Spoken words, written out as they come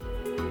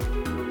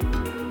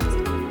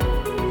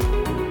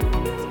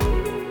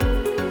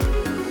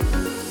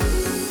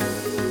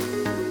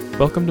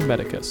Welcome to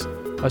Medicus,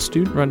 a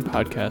student-run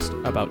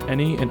podcast about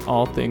any and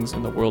all things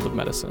in the world of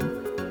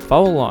medicine.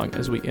 Follow along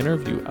as we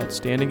interview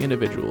outstanding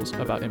individuals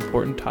about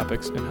important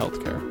topics in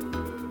healthcare.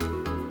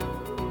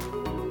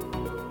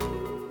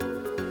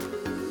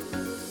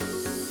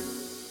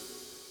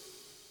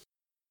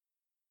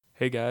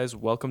 Hey guys,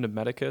 welcome to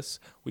Medicus.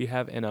 We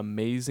have an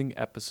amazing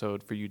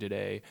episode for you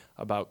today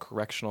about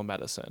correctional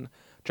medicine.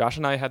 Josh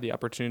and I had the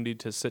opportunity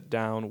to sit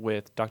down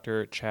with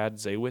Dr. Chad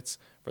Zawitz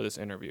for this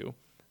interview.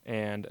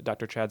 And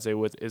Dr. Chad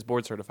Zawitz is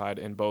board certified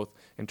in both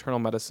internal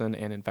medicine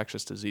and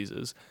infectious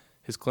diseases.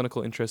 His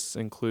clinical interests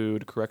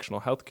include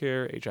correctional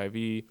healthcare,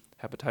 HIV,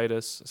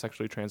 hepatitis,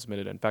 sexually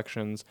transmitted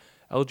infections,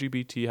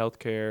 LGBT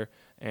healthcare,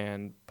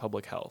 and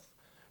public health.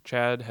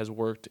 Chad has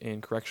worked in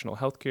correctional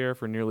healthcare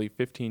for nearly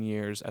 15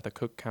 years at the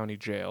Cook County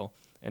Jail,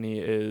 and he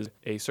is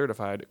a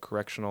certified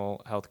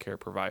correctional healthcare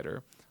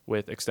provider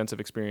with extensive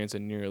experience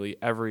in nearly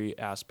every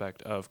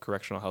aspect of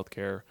correctional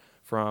healthcare,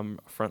 from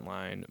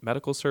frontline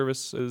medical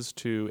services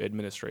to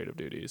administrative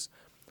duties.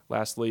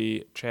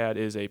 Lastly, Chad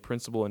is a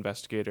principal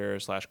investigator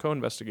 /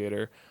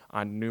 co-investigator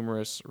on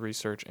numerous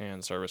research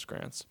and service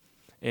grants.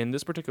 In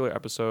this particular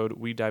episode,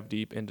 we dive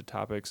deep into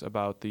topics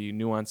about the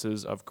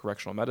nuances of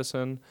correctional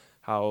medicine,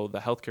 how the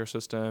healthcare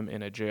system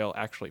in a jail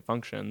actually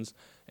functions,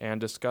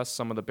 and discuss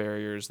some of the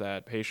barriers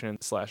that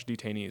patients /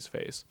 detainees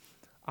face.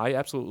 I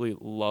absolutely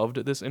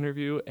loved this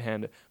interview,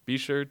 and be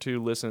sure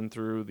to listen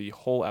through the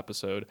whole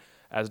episode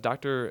as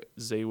Dr.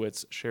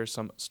 Zawitz shares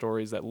some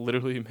stories that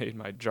literally made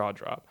my jaw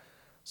drop.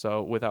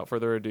 So without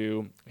further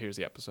ado, here's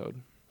the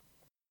episode.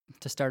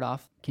 To start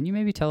off, can you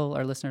maybe tell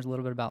our listeners a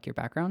little bit about your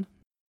background?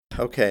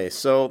 Okay,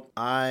 so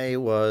I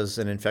was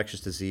an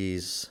infectious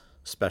disease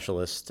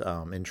specialist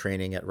in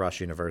training at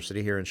Rush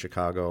University here in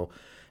Chicago,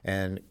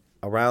 and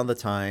around the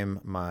time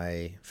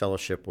my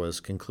fellowship was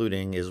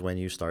concluding is when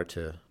you start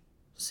to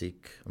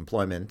seek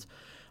employment.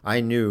 I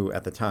knew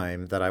at the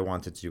time that I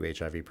wanted to do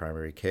HIV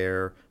primary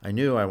care. I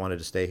knew I wanted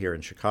to stay here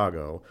in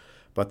Chicago,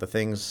 but the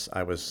things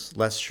I was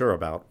less sure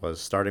about was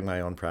starting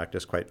my own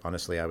practice. Quite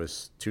honestly, I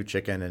was too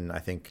chicken, and I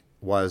think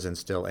was and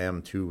still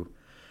am too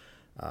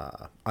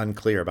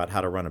unclear about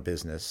how to run a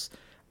business.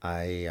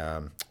 I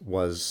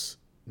was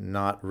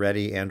not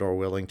ready and or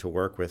willing to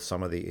work with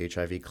some of the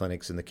HIV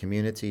clinics in the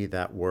community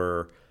that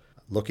were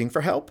looking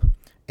for help.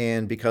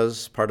 And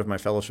because part of my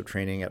fellowship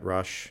training at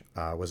Rush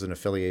was an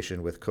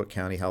affiliation with Cook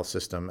County Health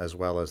System, as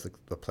well as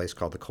the place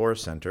called the Core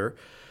Center,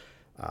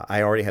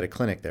 I already had a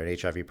clinic there, an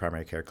HIV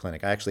primary care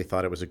clinic. I actually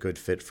thought it was a good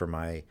fit for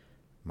my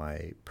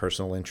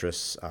personal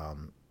interests.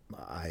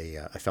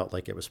 I felt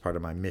like it was part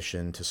of my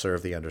mission to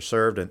serve the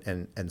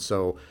underserved, and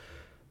so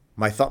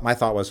my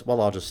thought was,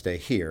 well, I'll just stay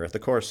here at the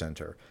Core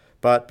Center.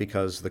 But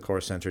because the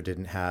Core Center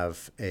didn't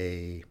have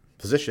a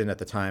physician at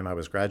the time I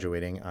was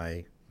graduating,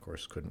 I of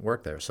course couldn't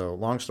work there. So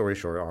long story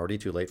short, already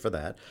too late for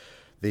that.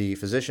 The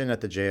physician at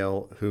the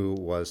jail who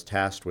was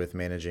tasked with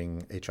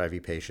managing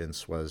HIV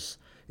patients was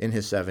in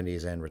his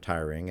 70s and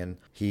retiring, and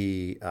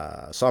he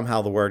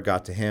somehow the word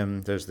got to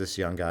him, there's this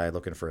young guy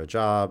looking for a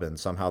job, and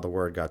somehow the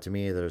word got to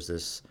me, there's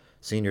this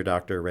senior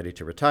doctor ready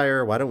to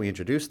retire. Why don't we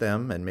introduce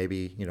them, and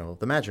maybe,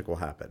 the magic will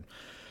happen.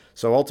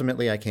 So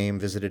ultimately I came,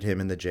 visited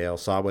him in the jail,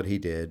 saw what he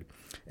did,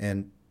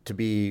 and to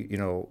be,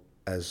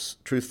 as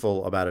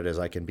truthful about it as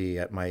I can be,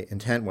 my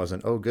intent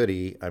wasn't, oh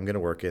goody, I'm going to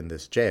work in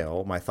this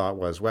jail. My thought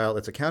was, well,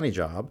 it's a county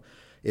job.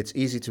 It's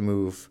easy to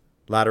move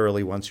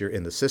laterally once you're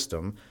in the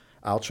system.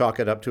 I'll chalk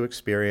it up to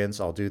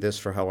experience. I'll do this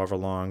for however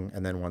long,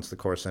 and then once the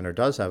Core Center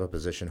does have a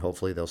position,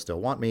 hopefully they'll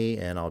still want me,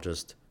 and I'll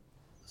just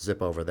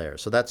zip over there.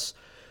 So that's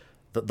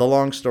the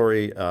long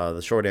story. The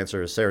short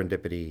answer is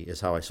serendipity is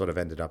how I sort of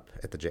ended up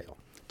at the jail.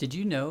 Did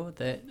you know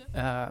that,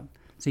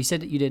 so you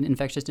said that you did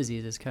infectious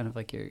diseases, kind of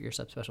like your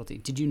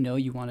subspecialty. Did you know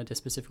you wanted to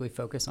specifically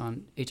focus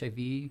on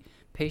HIV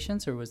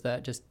patients, or was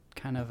that just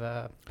kind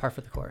of par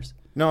for the course?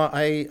 No,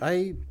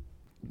 I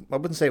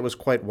wouldn't say it was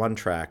quite one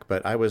track,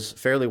 but I was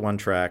fairly one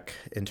track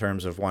in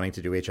terms of wanting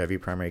to do HIV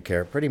primary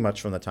care pretty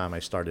much from the time I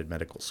started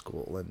medical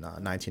school in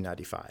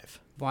 1995.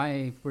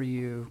 Why were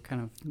you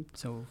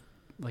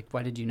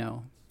why did you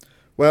know?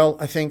 Well,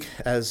 I think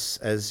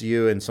as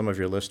you and some of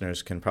your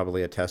listeners can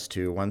probably attest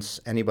to,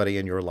 once anybody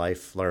in your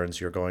life learns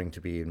you're going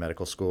to be in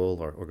medical school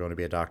or going to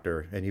be a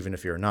doctor, and even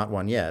if you're not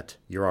one yet,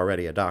 you're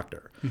already a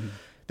doctor. Mm-hmm.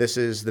 This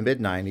is the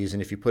mid-'90s,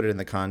 and if you put it in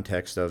the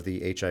context of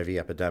the HIV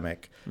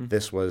epidemic,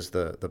 this was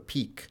the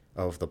peak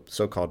of the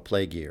so-called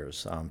plague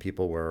years.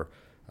 People were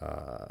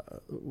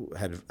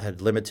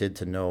had limited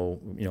to no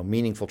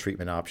meaningful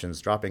treatment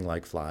options, dropping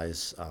like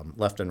flies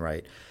left and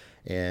right,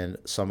 and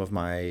some of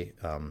my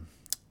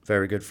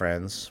very good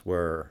friends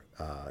were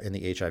in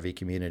the HIV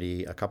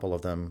community. A couple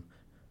of them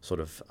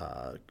sort of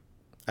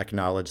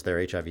acknowledged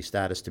their HIV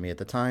status to me at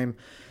the time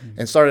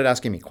and started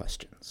asking me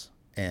questions.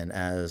 And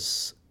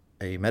as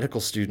a medical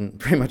student,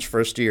 pretty much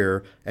first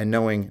year, and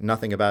knowing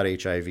nothing about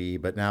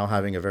HIV, but now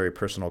having a very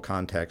personal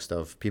context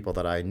of people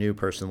that I knew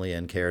personally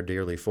and cared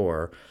dearly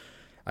for,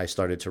 I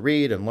started to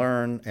read and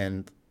learn,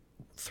 and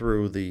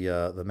through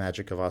the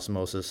magic of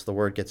osmosis, the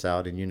word gets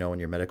out, and in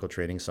your medical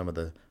training, some of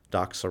the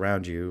docs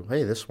around you,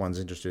 hey, this one's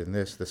interested in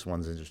this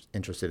one's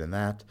interested in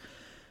that.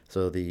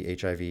 So the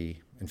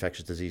HIV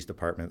infectious disease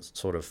department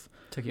sort of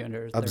Took you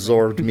under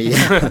absorbed me.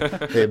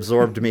 They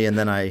absorbed me, and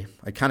then I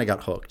kind of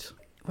got hooked.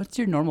 What's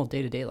your normal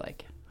day-to-day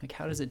like? Like,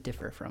 how does it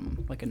differ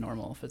from like a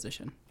normal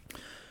physician?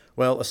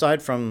 Well,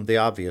 aside from the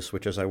obvious,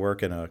 which is I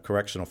work in a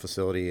correctional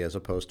facility as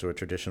opposed to a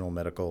traditional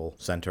medical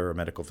center or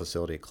medical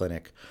facility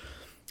clinic,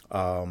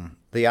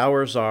 the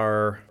hours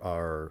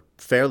are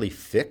fairly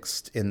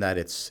fixed in that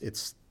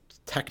it's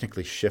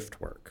technically shift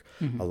work.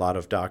 A lot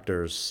of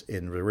doctors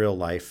in real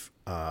life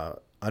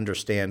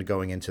understand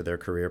going into their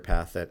career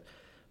path that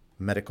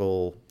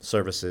medical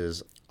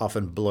services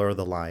often blur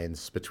the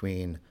lines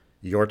between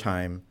your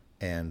time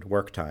and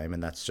work time,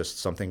 and that's just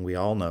something we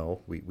all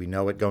know. We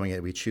know it going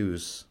in. We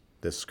choose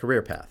this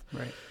career path.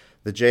 Right.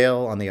 The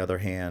jail, on the other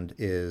hand,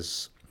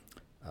 is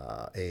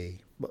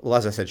well,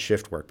 as I said,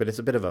 shift work, but it's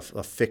a bit of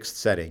a fixed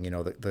setting. You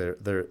know,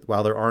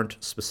 while there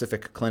aren't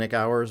specific clinic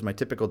hours, my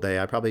typical day,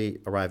 I probably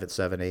arrive at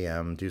 7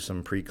 a.m., do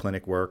some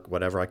pre-clinic work,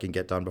 whatever I can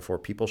get done before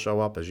people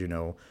show up, as you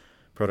know,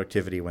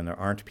 productivity when there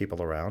aren't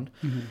people around,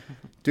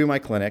 do my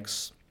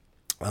clinics,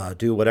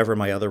 do whatever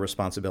my other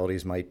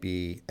responsibilities might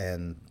be,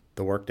 and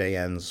the workday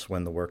ends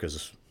when the work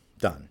is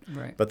done.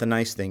 Right. But the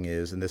nice thing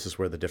is, and this is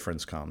where the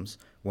difference comes,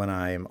 when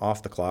I'm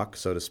off the clock,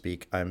 so to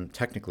speak, I'm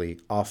technically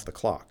off the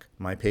clock.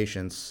 My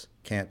patients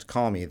can't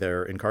call me.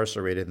 They're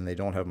incarcerated and they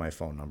don't have my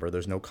phone number.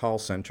 There's no call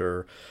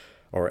center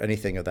or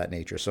anything of that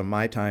nature. So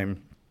my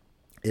time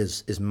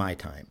is my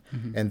time.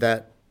 And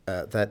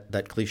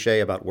that cliche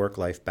about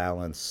work-life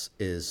balance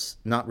is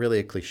not really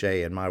a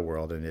cliche in my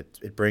world, and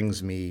it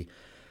brings me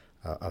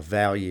a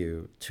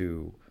value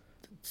to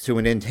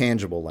an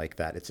intangible like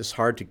that. It's just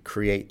hard to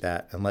create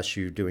that unless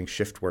you're doing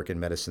shift work in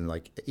medicine,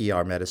 like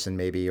ER medicine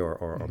maybe,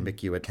 or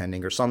MICU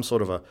attending, or some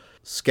sort of a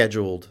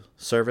scheduled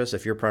service.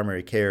 If you're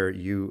primary care,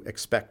 you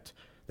expect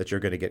that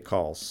you're going to get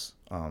calls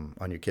on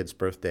your kid's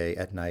birthday,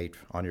 at night,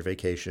 on your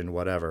vacation,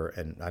 whatever,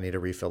 and I need a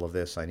refill of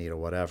this, I need a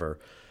whatever.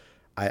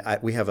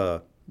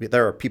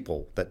 There are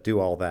people that do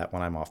all that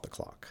when I'm off the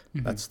clock.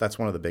 That's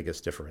one of the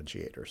biggest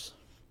differentiators.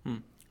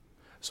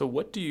 So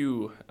what do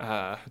you,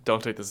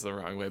 don't take this the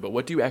wrong way, but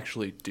what do you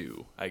actually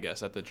do, I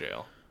guess, at the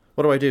jail?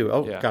 What do I do?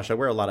 Oh, Yeah. gosh, I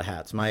wear a lot of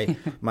hats. My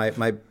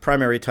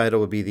primary title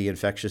would be the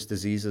infectious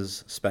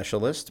diseases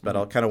specialist, but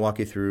I'll kind of walk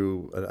you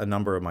through a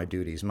number of my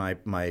duties.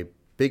 My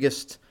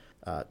biggest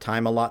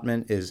time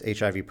allotment is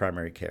HIV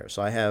primary care.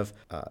 So I have,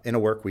 in a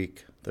work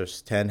week,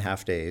 there's 10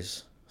 half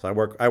days. So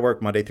I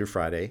work Monday through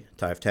Friday.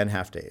 So I have 10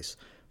 half days.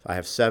 I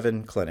have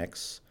 7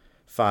 clinics.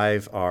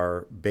 5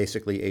 are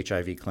basically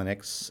HIV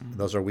clinics.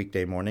 Those are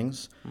weekday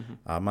mornings.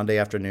 Monday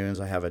afternoons,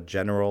 I have a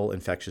general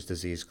infectious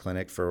disease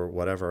clinic for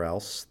whatever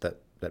else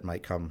that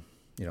might come,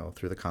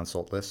 through the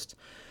consult list.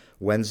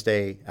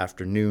 Wednesday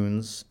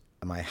afternoons,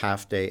 my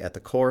half day at the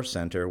core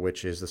center,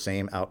 which is the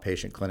same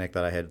outpatient clinic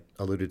that I had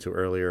alluded to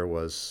earlier,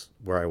 was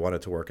where I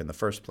wanted to work in the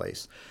first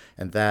place.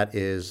 And that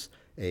is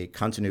a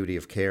continuity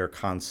of care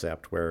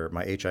concept where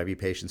my HIV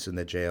patients in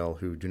the jail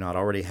who do not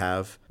already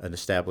have an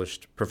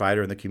established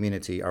provider in the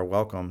community are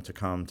welcome to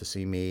come to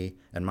see me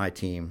and my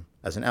team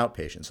as an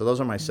outpatient. So those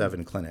are my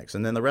 7 clinics.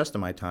 And then the rest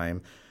of my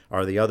time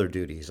are the other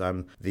duties.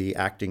 I'm the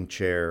acting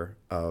chair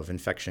of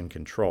infection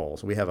control.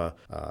 So we have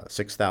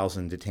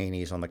 6,000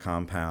 detainees on the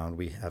compound.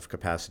 We have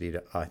capacity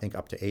to, I think,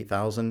 up to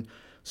 8,000.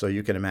 So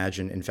you can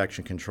imagine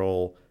infection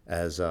control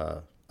as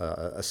a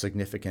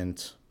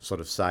significant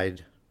sort of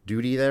side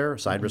duty there,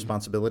 side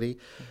responsibility.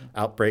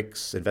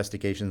 Outbreaks,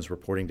 investigations,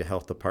 reporting to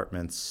health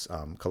departments,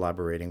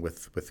 collaborating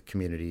with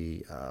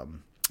community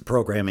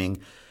programming.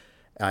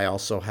 I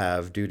also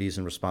have duties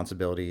and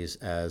responsibilities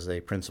as a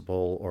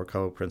principal or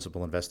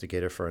co-principal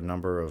investigator for a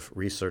number of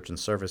research and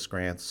service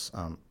grants.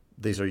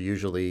 These are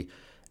usually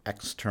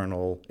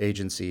external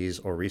agencies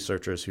or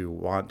researchers who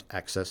want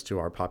access to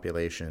our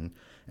population,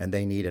 and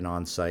they need an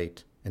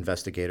on-site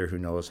investigator who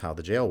knows how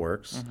the jail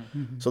works.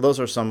 So those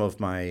are some of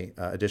my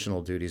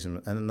additional duties.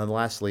 And then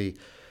lastly,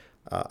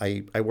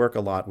 I work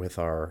a lot with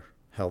our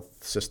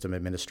health system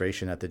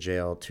administration at the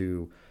jail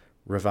to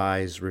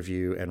revise,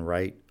 review, and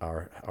write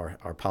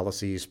our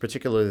policies,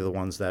 particularly the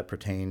ones that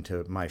pertain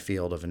to my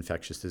field of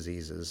infectious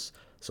diseases.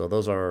 So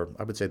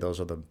I would say those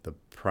are the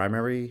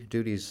primary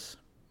duties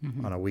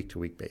on a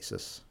week-to-week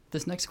basis.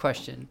 This next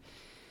question,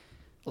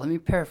 let me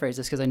paraphrase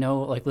this because I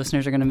know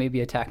listeners are going to maybe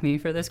attack me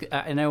for this,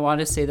 and I want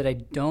to say that I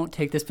don't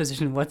take this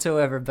position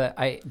whatsoever, but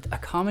a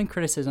common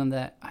criticism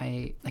that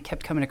I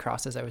kept coming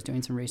across as I was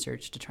doing some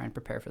research to try and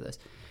prepare for this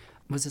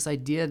was this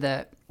idea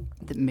that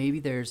maybe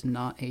there's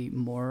not a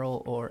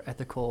moral or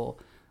ethical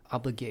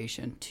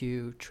obligation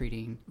to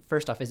treating,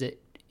 first off, is it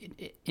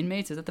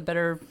inmates? Is that the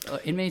better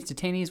inmates,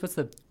 detainees? What's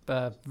the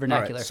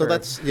vernacular? Right. So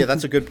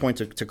that's a good point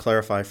to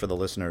clarify for the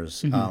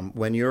listeners.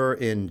 When you're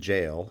in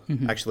jail,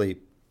 actually,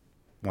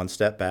 one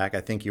step back,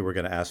 I think you were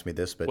going to ask me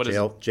this, but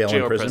jail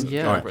and prison?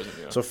 Yeah. All right. Prison,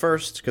 yeah. So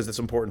first, because it's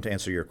important to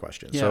answer your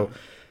question. Yeah. So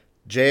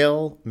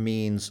jail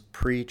means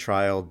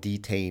pre-trial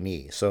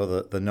detainee.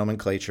 So the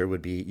nomenclature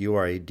would be you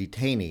are a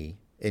detainee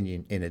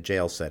in a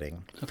jail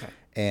setting. Okay.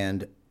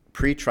 And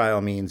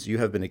Pre-trial means you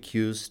have been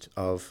accused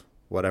of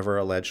whatever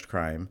alleged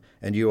crime,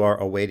 and you are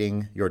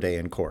awaiting your day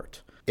in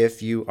court.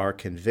 If you are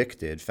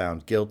convicted,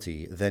 found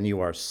guilty, then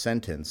you are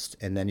sentenced,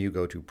 and then you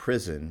go to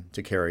prison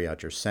to carry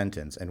out your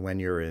sentence. And when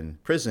you're in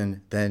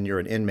prison, then you're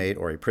an inmate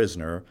or a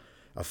prisoner,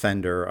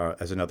 offender,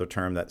 as another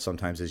term that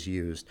sometimes is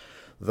used.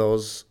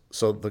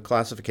 So the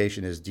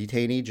classification is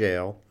detainee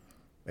jail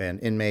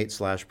and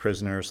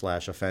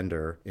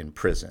inmate/prisoner/offender in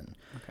prison.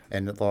 Okay.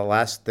 And the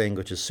last thing,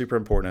 which is super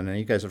important, and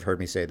you guys have heard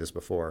me say this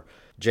before,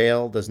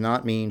 jail does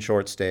not mean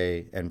short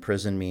stay and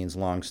prison means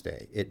long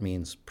stay. It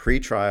means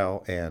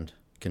pre-trial and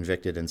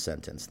convicted and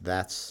sentenced.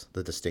 That's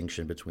the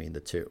distinction between the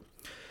two.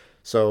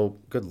 So,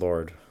 good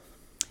Lord.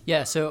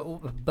 Yeah.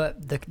 So,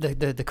 but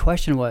the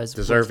question was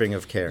deserving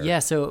of care. Yeah.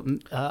 So,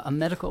 a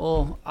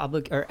medical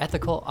or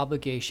ethical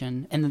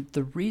obligation, and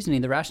the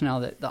reasoning, the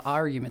rationale, the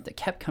argument that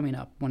kept coming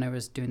up when I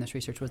was doing this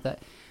research was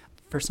that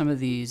for some of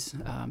these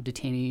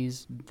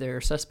detainees,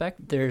 they're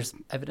suspect. There's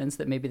evidence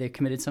that maybe they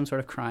committed some sort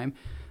of crime,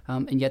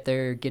 and yet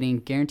they're getting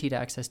guaranteed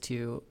access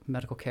to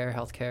medical care,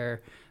 health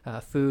care,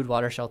 food,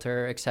 water,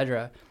 shelter,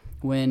 etc.,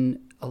 when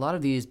a lot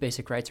of these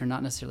basic rights are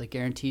not necessarily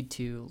guaranteed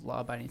to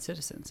law-abiding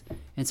citizens.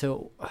 And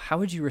so how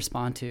would you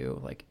respond to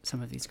like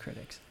some of these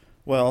critics?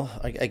 Well,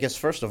 I guess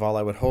first of all,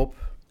 I would hope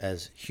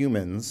as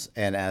humans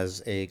and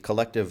as a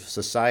collective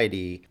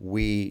society,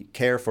 we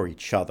care for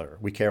each other.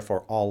 We care for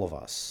all of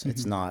us. Mm-hmm.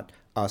 It's not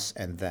us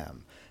and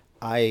them.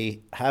 I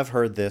have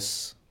heard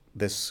this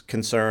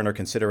concern or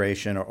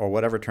consideration or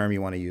whatever term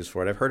you want to use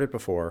for it. I've heard it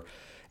before.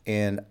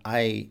 And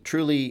I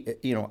truly,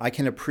 I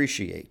can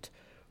appreciate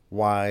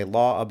why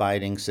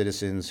law-abiding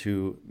citizens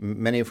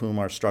many of whom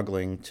are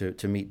struggling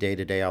to meet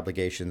day-to-day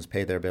obligations,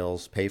 pay their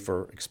bills, pay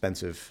for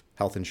expensive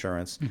health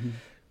insurance, mm-hmm.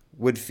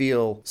 would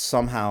feel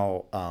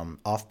somehow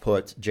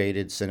off-put,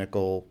 jaded,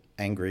 cynical,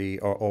 angry,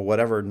 or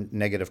whatever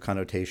negative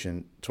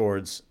connotation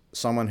towards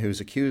someone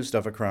who's accused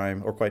of a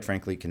crime or, quite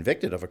frankly,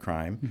 convicted of a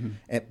crime,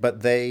 mm-hmm.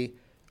 But they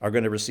are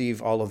going to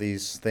receive all of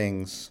these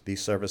things,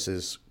 these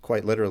services,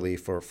 quite literally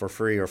for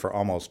free or for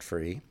almost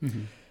free.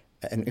 Mm-hmm.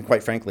 And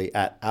quite frankly,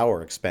 at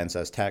our expense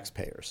as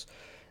taxpayers.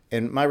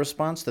 And my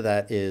response to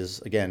that is,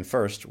 again,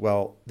 first,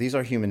 well, these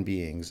are human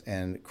beings,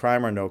 and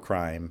crime or no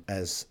crime,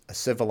 as a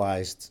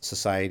civilized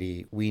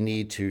society, we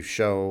need to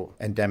show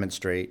and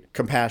demonstrate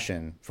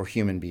compassion for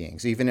human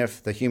beings, even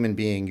if the human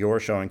being you're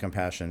showing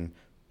compassion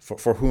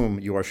for whom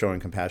you are showing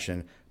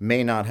compassion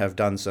may not have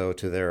done so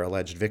to their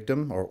alleged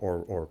victim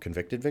or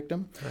convicted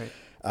victim. Right.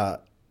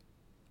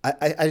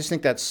 I just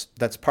think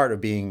that's part of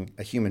being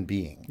a human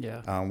being.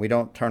 Yeah. We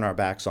don't turn our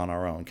backs on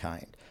our own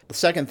kind. The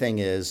second thing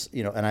is,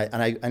 and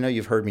I know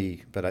you've heard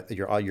me, but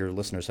all your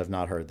listeners have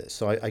not heard this.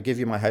 So I give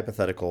you my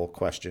hypothetical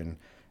question,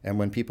 and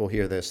when people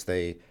hear this,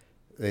 they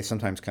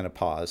sometimes kind of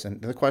pause.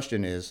 And the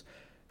question is,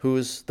 who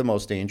is the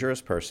most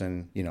dangerous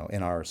person,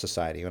 in our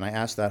society? When I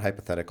ask that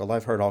hypothetical,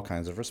 I've heard all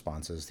kinds of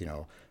responses.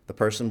 The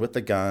person with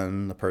the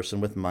gun, the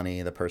person with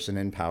money, the person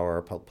in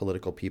power,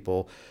 political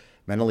people,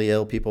 mentally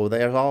ill people.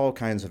 There's all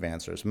kinds of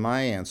answers. My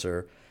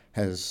answer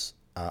has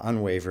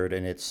unwavered,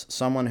 and it's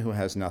someone who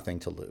has nothing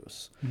to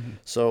lose. Mm-hmm.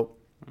 So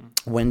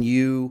when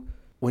you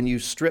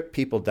strip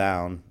people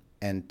down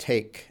and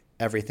take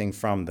everything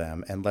from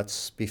them, and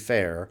let's be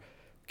fair,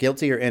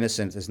 guilty or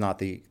innocent is not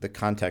the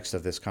context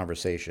of this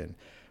conversation.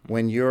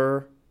 When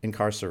you're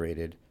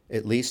incarcerated,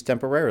 at least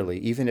temporarily,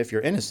 even if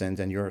you're innocent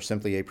and you're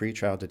simply a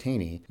pretrial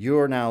detainee, you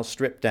are now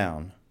stripped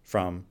down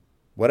from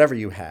whatever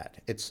you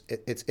had. It's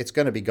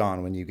going to be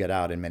gone when you get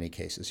out in many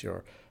cases.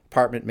 Your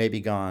apartment may be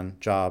gone,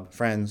 job,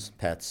 friends,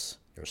 pets,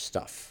 your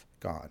stuff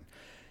gone.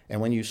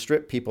 And when you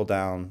strip people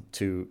down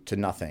to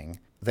nothing,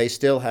 they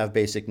still have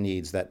basic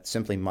needs that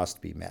simply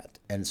must be met.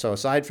 And so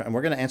and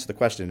we're going to answer the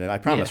question, and I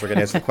promise we're going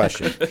to answer the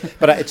question,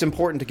 but it's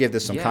important to give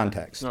this some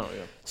context. Oh,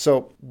 yeah.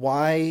 So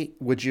why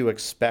would you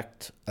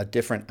expect a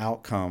different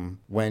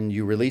outcome when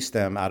you release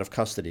them out of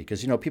custody?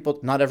 Because,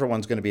 not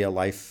everyone's going to be a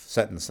life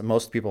sentence.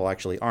 Most people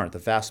actually aren't. The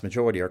vast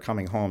majority are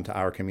coming home to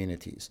our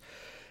communities.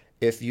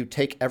 If you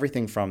take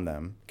everything from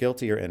them,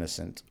 guilty or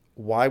innocent,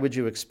 why would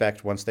you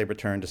expect once they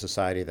return to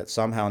society that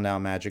somehow now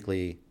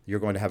magically you're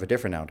going to have a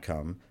different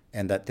outcome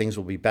and that things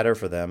will be better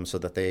for them so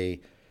that they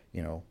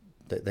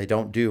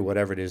don't do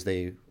whatever it is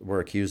they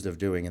were accused of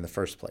doing in the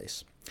first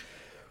place?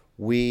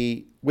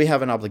 We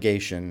have an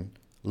obligation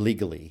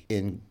legally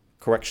in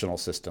correctional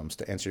systems,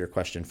 to answer your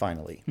question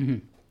finally.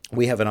 Mm-hmm.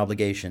 We have an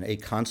obligation, a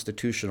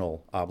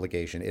constitutional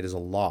obligation. It is a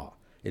law.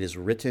 It is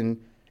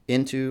written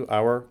into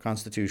our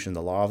Constitution,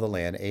 the law of the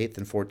land, 8th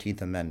and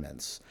 14th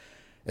Amendments.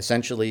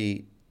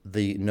 Essentially,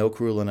 the no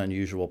cruel and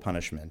unusual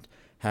punishment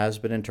has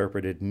been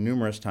interpreted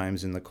numerous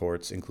times in the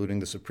courts, including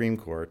the Supreme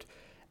Court,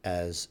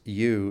 as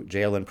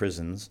jail and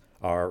prisons,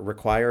 are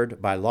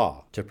required by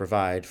law to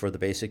provide for the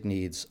basic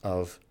needs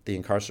of the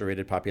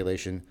incarcerated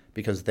population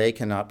because they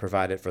cannot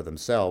provide it for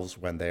themselves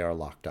when they are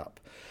locked up.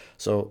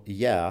 So,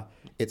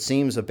 it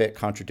seems a bit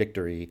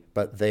contradictory,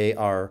 but they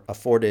are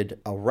afforded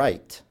a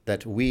right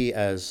that we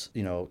as,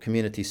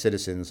 community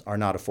citizens are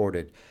not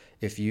afforded.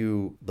 if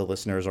you, the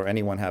listeners, or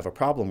anyone have a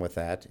problem with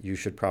that, you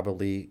should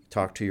probably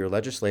talk to your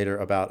legislator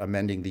about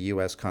amending the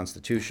U.S.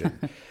 Constitution.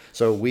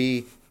 So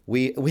we,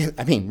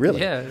 I mean,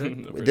 really, Yeah.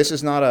 this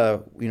is not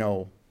a,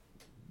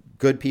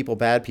 good people,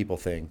 bad people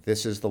thing.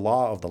 This is the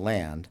law of the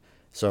land.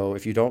 So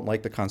if you don't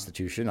like the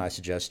Constitution, I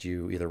suggest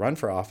you either run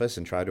for office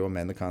and try to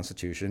amend the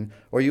Constitution,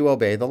 or you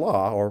obey the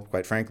law, or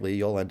quite frankly,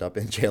 you'll end up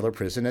in jail or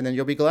prison, and then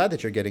you'll be glad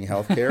that you're getting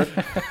health care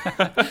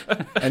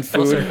and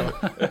food.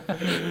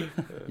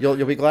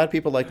 You'll be glad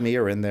people like me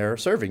are in there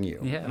serving you.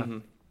 Yeah.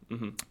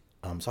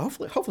 So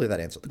hopefully that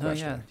answered the Oh,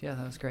 question. yeah,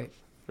 that was great.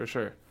 For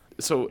sure.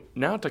 So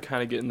now to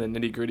kind of get in the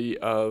nitty-gritty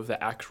of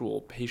the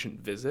actual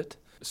patient visit.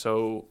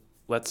 So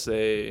let's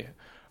say,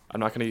 I'm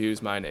not going to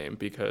use my name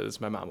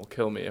because my mom will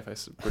kill me if I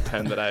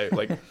pretend that I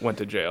went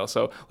to jail.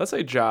 So let's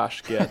say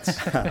Josh gets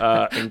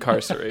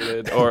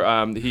incarcerated or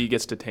he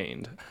gets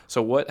detained.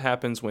 So what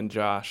happens when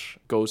Josh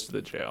goes to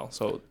the jail?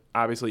 So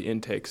obviously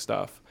intake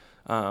stuff.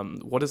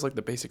 What is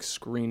the basic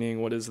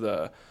screening? What is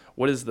the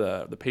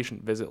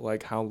patient visit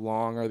like? How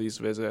long are these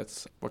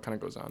visits? What kind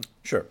of goes on?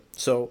 Sure.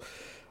 So,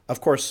 of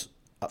course,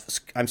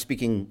 I'm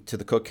speaking to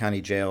the Cook County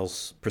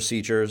Jail's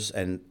procedures,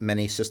 and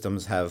many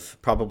systems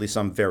have probably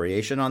some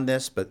variation on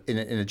this, but in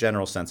a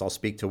general sense, I'll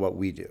speak to what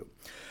we do.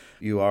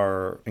 You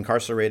are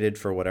incarcerated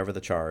for whatever the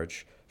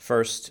charge.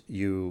 First,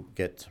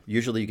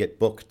 usually you get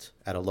booked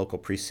at a local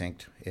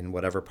precinct in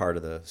whatever part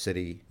of the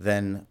city.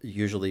 Then,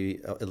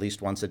 usually at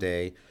least once a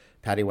day,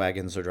 paddy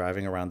wagons are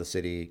driving around the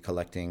city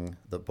collecting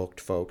the booked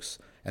folks,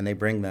 and they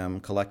bring them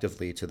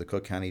collectively to the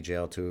Cook County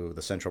Jail, to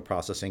the central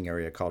processing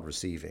area called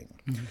receiving.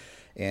 Mm-hmm.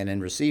 And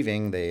in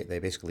receiving, they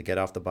basically get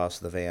off the bus,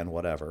 the van,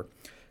 whatever,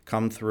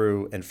 come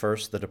through, and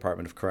first the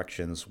Department of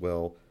Corrections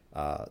will,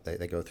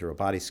 they go through a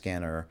body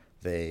scanner,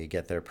 they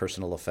get their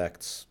personal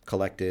effects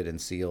collected and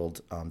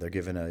sealed, they're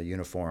given a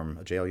uniform,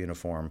 a jail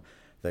uniform,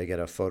 they get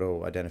a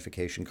photo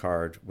identification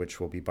card, which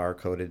will be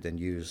barcoded and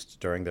used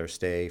during their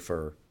stay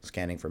for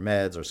scanning for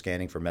meds or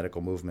scanning for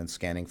medical movements,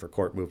 scanning for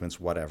court movements,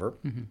 whatever.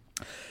 Mm-hmm.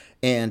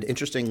 And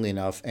interestingly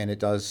enough, and it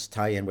does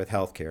tie in with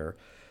healthcare,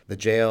 the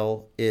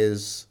jail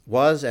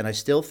was, and I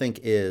still think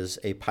is,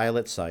 a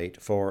pilot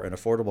site for an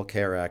Affordable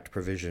Care Act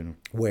provision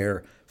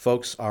where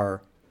folks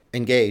are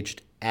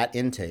engaged at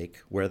intake,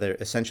 where they're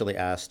essentially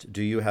asked,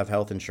 do you have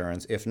health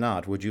insurance? If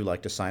not, would you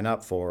like to sign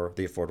up for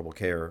the Affordable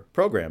Care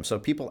Program? So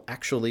people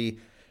actually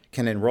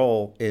can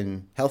enroll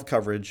in health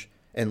coverage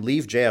and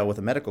leave jail with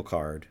a medical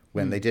card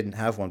when they didn't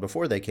have one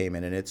before they came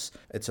in. And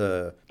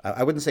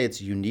I wouldn't say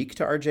it's unique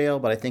to our jail,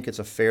 but I think it's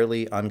a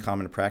fairly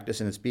uncommon practice,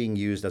 and it's being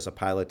used as a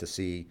pilot to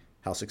see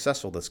how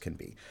successful this can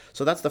be.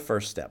 So that's the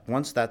first step.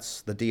 Once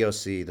that's the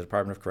DOC, the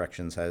Department of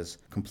Corrections, has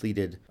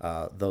completed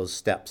those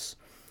steps,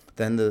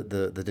 then the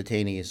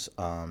detainees,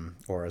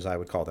 or as I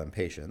would call them,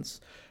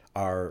 patients,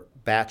 are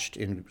batched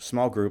in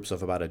small groups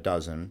of about a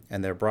dozen,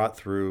 and they're brought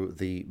through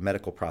the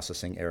medical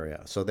processing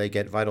area. So they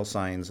get vital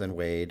signs and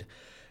weighed,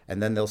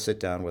 and then they'll sit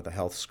down with a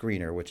health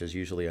screener, which is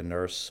usually a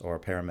nurse or a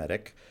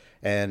paramedic.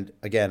 And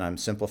again, I'm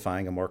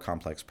simplifying a more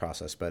complex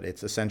process, but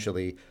it's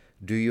essentially,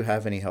 do you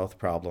have any health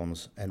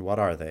problems, and what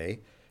are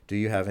they? Do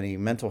you have any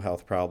mental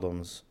health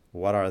problems?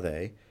 What are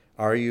they?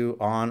 Are you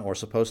on or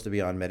supposed to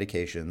be on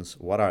medications?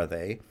 What are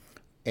they?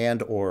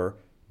 And or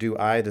do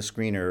I, the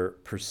screener,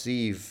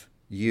 perceive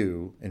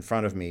you in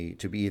front of me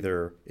to be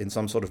either in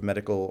some sort of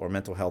medical or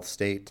mental health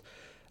state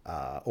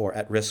or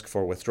at risk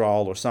for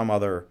withdrawal or some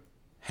other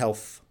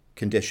health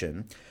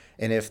condition?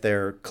 And if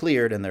they're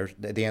cleared and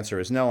the answer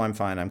is no, I'm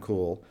fine, I'm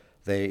cool,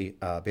 they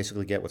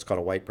basically get what's called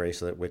a white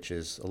bracelet, which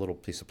is a little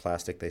piece of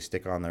plastic they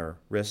stick on their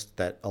wrist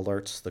that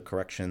alerts the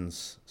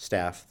corrections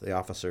staff, the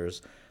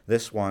officers,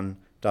 this one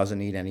doesn't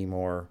need any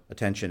more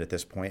attention at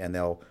this point, and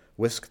they'll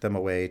whisk them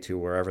away to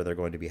wherever they're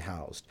going to be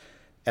housed.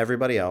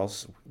 Everybody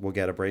else will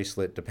get a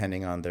bracelet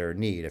depending on their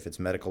need. If it's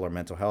medical or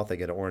mental health, they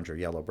get an orange or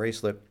yellow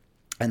bracelet,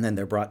 and then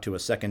they're brought to a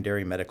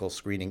secondary medical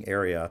screening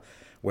area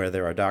where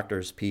there are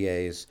doctors,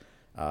 PAs,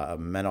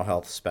 mental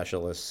health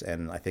specialists,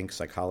 and I think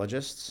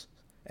psychologists.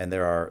 And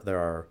there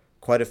are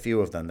quite a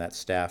few of them that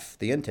staff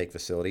the intake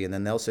facility, and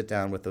then they'll sit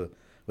down with the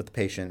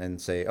patient and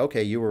say,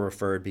 okay, you were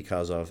referred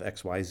because of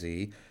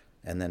XYZ,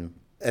 and then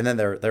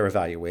they're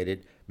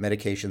evaluated.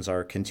 Medications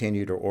are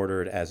continued or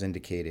ordered as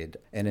indicated,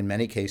 and in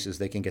many cases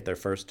they can get their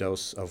first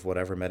dose of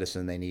whatever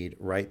medicine they need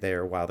right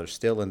there while they're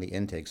still in the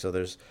intake. So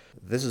this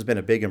has been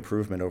a big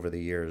improvement over the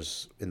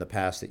years. In the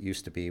past, it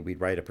used to be we'd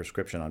write a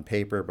prescription on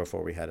paper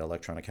before we had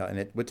electronic health, and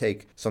it would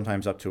take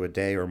sometimes up to a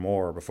day or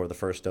more before the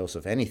first dose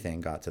of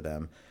anything got to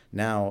them.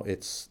 Now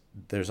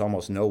there's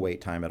almost no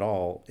wait time at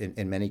all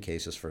in many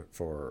cases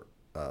for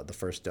the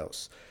first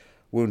dose.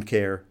 Wound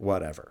care,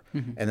 whatever.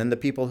 Mm-hmm. And then the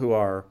people who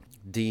are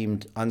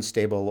deemed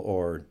unstable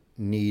or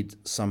need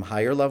some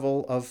higher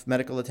level of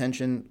medical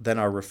attention then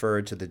are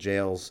referred to the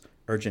jail's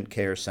urgent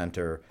care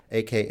center,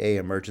 aka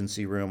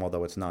emergency room,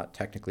 although it's not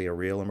technically a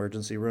real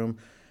emergency room.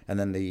 And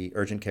then the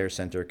urgent care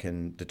center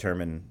can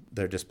determine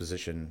their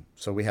disposition.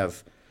 So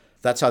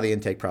that's how the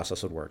intake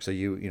process would work. So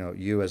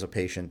you as a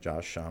patient,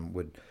 Josh,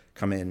 would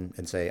come in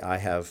and say, I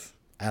have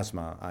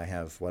asthma, I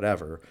have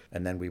whatever.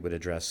 And then we would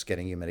address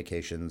getting you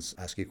medications,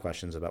 ask you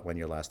questions about when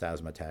your last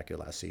asthma attack, your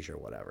last seizure,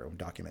 whatever, and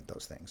document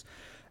those things.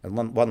 And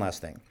one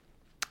last thing.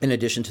 In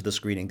addition to the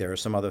screening, there are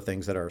some other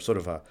things that are sort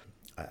of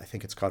I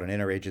think it's called an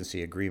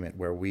interagency agreement,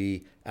 where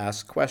we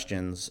ask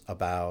questions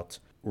about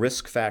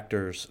risk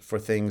factors for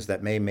things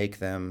that may make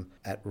them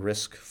at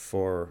risk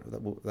for,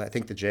 I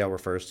think the jail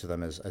refers to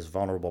them as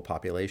vulnerable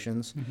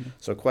populations.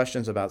 So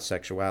questions about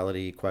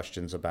sexuality,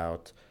 questions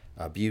about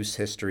abuse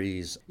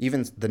histories,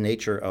 even the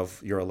nature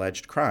of your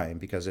alleged crime,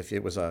 because if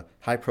it was a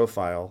high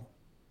profile,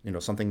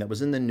 something that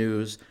was in the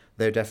news,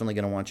 they're definitely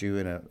going to want you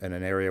in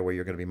an area where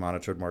you're going to be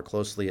monitored more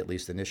closely, at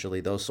least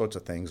initially. Those sorts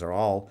of things are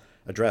all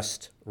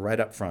addressed right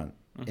up front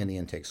in the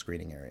intake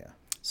screening area.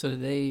 So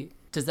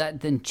does that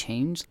then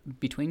change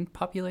between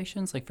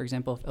populations? Like, for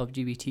example, if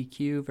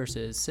LGBTQ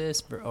versus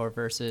cis or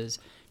versus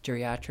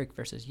geriatric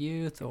versus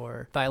youth,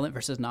 or violent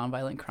versus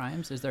nonviolent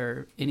crimes? Is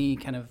there any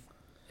kind of,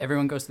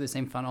 everyone goes through the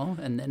same funnel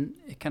and then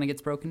it kind of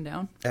gets broken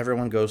down?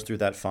 Everyone goes through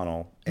that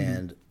funnel,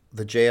 and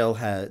the jail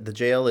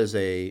is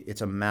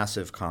a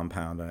massive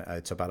compound.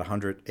 It's about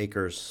 100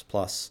 acres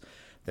plus.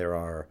 There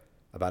are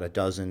about a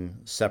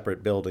dozen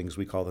separate buildings.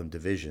 We call them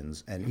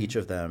divisions, and each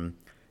of them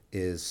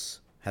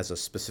has a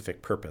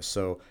specific purpose.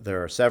 So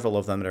there are several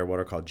of them that are what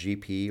are called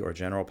GP, or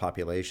general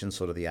population,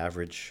 sort of the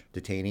average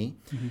detainee.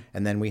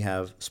 And then we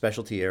have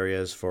specialty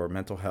areas for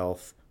mental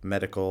health,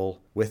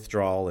 medical,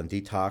 withdrawal, and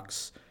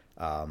detox.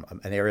 An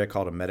area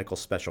called a medical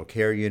special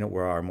care unit,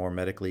 where our more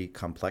medically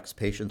complex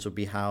patients would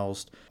be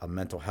housed. A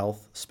mental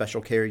health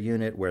special care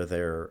unit,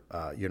 where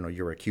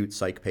your acute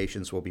psych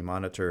patients will be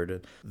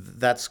monitored.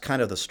 That's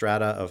kind of the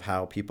strata of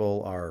how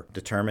people are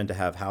determined to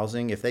have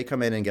housing. If they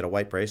come in and get a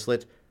white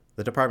bracelet,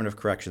 the Department of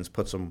Corrections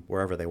puts them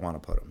wherever they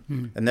want to put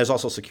them. And there's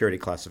also security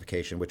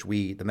classification, which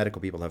the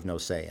medical people, have no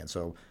say in.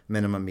 So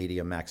minimum,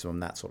 medium, maximum,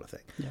 that sort of thing.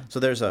 Yeah. So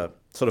there's a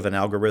sort of an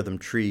algorithm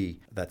tree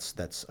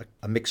that's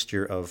a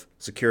mixture of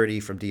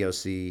security from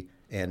DOC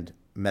and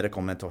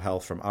medical mental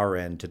health from our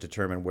end to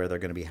determine where they're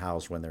going to be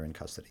housed when they're in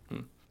custody.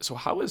 So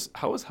how is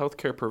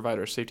healthcare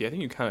provider safety? I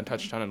think you kind of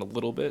touched on it a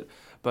little bit,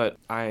 but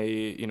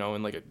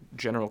in like a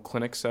general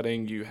clinic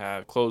setting, you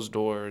have closed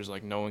doors,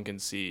 like no one can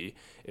see.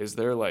 Is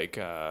there like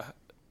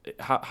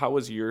how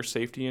is your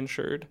safety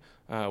ensured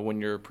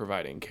when you're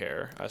providing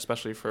care,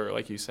 especially for,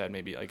 like you said,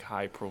 maybe like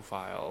high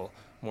profile,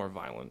 more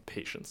violent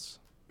patients?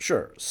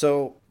 Sure.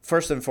 So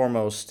first and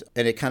foremost,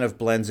 and it kind of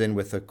blends in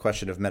with the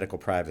question of medical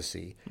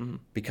privacy,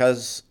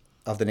 because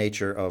of the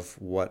nature of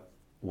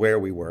where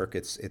we work,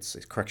 it's a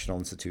correctional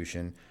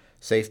institution.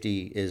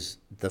 Safety is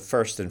the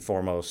first and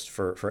foremost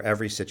for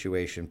every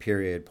situation,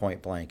 period,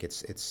 point blank.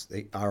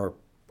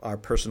 Our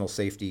personal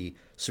safety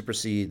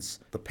supersedes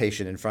the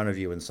patient in front of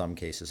you in some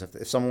cases.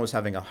 If someone was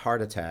having a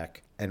heart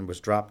attack and was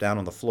dropped down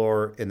on the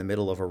floor in the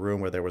middle of a room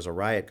where there was a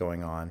riot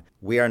going on,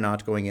 we are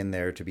not going in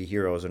there to be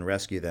heroes and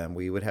rescue them.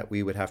 We would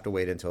have to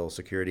wait until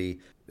security,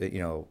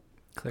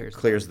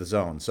 clears the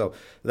zone. So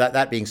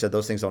that being said,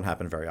 those things don't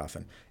happen very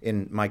often.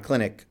 In my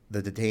clinic,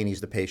 the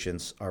detainees, the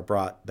patients,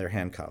 they're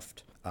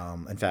handcuffed.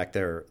 In fact,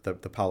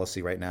 the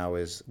policy right now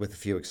is, with a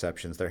few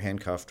exceptions, they're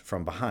handcuffed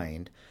from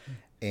behind,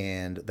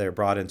 and they're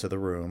brought into the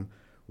room.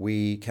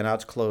 We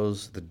cannot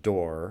close the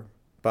door,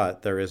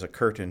 but there is a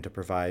curtain to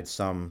provide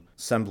some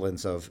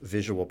semblance of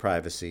visual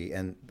privacy.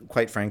 And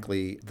quite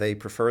frankly, they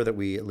prefer that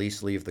we at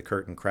least leave the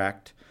curtain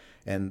cracked.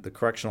 And the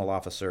correctional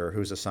officer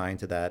who's assigned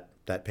to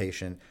that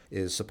patient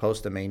is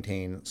supposed to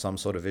maintain some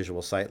sort of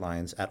visual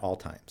sightlines at all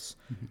times.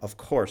 Of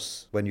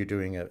course, when you're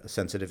doing a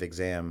sensitive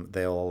exam,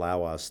 they'll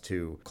allow us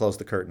to close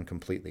the curtain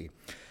completely.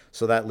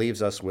 So that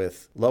leaves us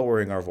with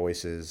lowering our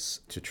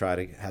voices to try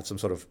to have some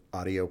sort of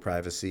audio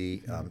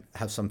privacy,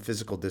 have some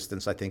physical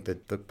distance. I think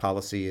that the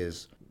policy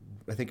is,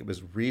 I think it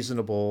was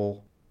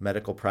reasonable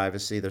medical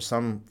privacy. There's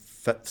some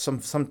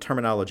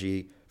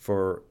terminology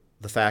for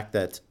the fact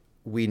that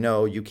we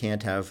know you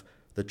can't have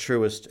the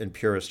truest and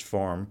purest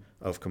form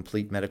of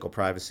complete medical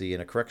privacy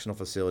in a correctional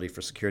facility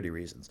for security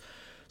reasons.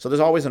 So there's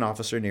always an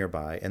officer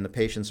nearby, and the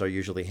patients are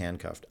usually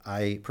handcuffed.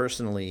 I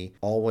personally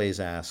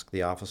always ask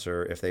the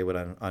officer if they would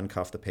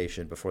uncuff the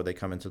patient before they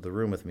come into the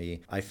room with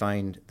me. I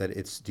find that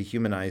it's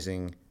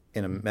dehumanizing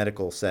in a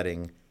medical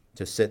setting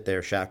to sit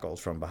there shackled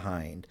from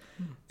behind.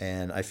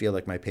 And I feel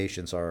like my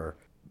patients are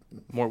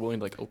more willing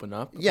to open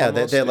up. Yeah,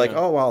 they're like,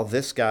 oh, well,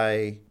 this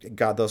guy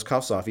got those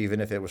cuffs off, even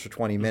if it was for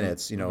 20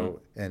 minutes,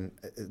 and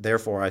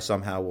therefore I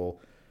somehow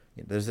will.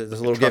 There's a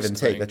little give and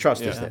take. The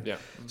trust is there. Yeah.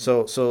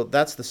 So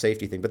that's the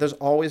safety thing. But there's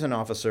always an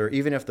officer,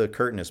 even if the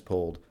curtain is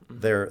pulled,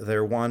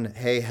 they're one,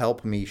 hey,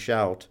 help me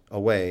shout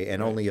away,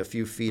 and only a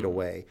few feet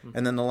away.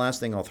 And then the last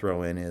thing I'll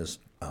throw in is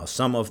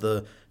some of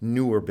the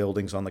newer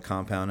buildings on the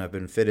compound have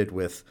been fitted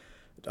with,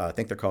 I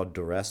think they're called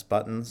duress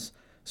buttons.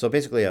 So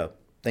basically a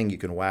thing you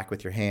can whack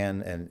with your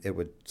hand and it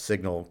would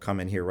signal come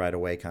in here right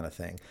away kind of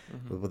thing.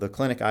 The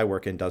clinic I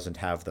work in doesn't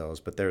have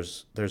those, but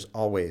there's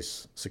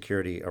always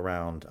security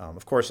around,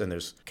 of course, and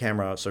there's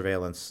camera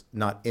surveillance,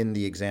 not in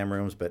the exam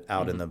rooms, but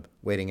out in the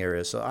waiting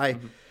areas. So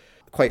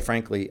quite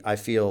frankly, I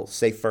feel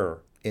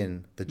safer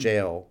in the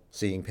jail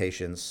seeing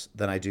patients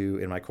than I do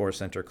in my core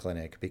center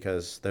clinic,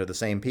 because they're the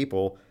same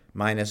people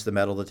minus the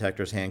metal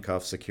detectors,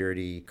 handcuffs,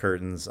 security,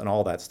 curtains, and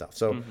all that stuff.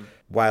 So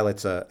while I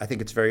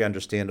think it's very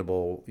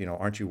understandable,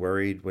 aren't you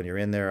worried when you're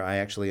in there? I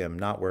actually am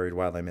not worried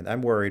while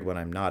I'm worried when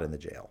I'm not in the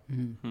jail.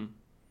 That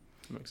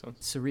makes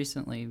sense. So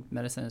recently,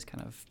 medicine has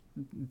kind of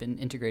been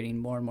integrating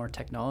more and more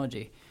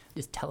technology.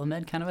 Is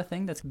telemed kind of a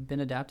thing that's been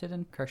adapted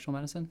in correctional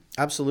medicine?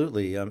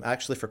 Absolutely.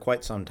 Actually, for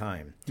quite some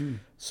time.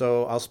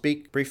 So I'll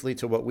speak briefly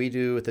to what we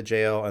do at the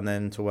jail and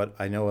then to what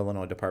I know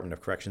Illinois Department of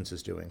Corrections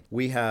is doing.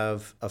 We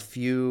have a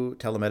few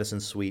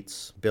telemedicine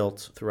suites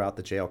built throughout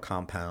the jail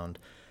compound,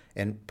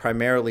 and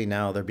primarily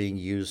now they're being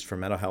used for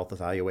mental health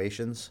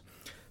evaluations.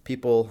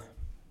 People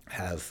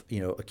have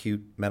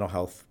acute mental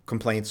health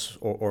complaints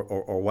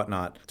or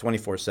whatnot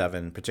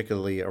 24/7,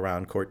 particularly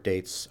around court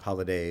dates,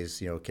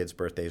 holidays, kids'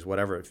 birthdays,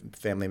 whatever. If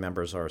family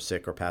members are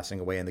sick or passing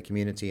away in the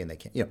community, and they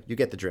can't, you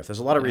get the drift. There's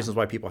a lot of reasons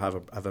why people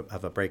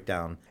have a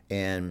breakdown.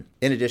 And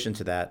in addition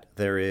to that,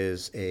 there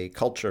is a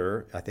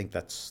culture, I think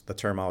that's the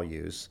term I'll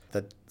use,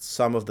 that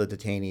some of the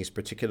detainees,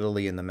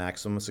 particularly in the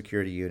maximum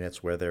security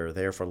units where they're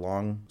there for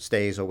long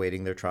stays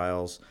awaiting their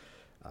trials,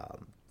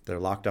 they're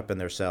locked up in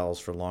their cells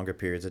for longer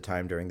periods of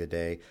time during the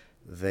day.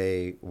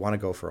 They want to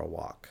go for a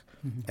walk.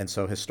 And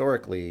so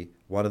historically,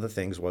 one of the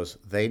things was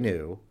they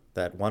knew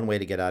that one way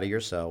to get out of your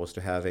cell was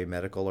to have a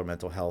medical or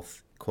mental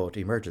health, quote,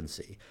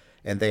 emergency.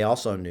 And they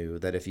also knew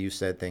that if you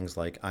said things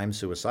like, I'm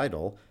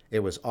suicidal,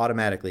 it was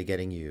automatically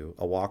getting you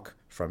a walk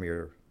from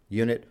your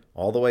unit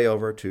all the way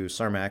over to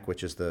CERMAC,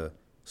 which is the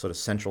sort of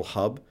central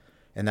hub.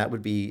 And that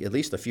would be at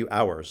least a few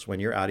hours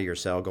when you're out of your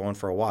cell going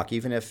for a walk.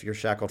 Even if you're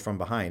shackled from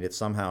behind, it's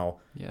somehow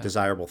a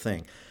desirable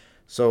thing.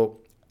 So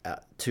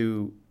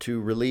to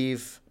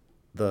relieve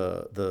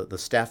the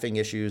staffing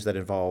issues that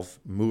involve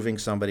moving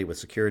somebody with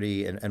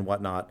security and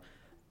whatnot,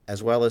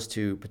 as well as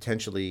to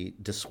potentially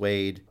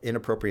dissuade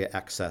inappropriate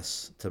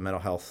access to mental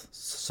health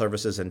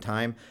services and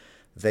time,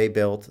 they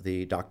built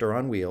the Doctor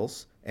on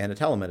Wheels and a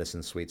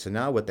telemedicine suite. So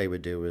now what they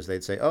would do is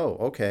they'd say, oh,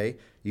 okay,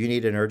 you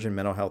need an urgent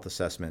mental health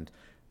assessment.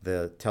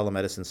 The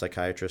telemedicine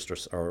psychiatrist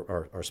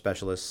or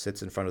specialist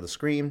sits in front of the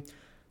screen.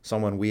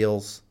 Someone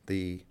wheels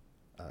the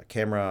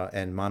camera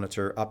and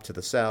monitor up to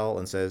the cell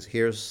and says,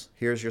 here's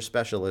your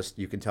specialist.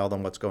 You can tell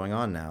them what's going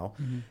on now.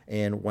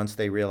 And once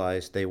they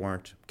realized they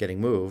weren't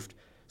getting moved,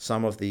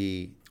 some of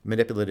the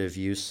manipulative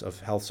use of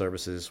health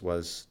services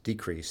was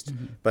decreased.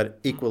 But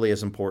equally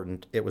as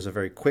important, it was a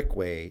very quick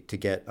way to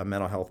get a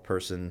mental health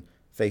person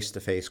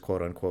face-to-face,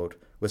 quote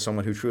unquote, with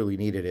someone who truly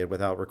needed it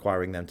without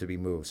requiring them to be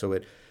moved. So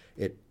it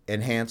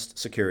enhanced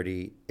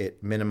security,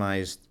 it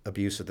minimized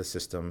abuse of the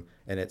system,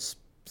 and it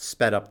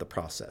sped up the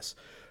process.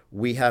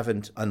 We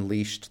haven't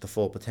unleashed the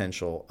full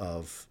potential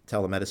of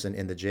telemedicine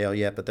in the jail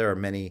yet, but there are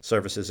many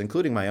services,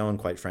 including my own,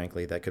 quite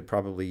frankly, that could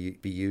probably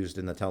be used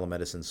in the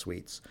telemedicine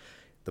suites.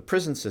 The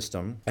prison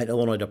system at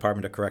Illinois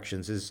Department of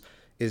Corrections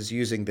is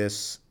using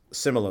this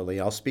similarly.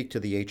 I'll speak to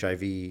the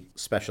HIV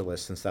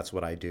specialist since that's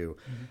what I do.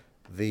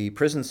 The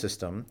prison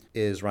system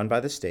is run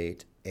by the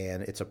state,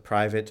 and it's a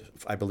private,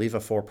 I believe a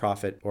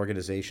for-profit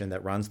organization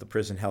that runs the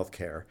prison health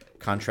care,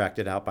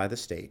 contracted out by the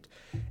state.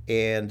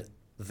 And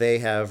they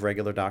have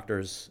regular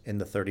doctors in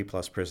the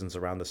 30-plus prisons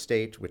around the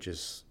state, which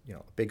is a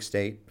big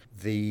state.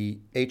 The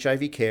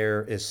HIV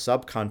care is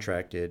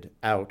subcontracted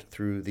out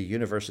through the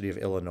University of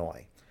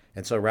Illinois.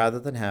 And so rather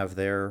than have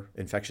their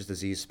infectious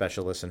disease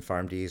specialists and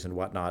PharmDs and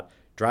whatnot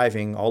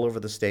driving all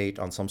over the state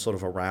on some sort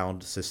of a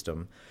round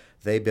system,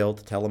 they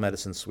built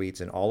telemedicine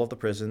suites in all of the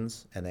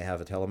prisons, and they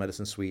have a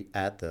telemedicine suite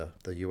at the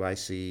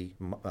UIC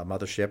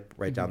mothership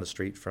right down the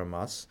street from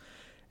us.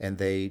 And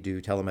they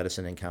do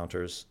telemedicine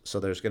encounters. So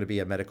there's going to be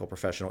a medical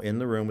professional in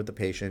the room with the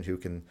patient who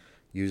can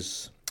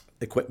use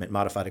equipment,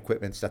 modified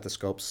equipment,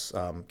 stethoscopes,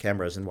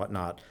 cameras, and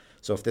whatnot.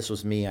 So if this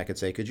was me, I could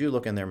say, could you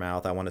look in their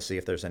mouth? I want to see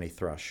if there's any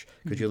thrush.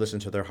 Could you listen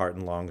to their heart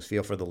and lungs,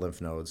 feel for the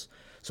lymph nodes?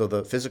 So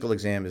the physical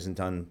exam isn't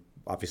done,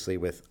 obviously,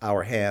 with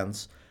our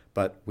hands,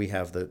 but we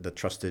have the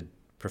trusted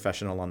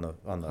professional on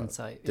the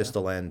site,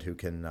 distal end who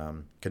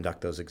can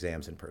conduct those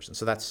exams in person.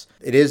 So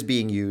it is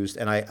being used,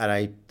 and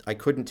I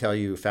couldn't tell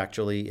you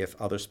factually if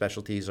other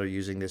specialties are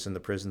using this in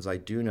the prisons. I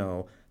do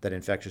know that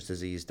infectious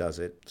disease does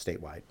it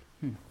statewide.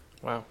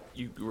 Wow.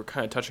 You were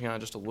kind of touching on it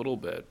just a little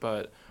bit,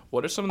 but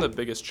what are some of the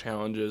biggest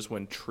challenges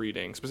when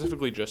treating,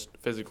 specifically just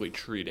physically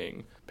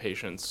treating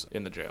patients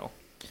in the jail?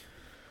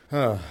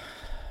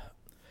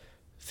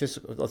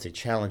 Let's see,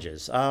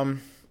 challenges.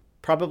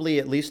 Probably,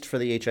 at least for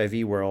the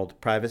HIV world,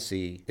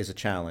 privacy is a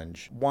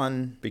challenge.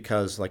 One,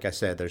 because, like I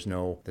said, there's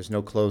no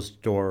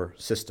closed door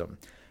system.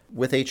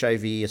 With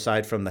HIV,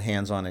 aside from the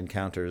hands-on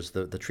encounters,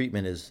 the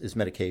treatment is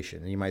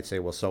medication. And you might say,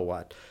 well, so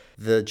what?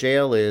 The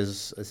jail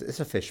it's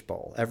a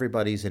fishbowl.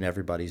 Everybody's in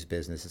everybody's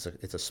business.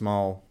 It's a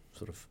small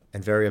sort of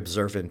and very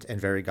observant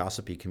and very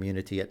gossipy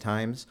community at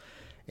times.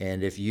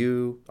 And if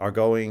you are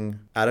going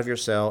out of your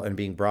cell and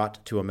being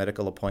brought to a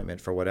medical appointment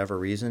for whatever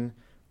reason,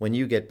 when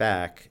you get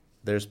back,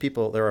 there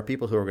are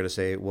people who are going to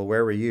say, well,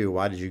 where were you?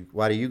 Why do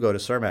you go to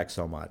CERMAC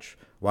so much?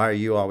 Why are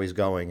you always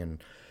going?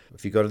 And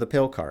if you go to the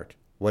pill cart,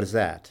 what is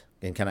that?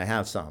 And can I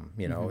have some?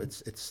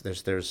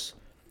 There's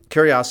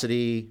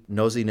curiosity,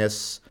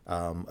 nosiness,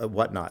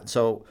 whatnot.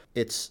 So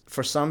it's,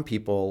 for some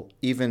people,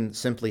 even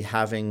simply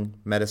having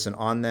medicine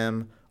on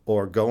them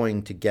or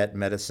going to get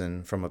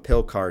medicine from a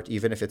pill cart,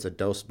 even if it's a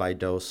dose by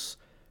dose,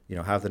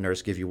 have the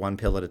nurse give you one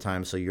pill at a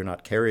time so you're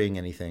not carrying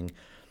anything.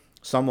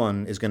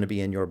 Someone is going to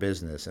be in your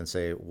business and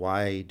say,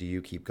 why do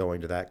you keep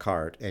going to that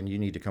cart? And you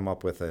need to come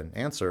up with an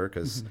answer,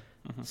 because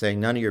saying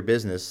none of your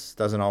business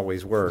doesn't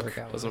always work.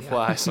 Doesn't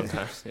fly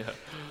sometimes.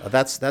 Yeah.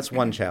 That's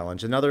one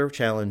challenge. Another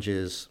challenge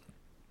is,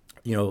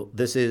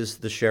 this is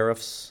the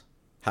sheriff's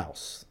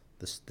house.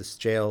 This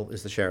jail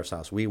is the sheriff's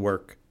house. We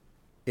work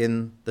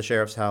in the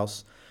sheriff's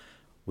house.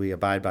 We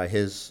abide by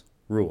his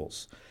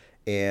rules.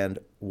 And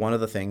one of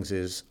the things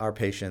is our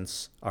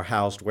patients are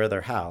housed where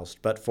they're housed,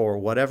 but for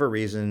whatever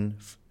reason,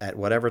 at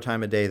whatever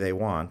time of day they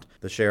want,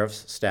 the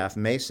sheriff's staff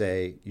may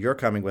say, you're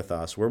coming with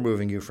us. We're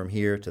moving you from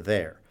here to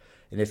there.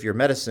 And if your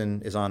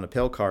medicine is on a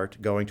pill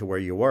cart going to where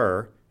you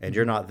were and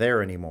you're not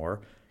there anymore,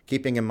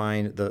 keeping in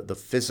mind the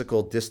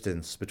physical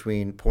distance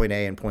between point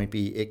A and point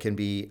B, it can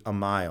be a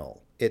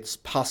mile. It's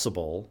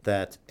possible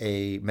that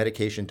a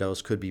medication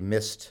dose could be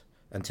missed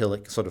until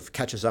it sort of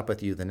catches up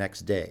with you the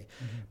next day.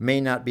 May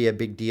not be a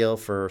big deal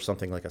for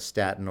something like a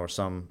statin or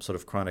some sort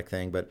of chronic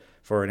thing, but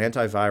for an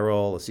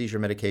antiviral, a seizure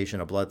medication,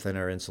 a blood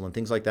thinner, insulin,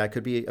 things like that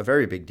could be a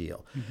very big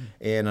deal.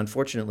 And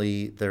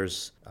unfortunately,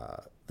 there's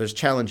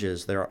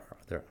challenges.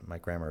 My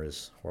grammar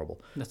is horrible.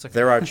 That's okay.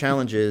 There are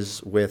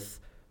challenges with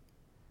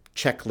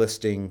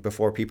checklisting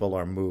before people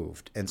are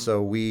moved. And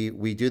so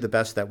we do the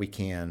best that we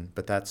can,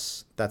 but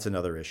that's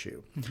another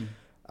issue.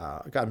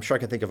 I'm sure I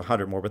can think of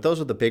 100 more, but those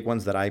are the big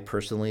ones that I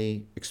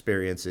personally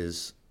experience: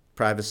 is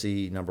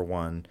privacy, number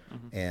one,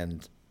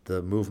 and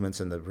the movements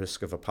and the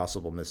risk of a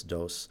possible missed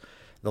dose.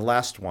 The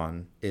last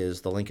one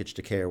is the linkage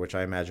to care, which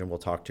I imagine we'll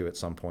talk to at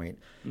some point.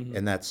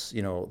 And that's,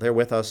 they're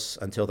with us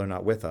until they're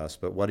not with us,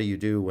 but what do you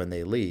do when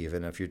they leave?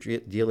 And if you're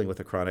dealing with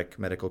a chronic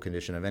medical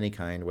condition of any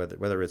kind,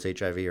 whether it's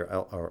HIV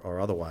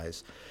or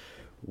otherwise,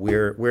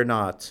 we're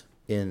not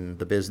in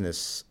the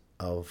business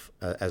of,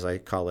 as I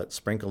call it,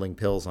 sprinkling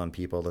pills on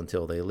people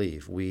until they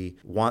leave. We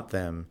want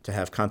them to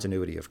have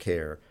continuity of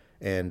care.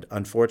 And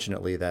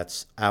unfortunately,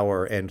 that's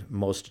and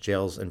most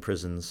jails and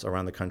prisons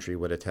around the country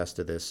would attest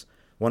to this.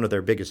 One of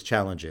their biggest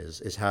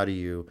challenges is, how do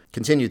you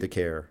continue the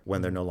care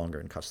when they're no longer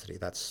in custody?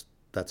 That's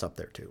up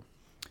there too.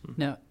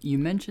 Now, you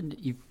mentioned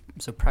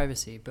so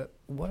privacy, but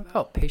what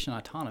about patient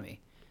autonomy?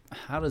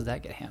 How does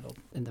that get handled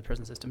in the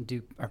prison system?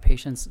 Are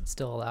patients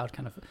still allowed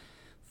kind of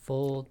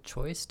full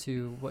choice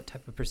to what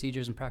type of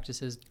procedures and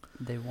practices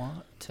they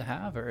want to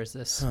have, or is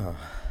this?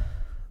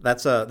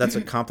 That's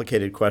a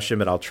complicated question,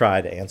 but I'll try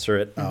to answer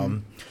it.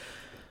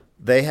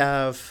 They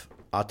have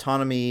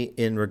autonomy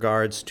in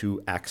regards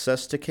to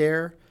access to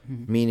care,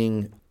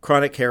 meaning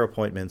chronic care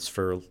appointments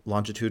for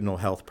longitudinal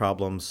health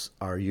problems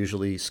are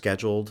usually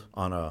scheduled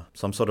on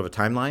some sort of a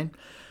timeline.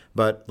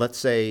 But let's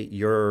say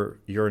you're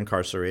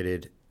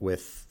incarcerated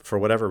for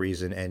whatever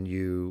reason, and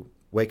you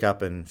wake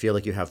up and feel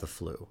like you have the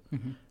flu,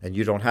 and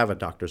you don't have a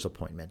doctor's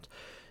appointment.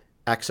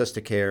 Access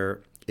to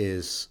care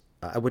is,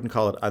 I wouldn't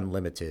call it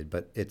unlimited,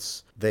 but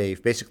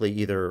they've basically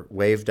either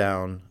waved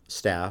down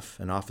staff,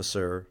 an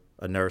officer,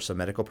 a nurse, a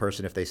medical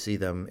person if they see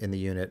them in the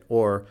unit,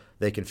 or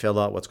they can fill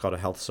out what's called a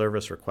health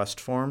service request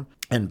form.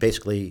 And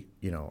basically,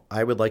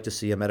 I would like to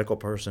see a medical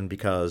person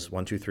because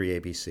 1, 2,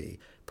 3 ABC.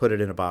 Put it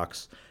in a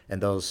box,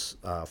 and those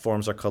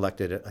forms are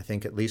collected, I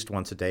think, at least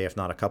once a day, if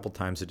not a couple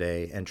times a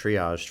day, and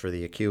triaged for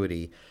the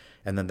acuity.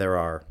 And then there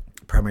are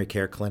primary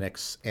care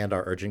clinics and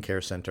our urgent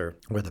care center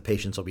where the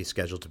patients will be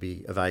scheduled to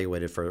be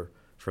evaluated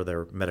for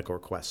their medical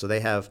requests. So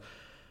they have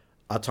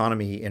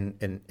autonomy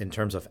in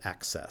terms of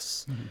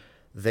access.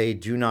 They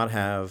do not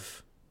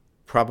have,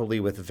 probably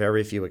with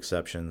very few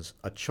exceptions,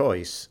 a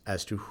choice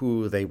as to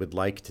who they would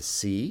like to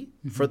see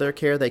for their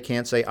care. They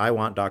can't say, I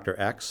want Dr.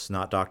 X,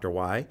 not Dr.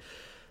 Y.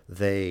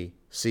 They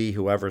see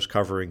whoever's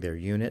covering their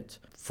unit.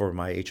 For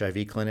my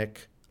HIV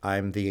clinic,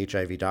 I'm the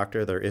HIV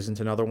doctor. There isn't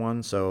another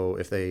one. So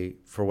if they,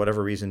 for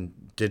whatever reason,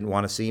 didn't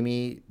want to see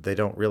me, they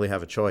don't really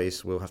have a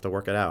choice. We'll have to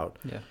work it out.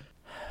 Yeah.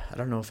 I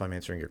don't know if I'm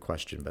answering your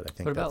question, but I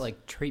think What about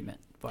like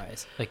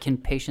treatment-wise? Like, can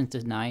patients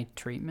deny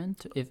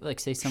treatment if, like,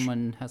 say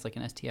someone has like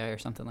an STI or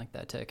something like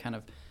that, to kind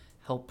of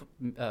help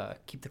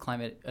keep the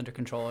climate under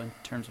control in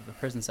terms of the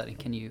prison setting?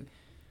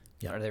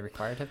 Are they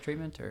required to have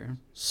treatment, or?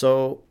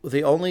 So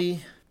the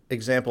only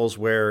examples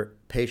where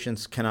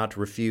patients cannot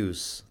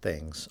refuse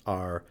things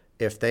are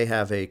if they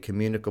have a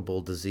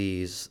communicable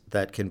disease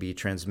that can be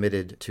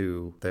transmitted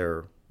to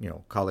their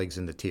colleagues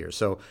in the tier.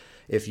 So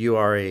if you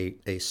are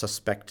a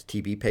suspect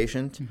TB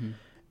patient,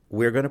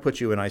 we're going to put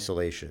you in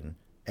isolation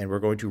and we're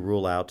going to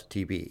rule out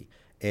TB.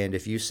 And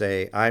if you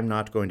say, I'm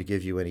not going to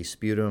give you any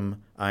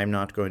sputum, I'm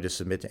not going to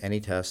submit to any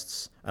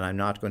tests, and I'm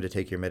not going to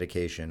take your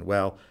medication,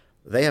 well,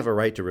 they have a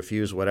right to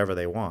refuse whatever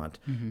they want,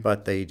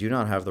 but they do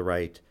not have the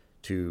right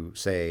to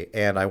say,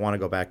 and I want to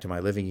go back to my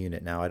living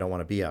unit now, I don't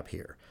want to be up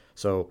here.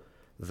 So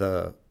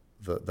the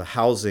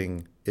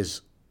housing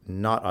is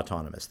not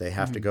autonomous. They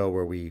have to go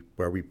where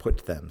we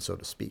put them, so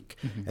to speak.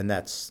 And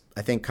that's,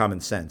 I think,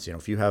 common sense.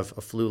 If you have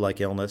a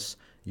flu-like illness,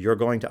 you're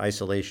going to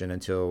isolation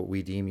until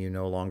we deem you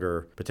no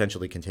longer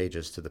potentially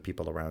contagious to the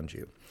people around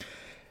you.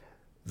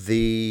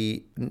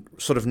 The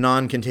sort of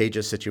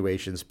non-contagious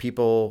situations,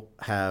 people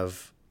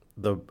have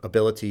the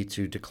ability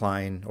to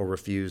decline or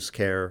refuse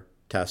care,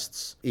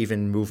 tests,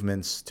 even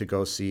movements to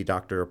go see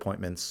doctor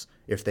appointments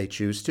if they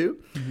choose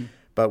to.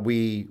 But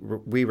we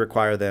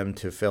require them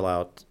to fill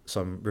out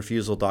some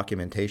refusal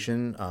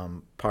documentation,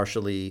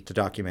 partially to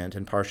document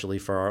and partially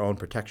for our own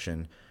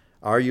protection.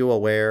 Are you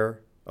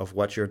aware of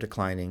what you're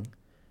declining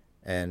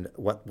and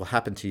what will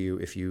happen to you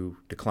if you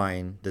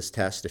decline this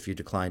test, if you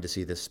decline to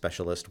see this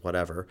specialist,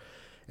 whatever?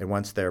 And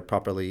once they're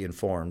properly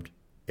informed,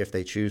 if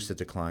they choose to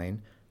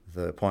decline,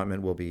 the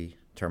appointment will be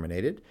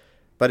terminated.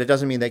 But it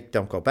doesn't mean they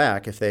don't go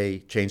back. If they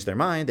change their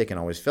mind, they can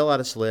always fill out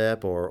a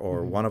slip,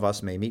 or one of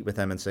us may meet with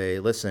them and say,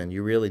 listen,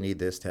 you really need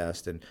this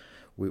test. And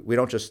we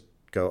don't just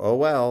go, oh,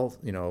 well,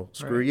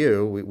 screw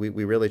you.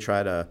 We really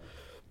try to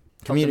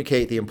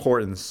communicate the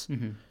importance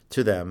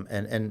to them.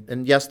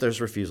 And yes,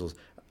 there's refusals.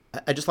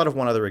 I just thought of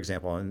one other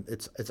example, and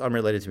it's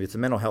unrelated to me. It's a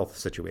mental health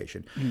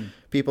situation.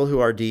 People who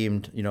are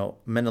deemed,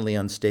 mentally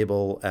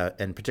unstable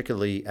and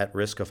particularly at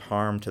risk of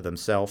harm to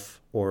themselves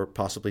or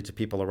possibly to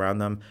people around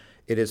them,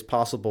 it is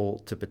possible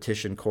to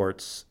petition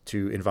courts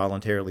to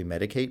involuntarily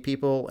medicate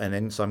people and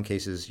in some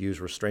cases use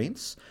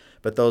restraints.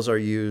 But those are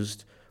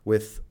used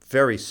with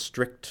very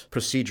strict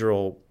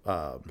procedural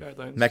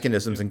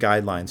mechanisms and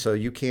guidelines. So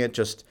you can't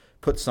just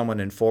put someone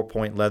in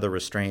 4-point leather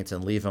restraints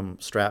and leave them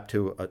strapped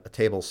to a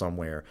table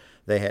somewhere.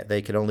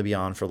 They can only be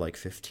on for like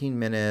 15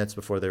 minutes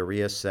before they're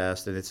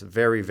reassessed, and it's a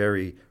very,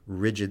 very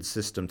rigid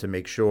system to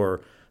make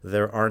sure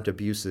there aren't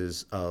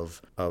abuses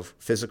of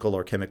physical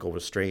or chemical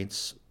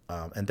restraints,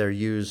 and they're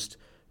used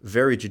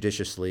very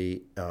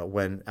judiciously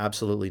when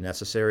absolutely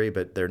necessary,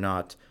 but they're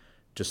not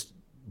just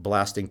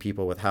blasting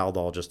people with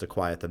Haldol just to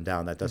quiet them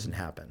down. That doesn't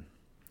happen.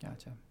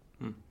 Gotcha.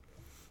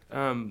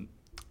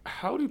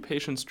 How do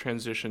patients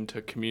transition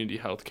to community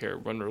health care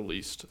when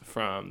released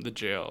from the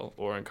jail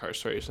or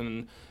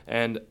incarceration?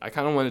 And I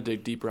kind of want to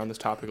dig deeper on this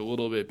topic a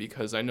little bit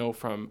because I know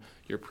from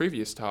your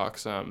previous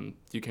talks,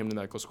 you came to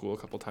medical school a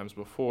couple times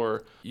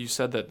before. You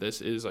said that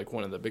this is like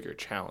one of the bigger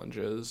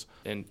challenges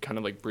and kind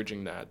of like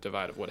bridging that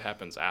divide of what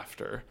happens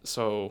after.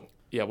 So,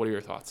 yeah, what are your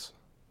thoughts?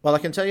 Well, I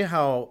can tell you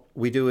how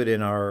we do it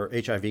in our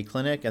HIV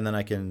clinic, and then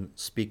I can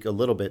speak a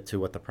little bit to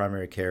what the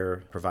primary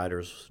care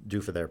providers do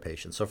for their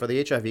patients. So for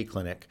the HIV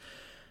clinic,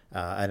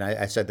 and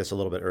I said this a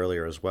little bit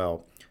earlier as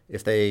well,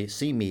 if they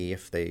see me,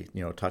 if they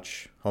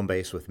touch home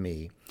base with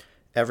me,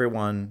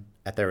 everyone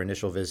at their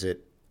initial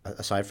visit,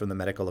 aside from the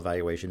medical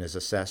evaluation, is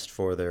assessed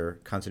for their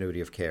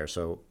continuity of care.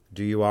 So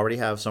do you already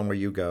have somewhere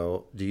you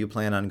go? Do you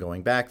plan on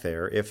going back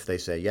there? If they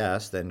say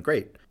yes, then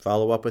great.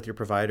 Follow up with your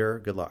provider.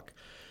 Good luck.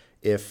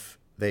 If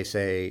they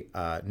say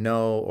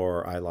no,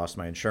 or I lost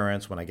my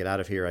insurance, when I get out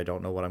of here, I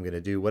don't know what I'm going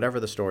to do,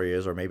 whatever the story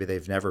is, or maybe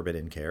they've never been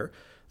in care,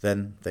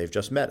 then they've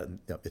just met.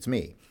 It's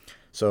me.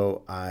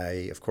 So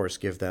I, of course,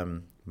 give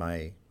them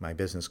my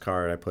business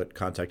card. I put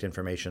contact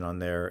information on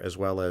there, as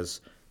well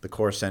as the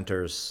core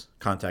center's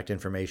contact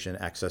information,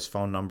 access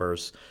phone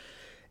numbers.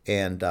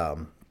 And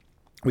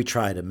we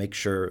try to make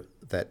sure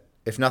that,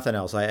 if nothing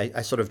else,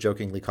 I sort of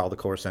jokingly call the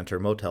core center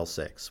Motel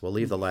 6. We'll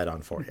leave the light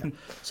on for you.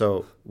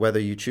 So whether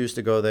you choose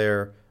to go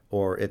there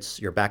or it's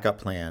your backup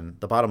plan,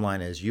 the bottom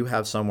line is you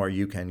have somewhere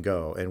you can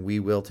go and we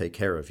will take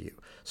care of you.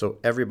 So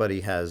everybody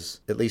has,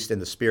 at least in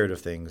the spirit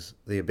of things,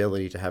 the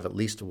ability to have at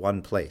least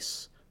one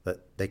place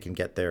that they can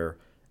get their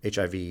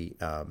HIV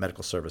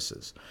medical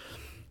services.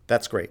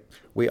 That's great.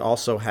 We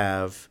also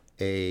have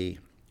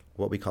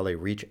what we call a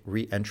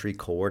re-entry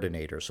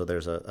coordinator. So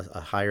there's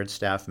a hired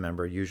staff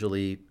member,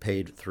 usually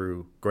paid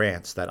through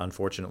grants that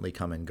unfortunately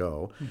come and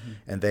go.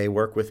 And they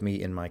work with me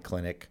in my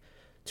clinic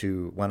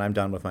to, when I'm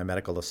done with my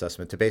medical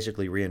assessment, to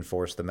basically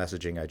reinforce the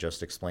messaging I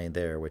just explained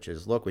there, which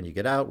is, look, when you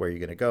get out, where are you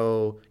going to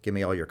go? Give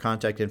me all your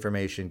contact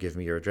information. Give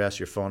me your address,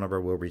 your phone number.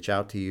 We'll reach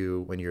out to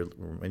you when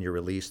you're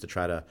released to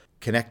try to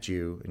connect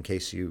you in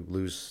case you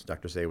lose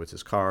Dr.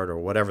 Zawitz's card or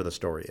whatever the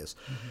story is.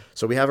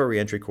 So we have a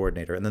reentry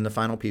coordinator. And then the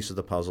final piece of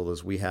the puzzle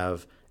is we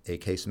have a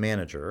case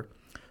manager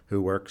who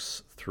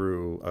works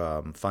through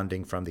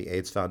funding from the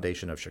AIDS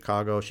Foundation of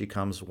Chicago. She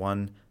comes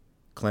one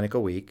clinic a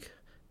week,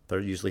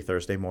 usually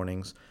Thursday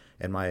mornings.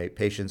 And my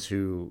patients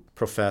who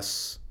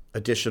profess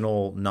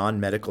additional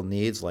non-medical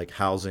needs like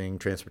housing,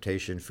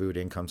 transportation, food,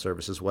 income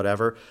services,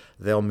 whatever,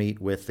 they'll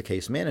meet with the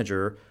case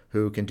manager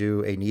who can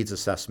do a needs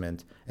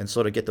assessment and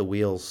sort of get the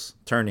wheels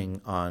turning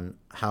on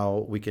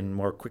how we can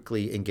more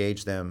quickly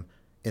engage them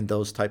in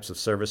those types of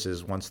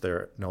services once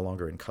they're no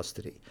longer in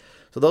custody.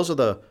 So those are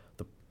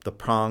the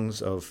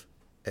prongs of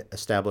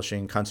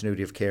establishing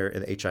continuity of care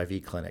in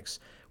HIV clinics.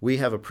 We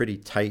have a pretty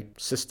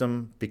tight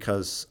system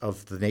because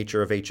of the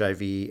nature of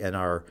HIV and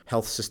our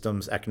health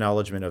system's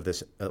acknowledgement of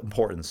this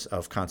importance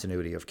of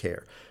continuity of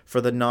care.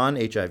 For the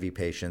non-HIV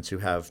patients who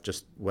have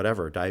just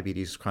whatever,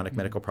 diabetes, chronic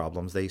medical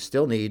problems, they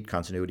still need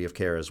continuity of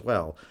care as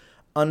well.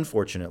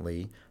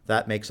 Unfortunately,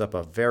 that makes up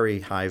a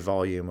very high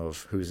volume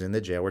of who's in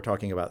the jail. We're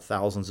talking about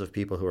thousands of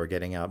people who are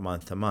getting out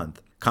month to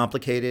month.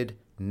 Complicated,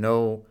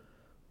 no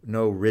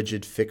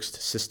rigid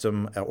fixed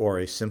system or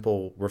a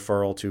simple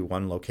referral to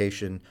one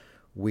location.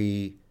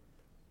 We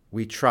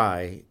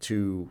try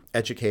to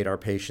educate our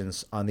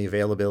patients on the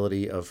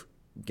availability of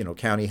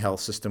county health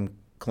system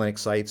clinic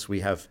sites.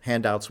 We have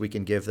handouts we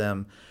can give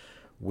them.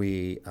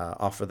 We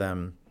offer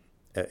them,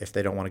 if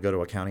they don't want to go to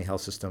a county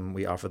health system,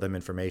 we offer them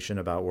information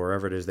about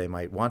wherever it is they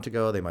might want to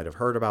go. They might have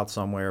heard about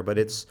somewhere, but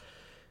it's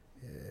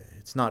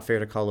not fair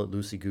to call it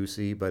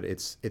loosey-goosey, but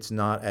it's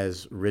not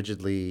as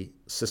rigidly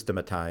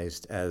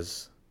systematized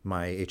as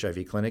my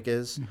HIV clinic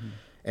is. Mm-hmm.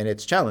 And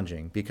it's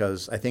challenging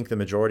because I think the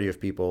majority of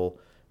people,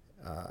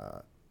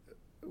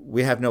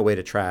 we have no way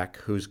to track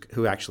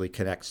who actually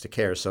connects to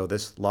care. So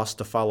this lost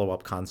to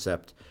follow-up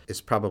concept is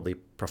probably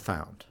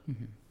profound.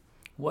 Mm-hmm.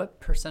 What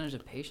percentage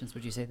of patients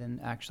would you say then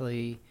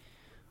actually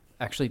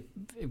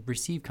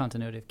receive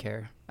continuity of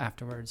care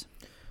afterwards?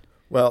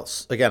 Well,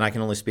 again, I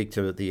can only speak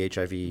to the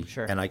HIV,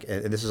 sure. and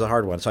this is a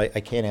hard one, so I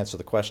can't answer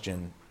the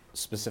question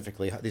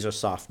specifically. These are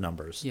soft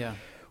numbers. Yeah.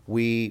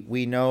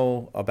 We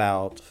know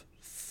about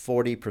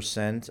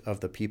 40%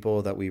 of the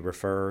people that we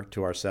refer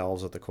to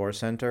ourselves at the core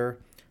center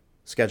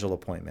schedule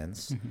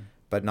appointments, mm-hmm.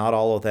 but not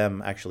all of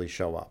them actually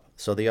show up.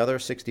 So the other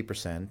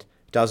 60%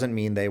 doesn't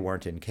mean they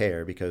weren't in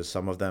care, because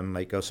some of them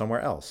might go somewhere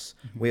else.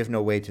 Mm-hmm. We have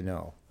no way to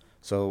know.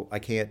 So I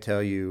can't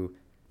tell you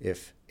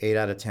if 8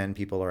 out of 10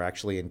 people are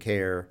actually in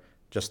care,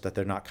 just that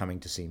they're not coming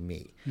to see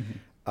me. Mm-hmm.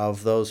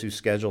 Of those who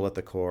schedule at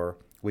the core,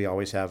 we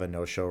always have a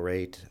no-show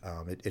rate.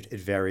 It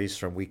varies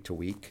from week to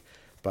week,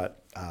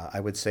 but I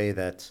would say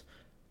that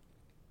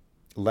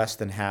less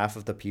than half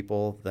of the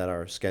people that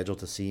are scheduled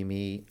to see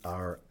me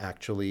are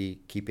actually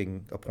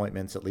keeping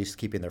appointments, at least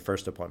keeping their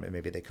first appointment.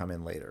 Maybe they come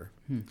in later.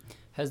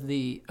 Has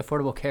the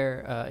Affordable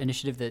Care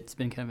initiative that's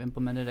been kind of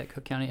implemented at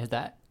Cook County, has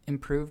that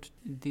improved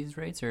these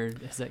rates, or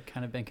has that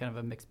kind of been kind of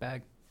a mixed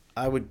bag?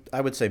 I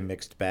would say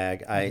mixed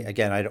bag.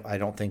 Mm-hmm. I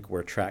don't think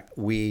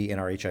we in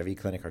our HIV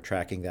clinic are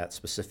tracking that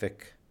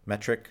specific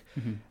metric.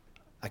 Mm-hmm.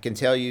 I can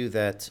tell you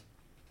that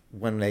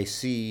when they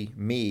see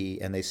me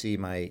and they see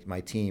my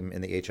team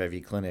in the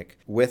HIV clinic,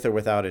 with or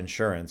without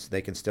insurance,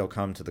 they can still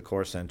come to the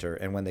core center.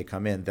 And when they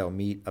come in, they'll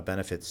meet a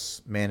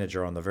benefits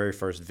manager on the very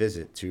first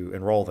visit to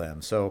enroll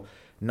them. So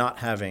not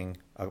having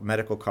a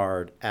medical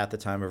card at the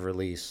time of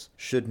release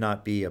should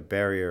not be a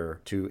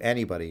barrier to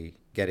anybody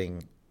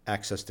getting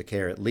access to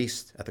care, at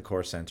least at the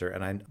core center.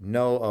 And I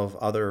know of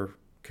other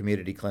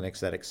community clinics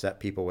that accept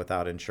people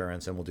without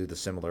insurance and will do the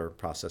similar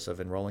process of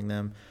enrolling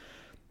them.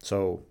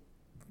 So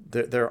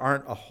there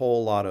aren't a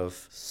whole lot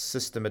of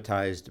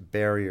systematized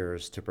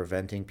barriers to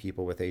preventing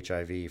people with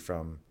HIV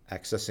from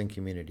accessing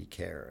community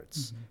care.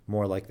 It's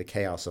more like the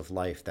chaos of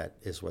life that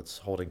is what's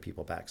holding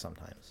people back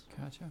sometimes.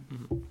 Gotcha.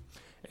 Mm-hmm.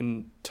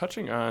 And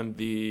touching on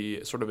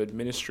the sort of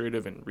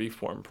administrative and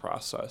reform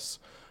process,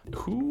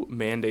 who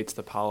mandates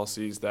the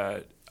policies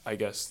that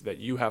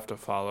you have to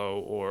follow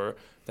or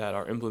that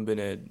are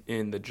implemented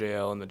in the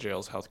jail and the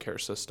jail's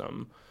healthcare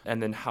system?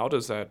 And then how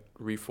does that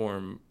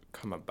reform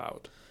come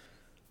about?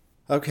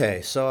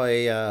 Okay,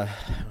 so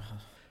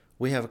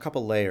we have a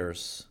couple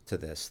layers to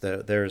this.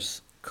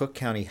 There's Cook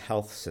County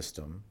Health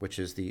System, which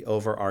is the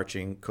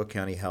overarching Cook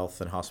County Health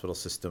and Hospital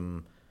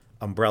System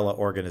umbrella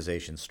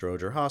organization.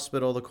 Stroger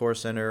Hospital, the Core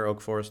Center,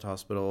 Oak Forest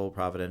Hospital,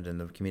 Provident, and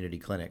the community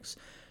clinics.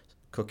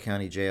 Cook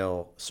County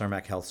Jail,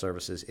 Cermak Health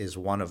Services is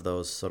one of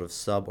those sort of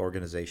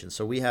sub-organizations.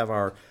 So we have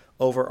our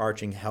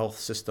overarching health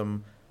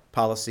system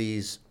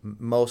policies,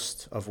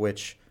 most of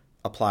which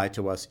apply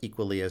to us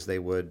equally as they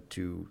would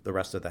to the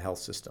rest of the health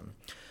system.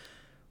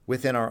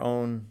 Within our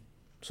own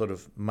sort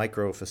of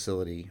micro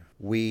facility,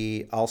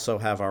 we also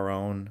have our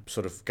own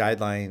sort of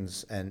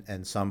guidelines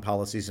and some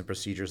policies and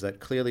procedures that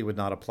clearly would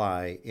not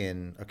apply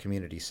in a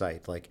community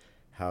site, like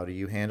how do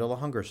you handle a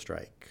hunger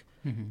strike?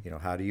 Mm-hmm.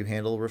 How do you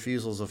handle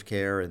refusals of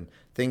care and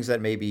things that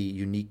may be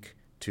unique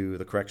to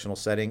the correctional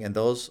setting? And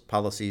those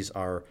policies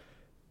are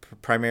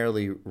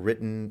primarily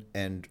written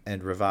and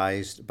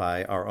revised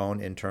by our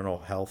own internal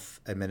health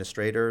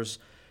administrators.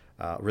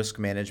 Risk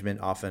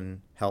management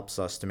often helps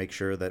us to make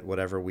sure that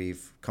whatever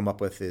we've come up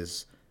with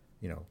is,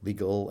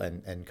 legal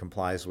and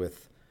complies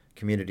with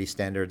community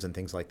standards and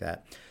things like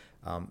that.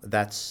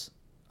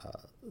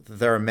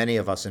 There are many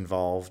of us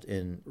involved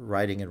in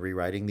writing and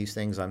rewriting these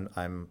things.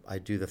 I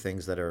do the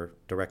things that are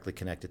directly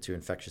connected to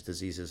infectious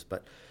diseases,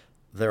 but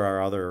there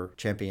are other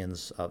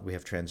champions. We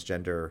have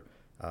transgender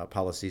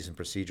policies and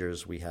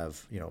procedures. We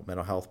have,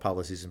 mental health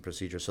policies and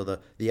procedures. So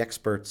the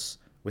experts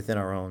within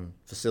our own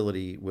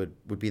facility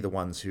would be the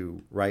ones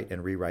who write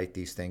and rewrite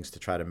these things to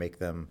try to make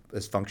them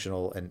as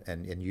functional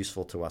and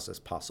useful to us as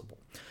possible.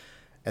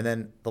 And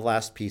then the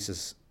last piece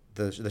is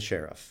the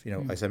sheriff.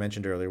 As I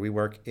mentioned earlier, we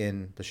work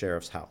in the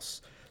sheriff's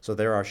house. So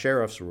there are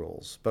sheriff's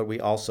rules, but we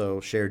also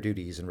share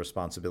duties and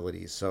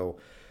responsibilities. So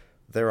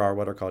there are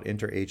what are called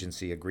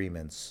interagency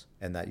agreements,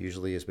 and that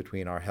usually is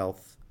between our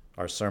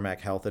Cermak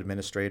health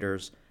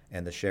administrators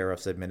and the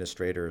sheriff's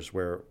administrators,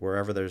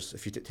 wherever there's,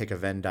 if you take a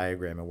Venn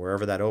diagram and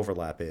wherever that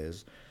overlap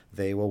is,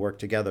 they will work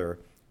together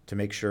to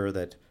make sure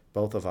that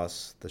both of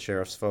us, the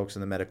sheriff's folks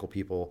and the medical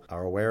people,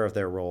 are aware of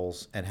their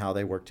roles and how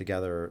they work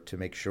together to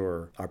make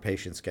sure our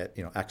patients get,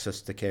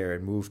 access to care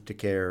and move to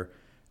care,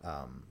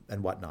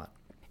 and whatnot.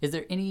 Is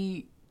there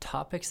any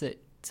topics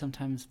that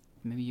sometimes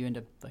maybe you end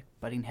up like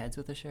butting heads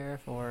with the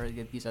sheriff or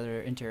these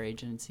other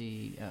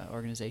interagency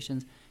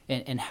organizations,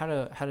 and how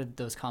did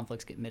those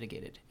conflicts get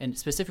mitigated? And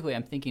specifically,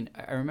 I'm thinking,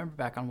 I remember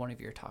back on one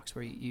of your talks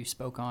where you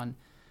spoke on,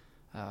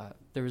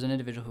 there was an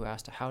individual who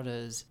asked, how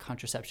does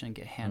contraception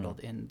get handled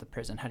in the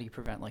prison? How do you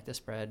prevent like the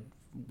spread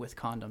with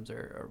condoms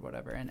or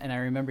whatever? And I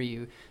remember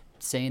you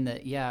saying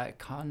that, yeah,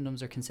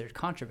 condoms are considered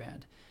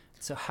contraband.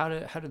 So how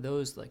do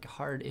those like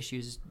hard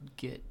issues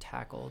get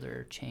tackled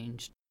or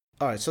changed?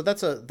 All right, so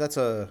that's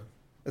a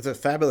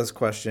fabulous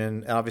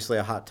question, and obviously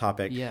a hot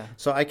topic. Yeah.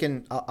 So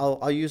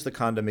I'll use the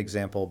condom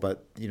example,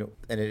 but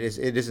and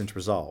it isn't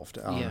resolved.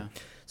 Yeah.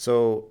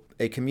 So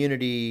a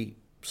community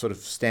sort of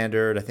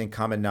standard, I think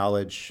common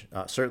knowledge,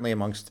 certainly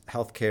amongst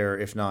healthcare,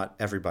 if not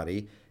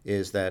everybody,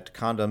 is that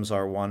condoms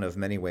are one of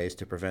many ways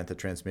to prevent the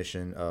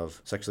transmission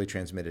of sexually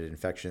transmitted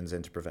infections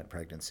and to prevent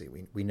pregnancy.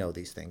 We know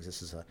these things.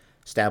 This is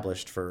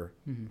established for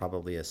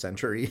probably a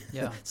century.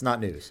 Yeah. It's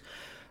not news.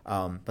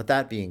 But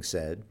that being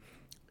said,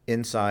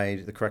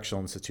 inside the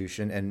correctional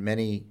institution, and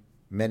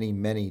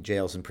many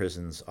jails and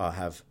prisons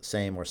have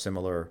same or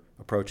similar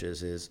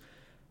approaches, is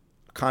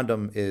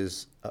condom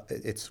is,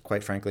 it's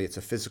quite frankly, it's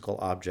a physical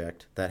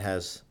object that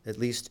has, at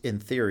least in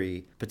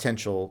theory,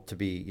 potential to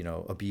be,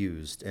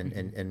 abused.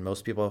 And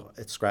most people,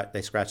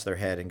 they scratch their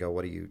head and go,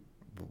 what are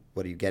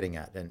you getting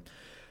at? And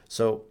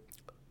so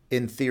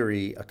in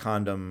theory, a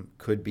condom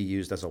could be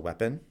used as a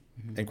weapon.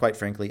 And quite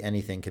frankly,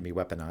 anything can be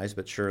weaponized,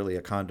 but surely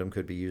a condom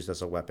could be used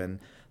as a weapon.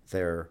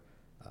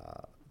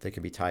 They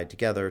can be tied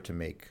together to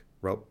make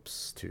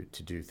ropes,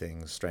 to do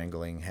things,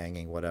 strangling,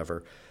 hanging,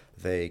 whatever.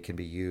 They can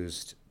be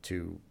used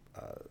to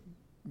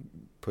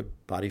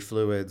put body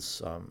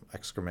fluids,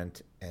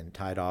 excrement, and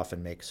tied off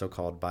and make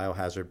so-called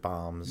biohazard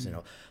bombs.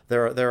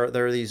 There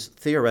are these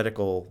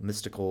theoretical,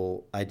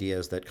 mystical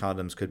ideas that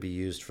condoms could be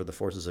used for the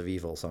forces of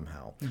evil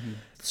somehow.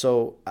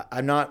 So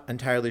I'm not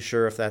entirely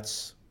sure if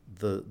that's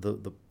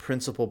the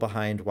principle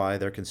behind why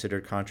they're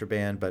considered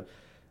contraband, but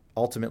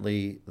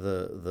ultimately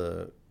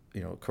the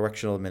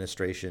correctional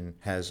administration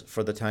has,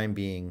 for the time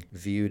being,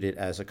 viewed it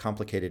as a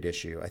complicated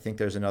issue. I think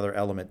there's another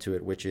element to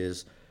it, which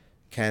is,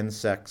 can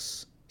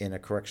sex in a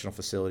correctional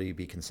facility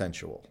be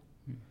consensual?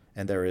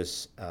 And there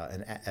is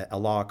a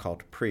law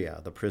called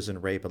PREA, the Prison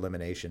Rape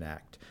Elimination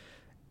Act.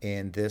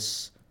 And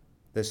this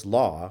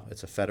law,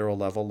 it's a federal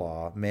level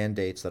law,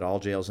 mandates that all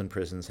jails and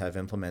prisons have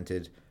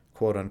implemented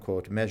quote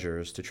unquote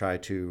measures to try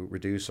to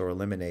reduce or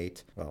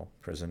eliminate,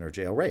 prison or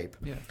jail rape.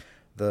 Yeah.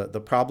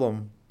 The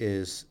problem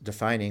is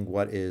defining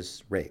what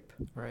is rape.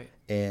 Right.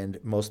 And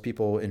most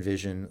people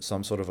envision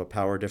some sort of a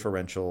power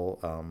differential,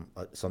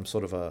 some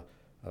sort of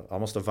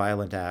almost a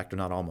violent act, or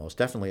not almost,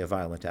 definitely a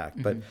violent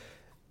act. But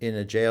in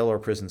a jail or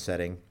prison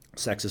setting,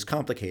 sex is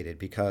complicated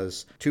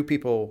because two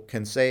people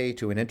can say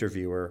to an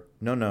interviewer,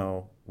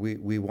 no,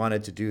 we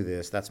wanted to do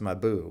this, that's my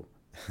boo.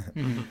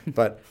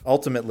 But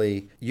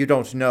ultimately, you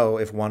don't know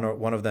if one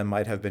of them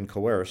might have been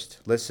coerced.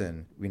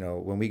 Listen,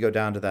 when we go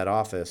down to that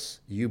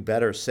office, you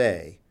better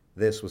say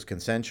this was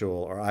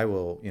consensual, or I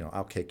will,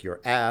 I'll kick your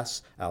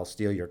ass, I'll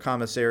steal your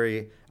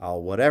commissary,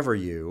 I'll whatever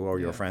you, or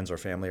your friends or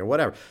family or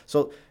whatever.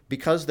 So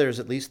because there's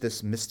at least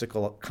this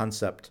mystical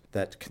concept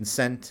that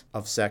consent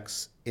of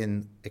sex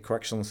in a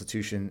correctional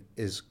institution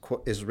is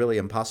really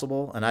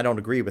impossible, and I don't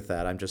agree with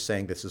that. I'm just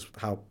saying this is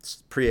how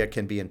PREA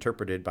can be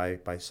interpreted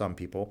by some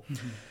people.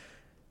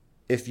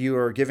 If you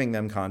are giving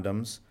them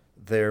condoms,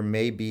 there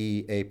may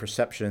be a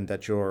perception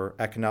that you're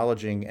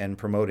acknowledging and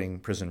promoting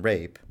prison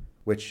rape,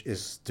 which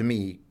is, to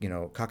me,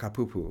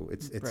 kaka-poo-poo.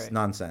 It's Right.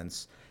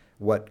 nonsense.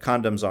 What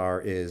condoms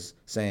are is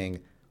saying,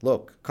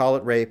 look, call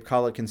it rape,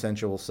 call it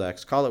consensual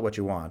sex, call it what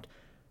you want.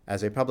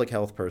 As a public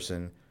health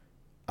person,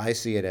 I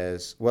see it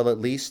as, well, at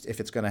least if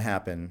it's going to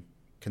happen,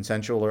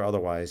 consensual or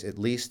otherwise, at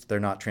least they're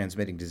not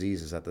transmitting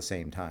diseases at the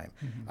same time.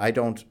 I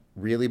don't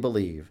really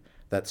believe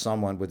that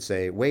someone would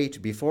say,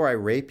 wait, before I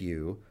rape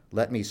you,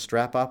 let me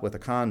strap up with a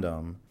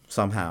condom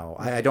somehow.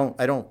 I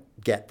don't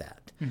get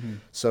that.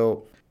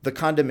 So the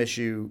condom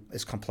issue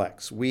is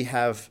complex. We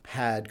have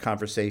had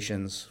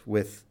conversations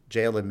with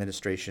jail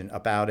administration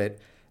about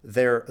it.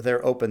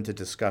 They're open to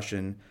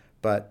discussion,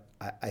 but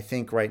I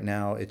think right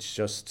now it's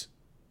just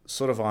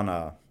sort of on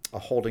a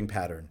holding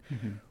pattern.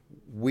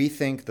 We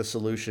think the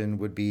solution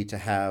would be to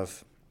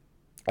have,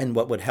 and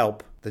what would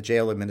help the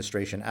jail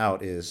administration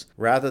out is,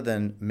 rather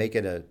than make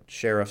it a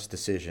sheriff's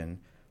decision,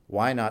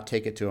 why not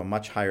take it to a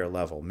much higher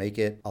level? Make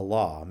it a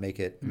law. Make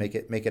it a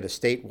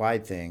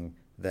statewide thing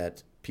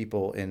that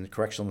people in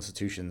correctional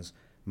institutions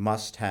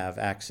must have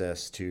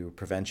access to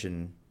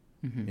prevention.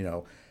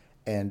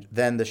 And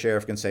then the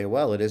sheriff can say,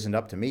 well, it isn't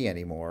up to me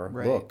anymore.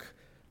 Right. Look,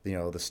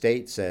 the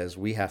state says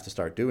we have to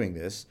start doing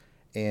this,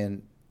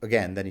 and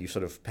again, then you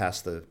sort of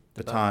pass the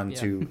baton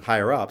to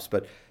higher ups,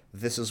 but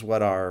this is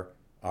what our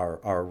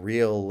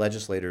real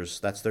legislators,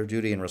 that's their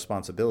duty and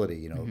responsibility.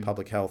 You know,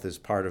 public health is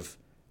part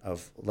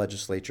of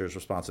legislature's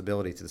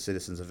responsibility to the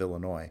citizens of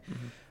Illinois.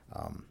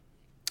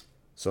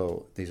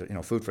 So these are, you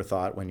know, food for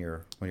thought when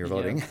you're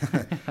voting.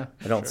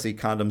 I don't see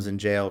condoms in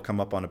jail come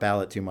up on a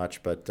ballot too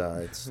much, but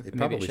it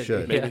probably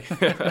should. Maybe.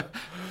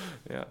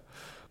 Yeah.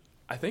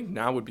 I think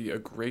now would be a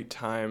great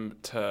time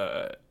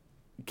to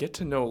get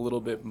to know a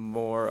little bit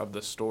more of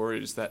the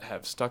stories that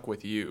have stuck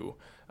with you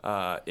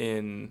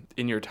in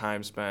your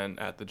time spent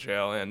at the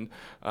jail. And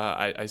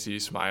I see you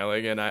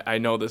smiling, and I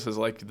know this is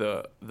like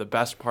the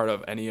best part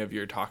of any of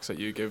your talks that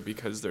you give,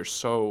 because they're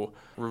so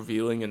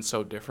revealing and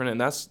so different.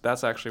 And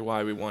that's actually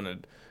why we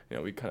wanted, you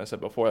know, we kind of said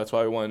before, that's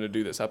why we wanted to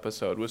do this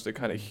episode, was to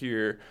kind of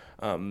hear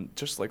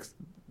just like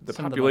the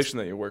population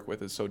that you work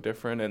with is so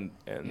different. And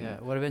yeah,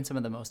 what have been some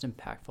of the most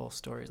impactful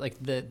stories, like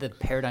the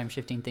paradigm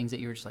shifting things that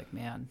you were just like,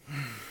 man,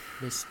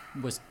 this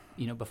was,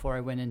 you know, before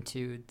I went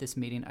into this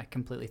meeting, I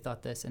completely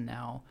thought this, and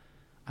now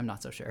I'm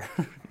not so sure.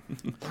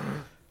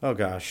 Oh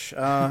gosh.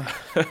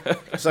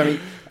 So I mean,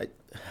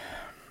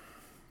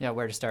 yeah,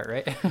 where to start,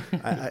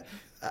 right?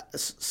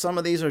 Some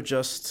of these are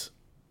just,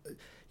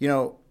 you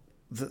know,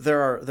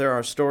 there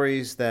are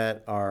stories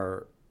that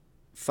are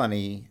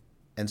funny,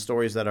 and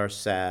stories that are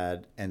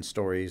sad, and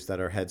stories that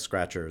are head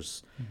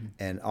scratchers,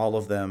 and all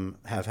of them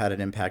have had an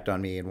impact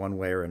on me in one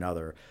way or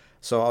another.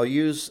 So I'll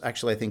use,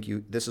 actually, I think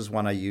this is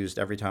one I used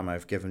every time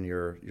I've given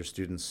your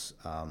students,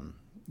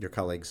 your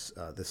colleagues,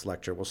 this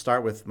lecture. We'll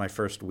start with my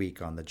first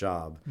week on the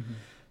job.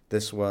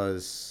 This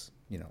was,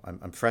 you know,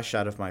 I'm fresh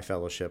out of my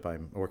fellowship.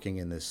 I'm working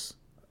in this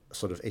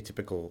sort of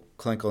atypical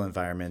clinical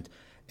environment,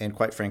 and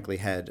quite frankly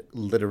had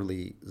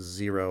literally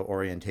zero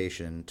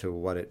orientation to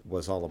what it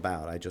was all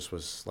about. I just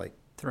was like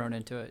thrown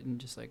into it and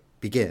just like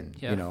begin,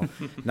 you know,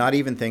 not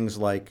even things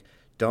like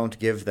don't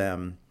give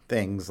them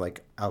things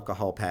like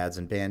alcohol pads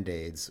and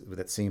Band-Aids.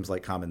 That seems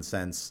like common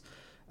sense,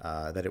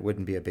 that it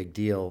wouldn't be a big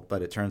deal,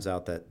 but it turns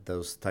out that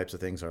those types of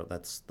things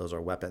those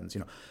are weapons,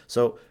 you know.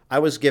 So I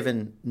was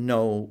given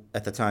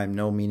at the time,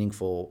 no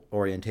meaningful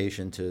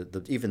orientation to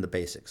even the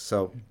basics.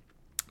 So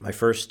my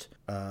first,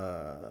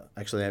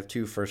 actually I have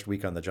two first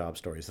week on the job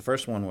stories. The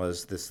first one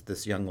was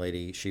this young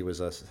lady. She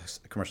was a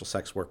commercial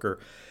sex worker,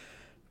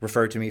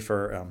 referred to me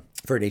for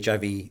an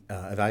HIV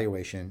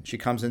evaluation. She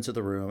comes into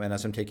the room, and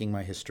as I'm taking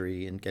my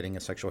history and getting a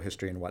sexual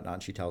history and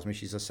whatnot, she tells me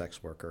she's a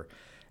sex worker.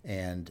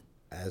 And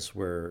as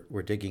we're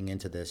digging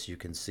into this, you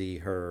can see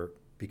her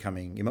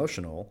becoming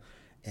emotional.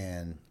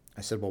 And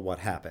I said, well, what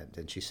happened?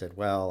 And she said,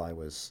 well, I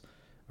was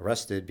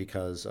arrested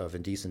because of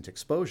indecent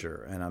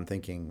exposure. And I'm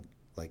thinking,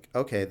 like,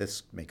 okay,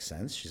 this makes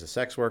sense. She's a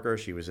sex worker.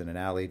 She was in an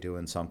alley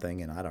doing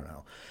something, and I don't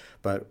know.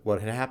 But what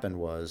had happened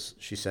was,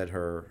 she said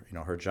her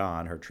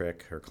John, her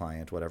trick, her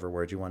client, whatever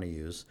word you want to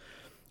use,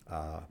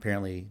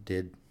 apparently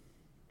did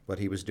what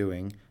he was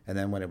doing. And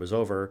then when it was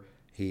over,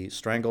 he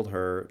strangled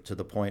her to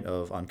the point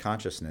of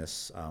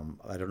unconsciousness.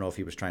 I don't know if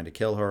he was trying to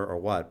kill her or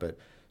what, but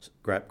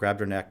grabbed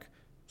her neck,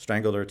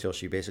 strangled her till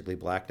she basically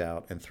blacked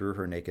out, and threw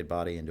her naked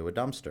body into a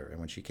dumpster. And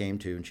when she came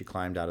to and she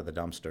climbed out of the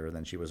dumpster,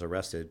 then she was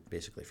arrested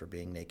basically for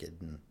being naked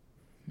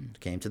and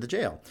came to the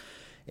jail.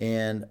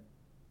 And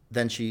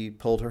then she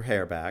pulled her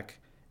hair back,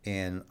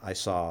 and I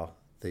saw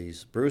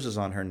these bruises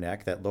on her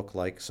neck that looked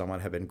like someone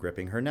had been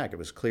gripping her neck. It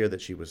was clear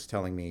that she was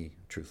telling me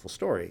a truthful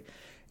story.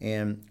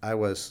 And I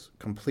was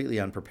completely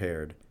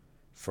unprepared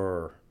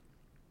for,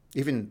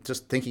 even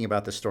just thinking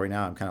about this story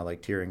now, I'm kind of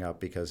like tearing up,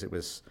 because it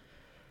was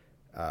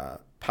a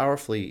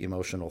powerfully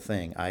emotional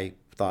thing. I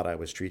thought I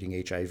was treating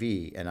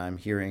HIV, and I'm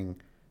hearing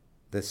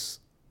this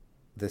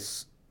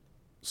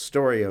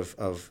story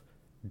of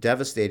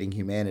devastating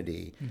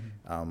humanity.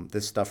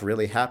 This stuff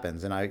really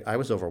happens, and I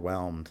was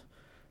overwhelmed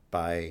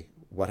by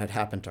what had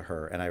happened to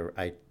her. And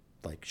I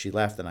like, she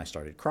left, and I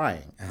started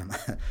crying.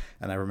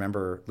 And I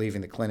remember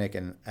leaving the clinic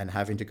and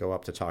having to go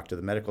up to talk to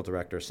the medical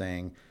director,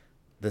 saying,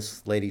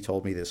 this lady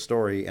told me this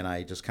story, and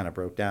I just kind of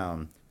broke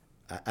down.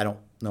 I don't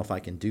know if I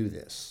can do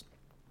this.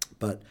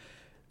 But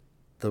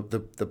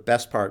the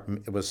best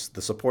part was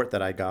the support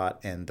that I got,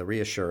 and the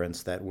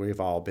reassurance that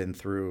we've all been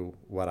through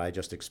what I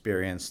just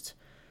experienced,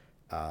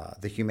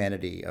 the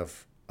humanity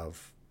of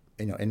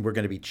and we're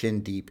going to be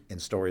chin deep in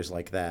stories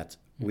like that,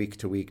 week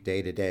to week,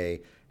 day to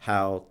day,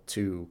 how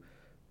to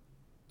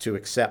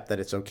accept that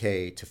it's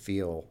okay to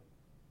feel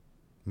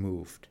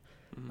moved,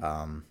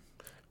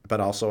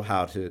 but also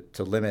how to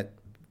limit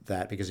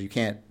that, because you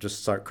can't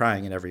just start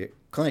crying in every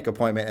clinic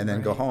appointment and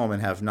then go home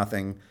and have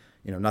nothing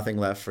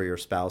left for your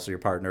spouse or your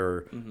partner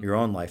or your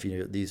own life.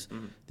 These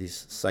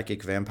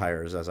psychic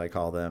vampires, as I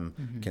call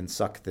them, can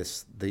suck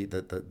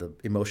the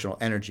emotional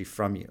energy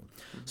from you.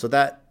 So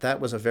that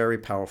was a very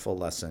powerful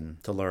lesson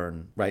to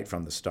learn right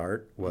from the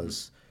start.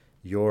 Was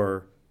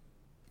you're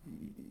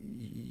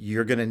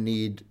going to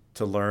need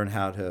to learn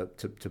how to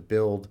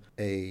build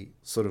a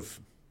sort of,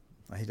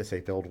 I hate to say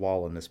build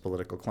wall in this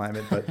political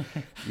climate, but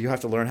you have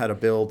to learn how to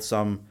build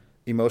some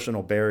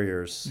emotional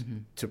barriers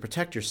to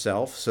protect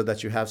yourself, so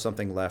that you have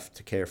something left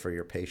to care for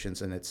your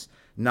patients. And it's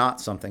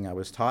not something I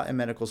was taught in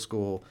medical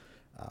school.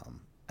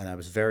 and I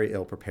was very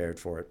ill prepared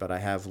for it. But I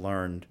have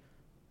learned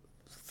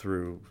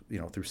through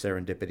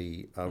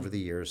serendipity over the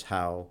years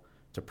how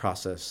to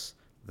process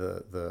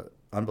the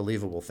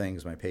unbelievable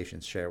things my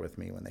patients share with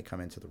me when they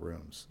come into the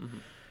rooms. Mm-hmm.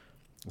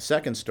 The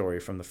second story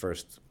from the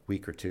first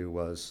week or two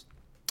was,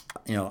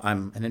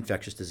 I'm an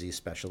infectious disease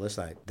specialist.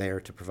 I'm there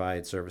to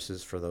provide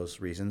services for those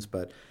reasons,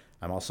 but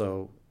I'm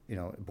also,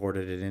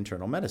 boarded in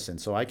internal medicine.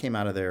 So I came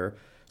out of there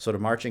sort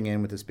of marching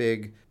in with this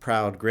big,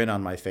 proud grin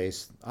on my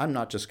face. I'm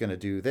not just going to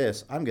do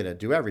this. I'm going to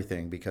do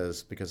everything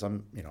because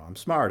I'm, I'm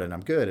smart and I'm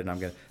good,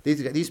 and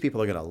these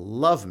people are going to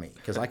love me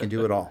because I can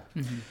do it all.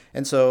 Mm-hmm.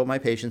 And so my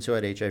patients who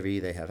had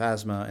HIV, they have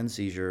asthma and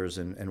seizures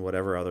and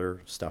whatever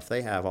other stuff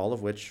they have, all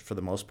of which, for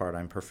the most part,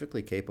 I'm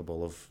perfectly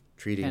capable of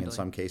treating in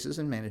some cases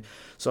and manage.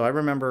 So I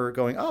remember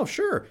going, oh,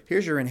 sure,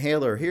 here's your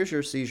inhaler, here's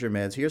your seizure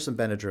meds, here's some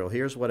Benadryl,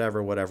 here's whatever,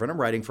 and I'm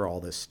writing for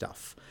all this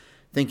stuff,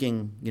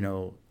 thinking,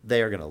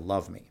 they are going to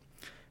love me.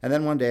 And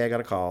then one day I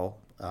got a call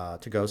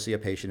to go see a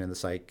patient in the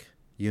psych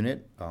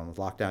unit,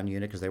 lockdown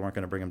unit, because they weren't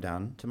going to bring him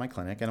down to my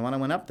clinic. And when I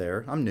went up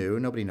there, I'm new,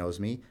 nobody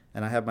knows me,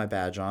 and I have my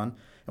badge on.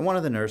 And one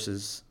of the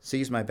nurses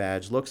sees my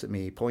badge, looks at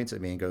me, points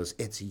at me, and goes,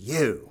 "It's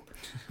you."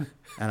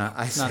 And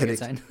I said, not a good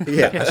sign.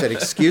 I said,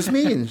 "Excuse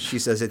me?" And she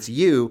says, "It's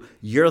you.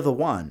 You're the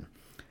one."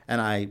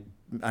 And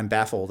I'm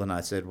baffled, and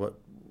I said, "What?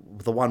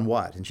 The one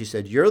what?" And she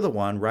said, "You're the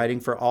one writing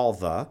for all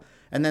the,"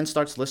 and then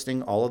starts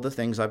listing all of the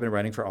things I've been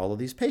writing for all of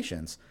these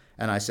patients.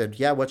 And I said,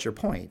 "Yeah, what's your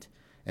point?"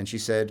 And she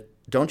said,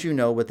 "Don't you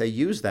know what they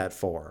use that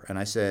for?" And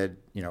I said,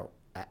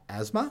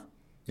 asthma?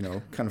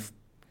 Kind of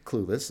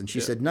clueless. And she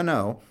said,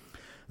 no.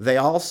 They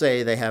all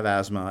say they have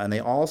asthma, and they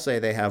all say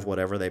they have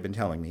whatever they've been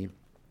telling me,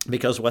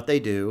 because what they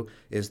do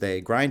is they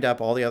grind up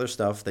all the other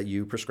stuff that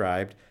you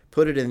prescribed,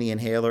 put it in the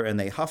inhaler, and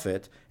they huff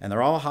it, and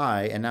they're all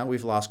high, and now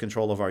we've lost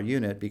control of our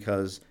unit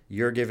because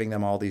you're giving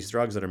them all these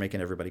drugs that are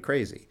making everybody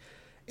crazy.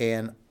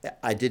 And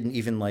I didn't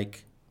even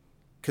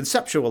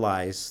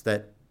conceptualize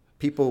that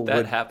people that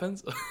would...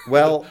 happens?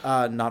 Well,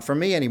 not for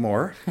me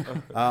anymore.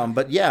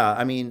 But yeah,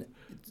 I mean,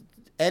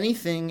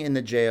 anything in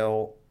the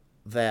jail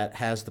that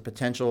has the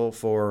potential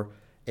for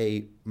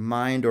a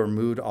mind or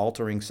mood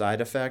altering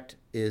side effect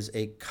is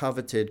a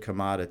coveted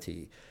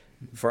commodity.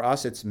 For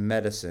us, it's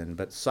medicine,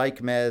 but psych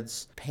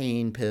meds,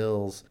 pain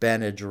pills,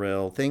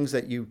 Benadryl, things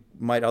that you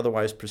might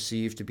otherwise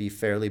perceive to be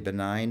fairly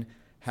benign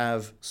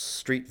have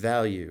street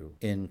value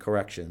in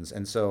corrections.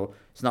 And so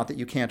it's not that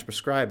you can't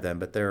prescribe them,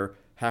 but there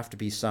have to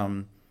be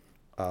some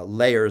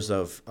layers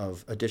of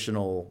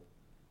additional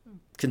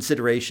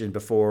consideration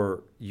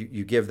before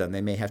you give them.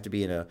 They may have to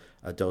be in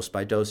a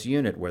dose-by-dose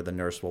unit where the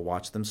nurse will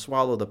watch them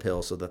swallow the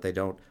pill so that they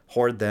don't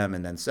hoard them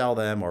and then sell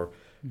them, or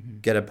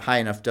get a high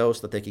enough dose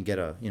that they can get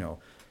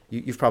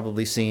you've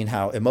probably seen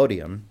how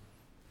Imodium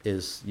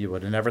is, you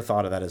would have never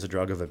thought of that as a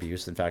drug of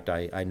abuse. In fact,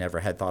 I never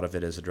had thought of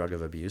it as a drug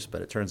of abuse,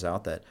 but it turns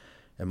out that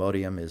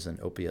Imodium is an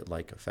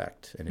opiate-like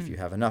effect. And if you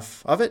have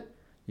enough of it,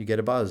 you get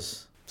a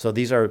buzz. So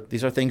these are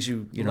things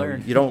you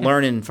don't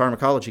learn in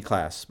pharmacology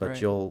class, but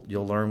right.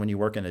 You'll learn when you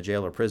work in a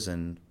jail or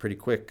prison pretty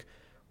quick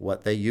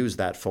what they use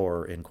that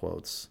for, in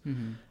quotes.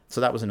 Mm-hmm. So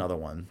that was another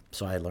one.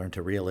 So I learned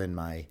to reel in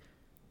my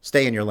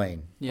stay in your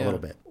lane a little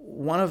bit.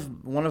 One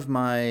of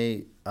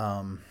my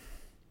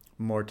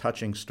more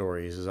touching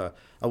stories is a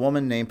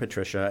woman named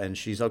Patricia, and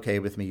she's okay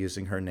with me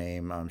using her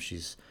name. I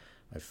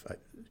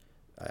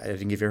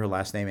didn't give you her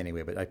last name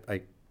anyway, but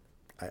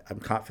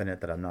I'm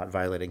confident that I'm not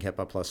violating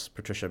HIPAA, plus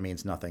Patricia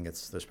means nothing.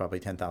 There's probably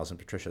 10,000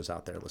 Patricias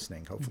out there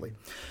listening, hopefully.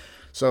 Mm-hmm.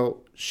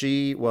 So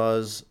she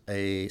was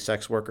a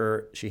sex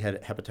worker. She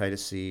had hepatitis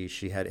C.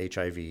 She had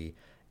HIV,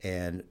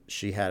 and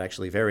she had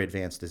actually very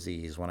advanced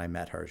disease when I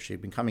met her.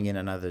 She'd been coming in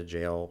and out of the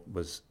jail,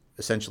 was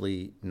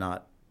essentially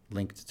not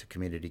linked to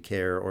community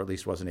care, or at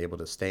least wasn't able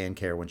to stay in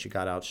care when she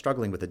got out.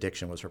 Struggling with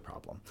addiction was her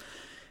problem.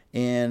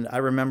 And I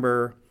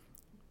remember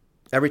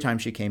every time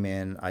she came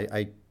in,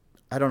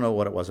 I don't know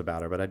what it was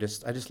about her, but I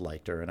just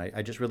liked her, and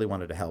I just really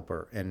wanted to help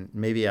her. And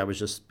maybe I was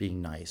just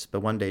being nice.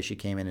 But one day she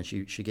came in and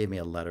she gave me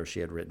a letter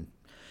she had written.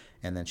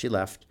 And then she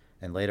left,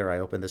 and later I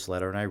opened this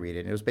letter and I read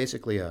it. And it was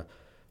basically it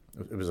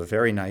was a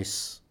very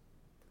nice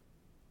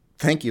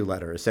thank you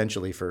letter,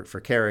 essentially, for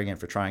caring and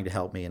for trying to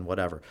help me and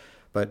whatever.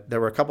 But there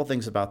were a couple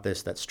things about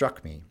this that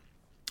struck me.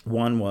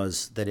 One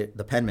was that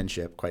the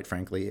penmanship, quite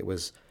frankly, it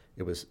was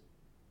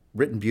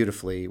written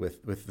beautifully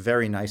with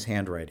very nice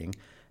handwriting.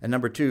 And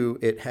number two,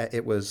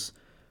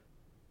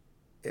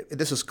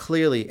 this was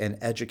clearly an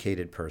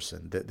educated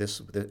person.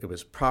 It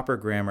was proper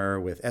grammar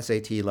with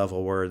SAT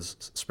level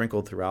words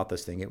sprinkled throughout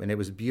this thing, and it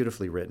was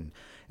beautifully written.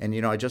 And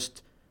I've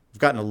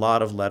gotten a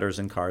lot of letters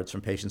and cards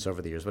from patients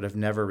over the years, but I've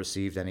never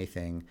received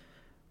anything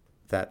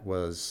that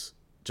was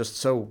just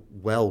so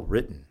well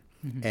written.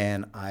 Mm-hmm.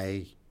 And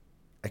I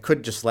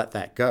couldn't just let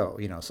that go,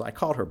 So I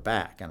called her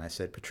back and I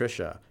said,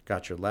 "Patricia,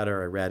 got your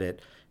letter. I read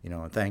it,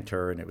 and thanked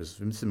her, and it was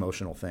an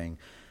emotional thing,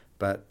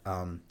 but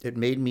it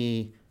made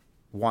me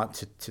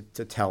want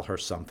to tell her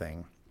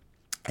something."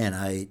 And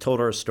I told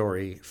her a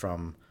story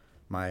from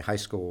my high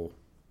school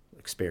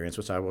experience,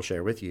 which I will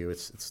share with you.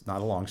 It's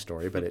not a long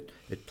story, but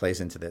it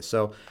plays into this.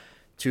 So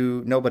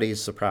to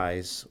nobody's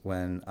surprise,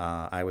 when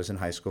I was in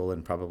high school,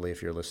 and probably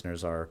if your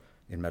listeners are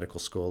in medical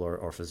school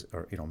or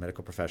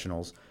medical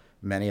professionals,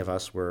 many of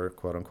us were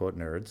quote unquote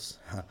nerds.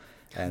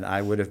 And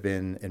I would have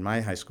been, in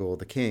my high school,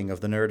 the king of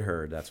the nerd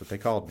herd. That's what they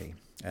called me.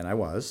 And I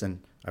was, and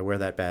I wear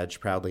that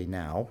badge proudly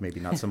now, maybe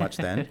not so much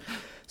then.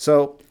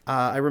 So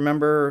I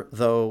remember,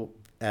 though,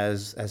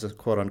 as a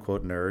quote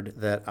unquote nerd,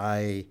 that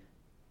I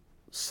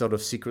sort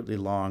of secretly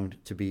longed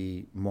to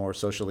be more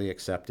socially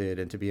accepted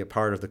and to be a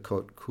part of the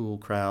quote cool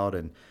crowd.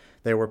 And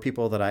there were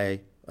people that I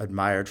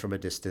admired from a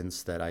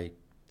distance that I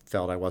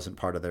felt I wasn't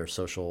part of their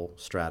social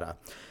strata.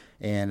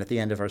 And at the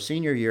end of our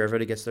senior year,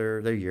 everybody gets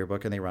their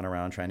yearbook, and they run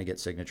around trying to get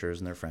signatures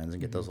and their friends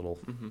and get those little.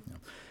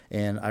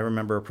 And I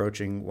remember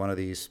approaching one of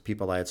these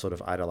people I had sort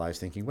of idolized,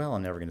 thinking, well,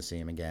 I'm never going to see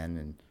him again,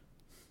 and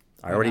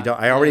I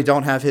already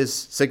don't have his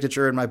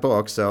signature in my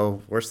book,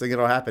 so worst thing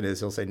that'll happen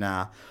is he'll say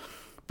nah.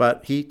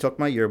 But he took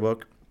my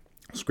yearbook,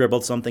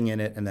 scribbled something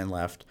in it, and then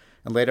left.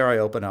 And later I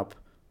open up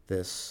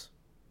this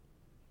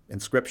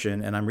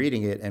inscription, and I'm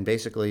reading it, and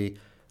basically,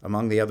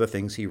 among the other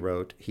things he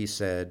wrote, he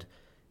said,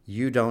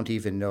 "You don't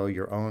even know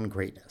your own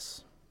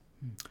greatness."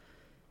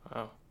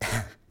 Wow.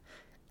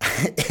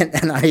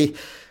 and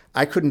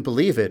I couldn't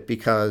believe it,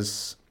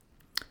 because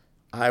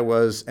I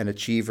was an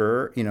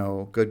achiever,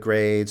 good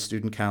grades,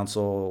 student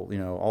council,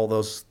 all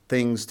those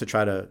things to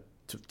try to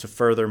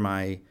further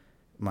my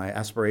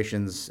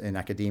aspirations in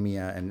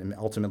academia and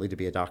ultimately to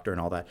be a doctor and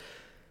all that.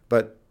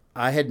 But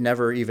I had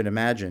never even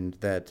imagined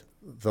that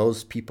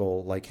those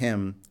people like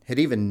him had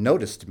even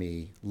noticed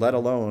me, let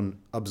alone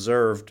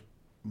observed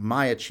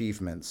my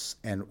achievements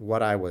and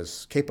what I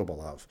was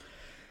capable of.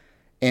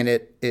 And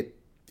it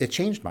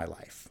changed my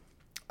life.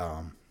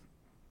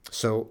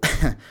 So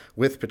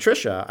with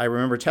Patricia, I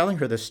remember telling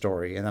her this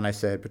story, and then I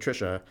said,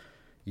 "Patricia,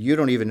 you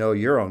don't even know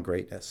your own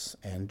greatness."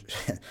 And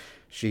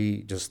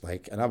she just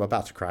and I'm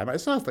about to cry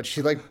myself, but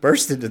she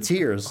burst into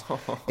tears.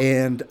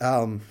 And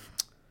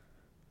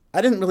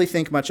I didn't really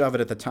think much of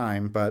it at the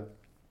time, but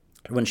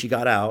when she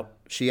got out,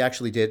 she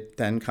actually did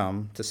then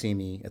come to see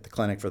me at the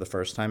clinic for the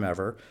first time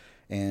ever.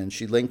 And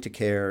she linked to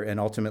care, and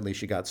ultimately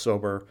she got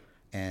sober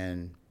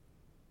and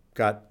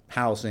got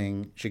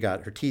housing. She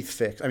got her teeth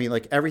fixed. I mean,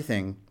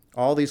 everything,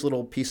 all these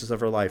little pieces of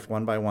her life,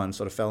 one by one,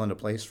 sort of fell into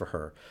place for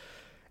her.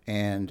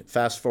 And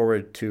fast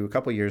forward to a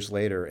couple years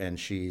later, and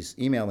she's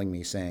emailing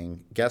me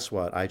saying, "Guess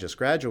what? I just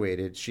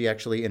graduated." She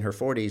actually, in her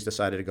 40s,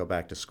 decided to go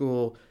back to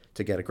school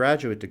to get a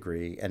graduate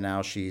degree, and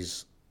now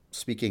she's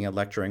speaking and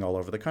lecturing all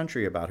over the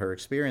country about her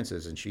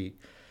experiences. And she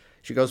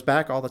goes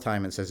back all the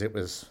time and says it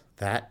was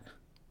that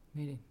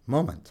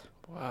moment.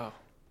 Wow.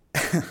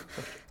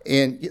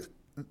 And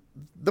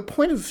the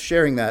point of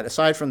sharing that,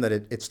 aside from that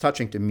it's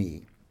touching to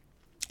me,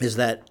 is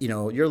that,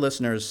 your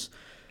listeners,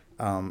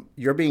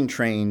 you're being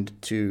trained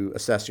to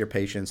assess your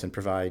patients and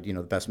provide,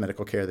 the best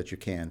medical care that you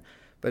can.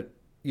 But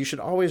you should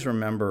always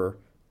remember,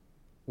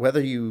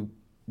 whether you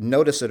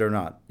notice it or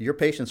not, your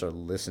patients are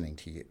listening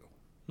to you.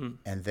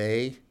 And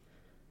they,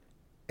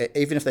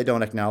 even if they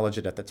don't acknowledge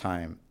it at the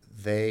time,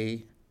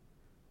 they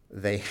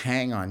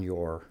hang on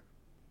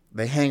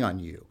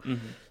you.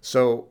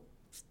 So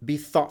be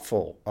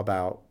thoughtful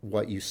about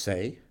what you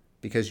say,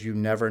 because you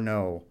never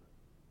know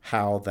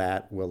how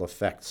that will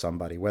affect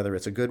somebody, whether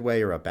it's a good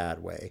way or a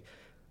bad way.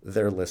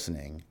 They're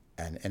listening,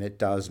 and it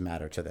does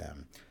matter to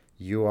them.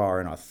 You are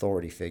an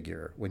authority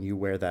figure when you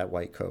wear that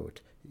white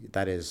coat.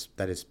 That is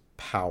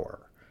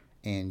power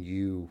and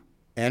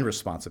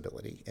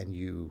responsibility, and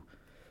you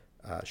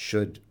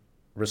should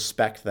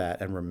respect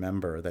that and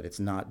remember that it's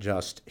not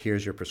just,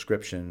 here's your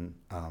prescription,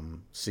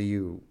 see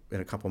you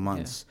in a couple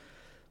months.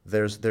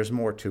 Yeah. There's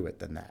more to it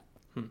than that.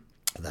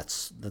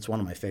 That's one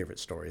of my favorite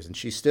stories. And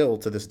she still,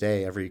 to this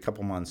day, every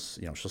couple months,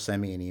 she'll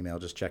send me an email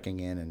just checking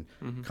in,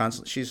 and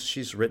constantly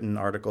she's written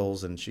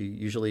articles, and she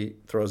usually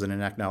throws in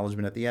an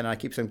acknowledgement at the end. And I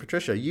keep saying,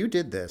 "Patricia, you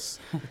did this."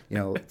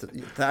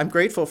 I'm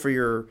grateful for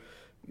your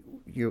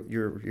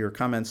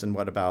comments and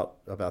what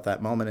about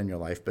that moment in your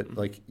life, but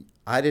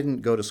I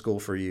didn't go to school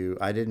for you.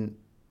 I didn't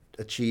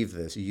achieve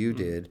this. You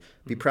did.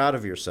 Be proud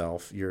of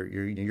yourself. You're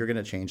going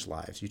to change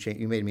lives.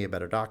 You made me a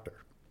better doctor.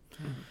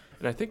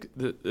 And I think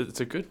that it's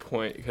a good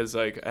point, because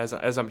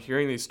as I'm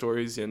hearing these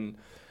stories and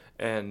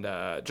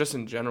just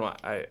in general,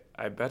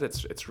 I bet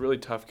it's really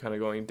tough kind of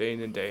going day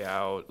in and day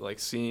out,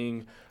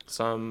 seeing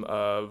some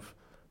of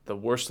the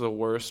worst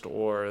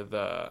or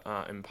the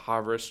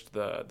impoverished,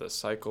 the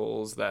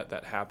cycles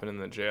that happen in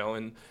the jail.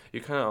 And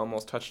you kind of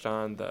almost touched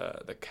on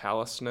the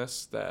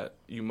callousness that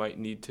you might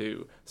need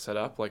to set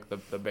up,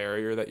 the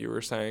barrier that you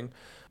were saying,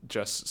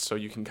 just so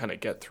you can kind of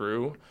get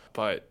through.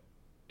 But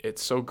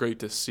it's so great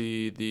to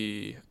see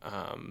the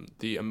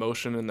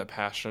emotion and the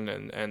passion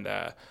and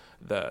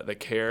the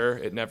care.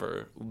 It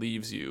never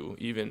leaves you,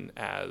 even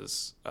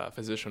as a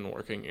physician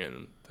working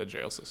in the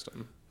jail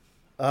system.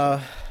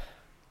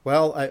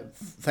 Well,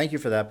 thank you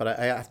for that, but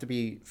I have to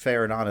be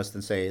fair and honest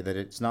and say that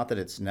it's not that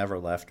it's never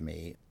left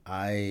me.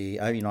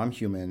 I'm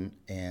human,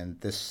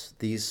 and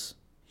these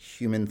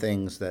human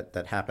things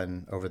that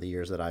happen over the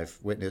years that I've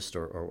witnessed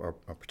or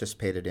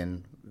participated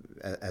in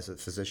as a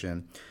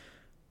physician,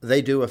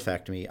 they do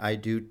affect me. I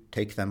do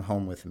take them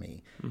home with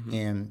me.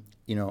 And,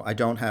 I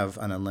don't have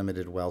an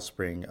unlimited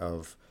wellspring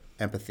of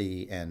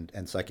empathy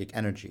and psychic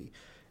energy.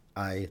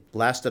 I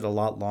lasted a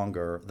lot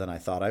longer than I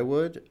thought I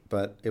would,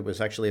 but it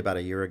was actually about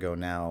a year ago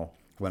now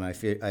when I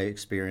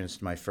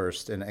experienced my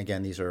first, and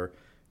again, these are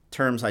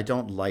terms, I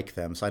don't like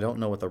them, so I don't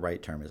know what the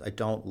right term is. I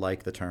don't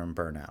like the term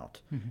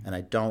burnout, and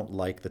I don't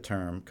like the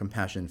term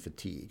compassion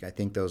fatigue. I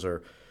think those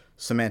are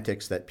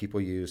semantics that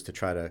people use to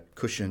try to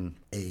cushion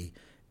a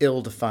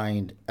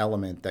ill-defined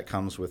element that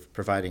comes with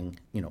providing,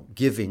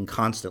 giving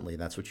constantly.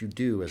 That's what you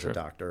do as a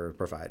doctor or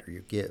provider.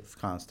 You give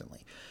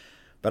constantly.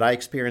 But I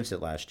experienced it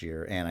last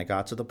year, and I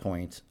got to the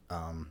point,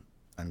 I'm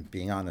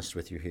being honest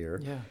with you here.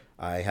 Yeah.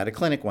 I had a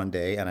clinic one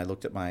day, and I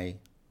looked at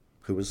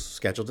who was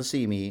scheduled to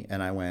see me,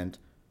 and I went,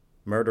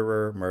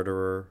 murderer,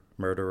 murderer,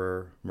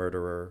 murderer,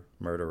 murderer,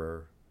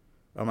 murderer.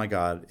 Oh my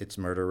God, it's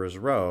murderer's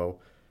row.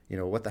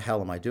 What the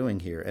hell am I doing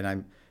here?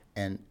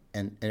 And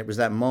it was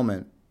that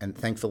moment, and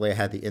thankfully I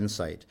had the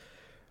insight.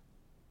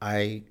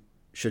 I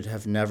should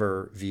have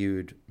never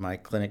viewed my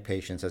clinic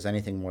patients as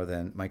anything more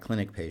than my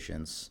clinic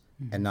patients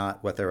and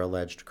not what their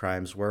alleged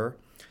crimes were,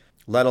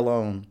 let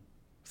alone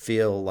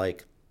feel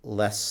like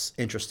less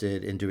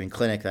interested in doing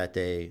clinic that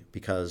day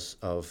because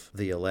of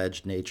the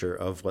alleged nature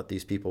of what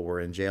these people were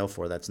in jail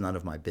for. That's none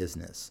of my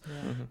business.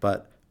 Yeah.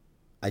 But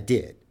I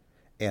did.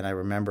 And I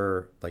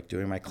remember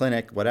doing my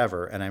clinic,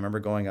 whatever. And I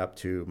remember going up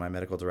to my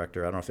medical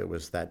director. I don't know if it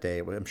was that day.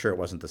 I'm sure it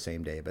wasn't the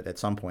same day, but at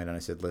some point, and I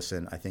said,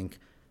 listen, I think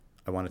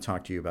I want to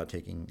talk to you about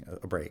taking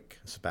a break,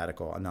 a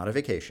sabbatical, not a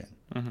vacation,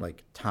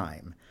 like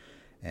time.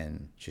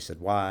 And she said,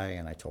 why?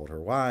 And I told her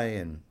why.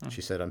 And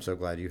she said, I'm so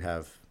glad you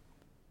have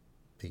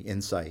the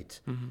insight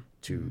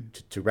to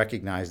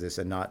recognize this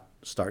and not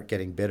start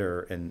getting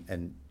bitter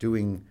and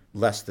doing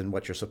less than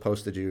what you're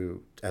supposed to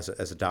do as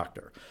a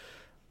doctor.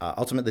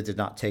 Ultimately did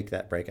not take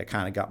that break. I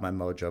kind of got my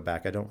mojo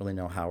back. I don't really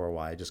know how or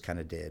why. I just kind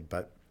of did.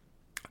 But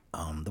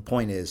the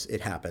point is,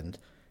 it happened.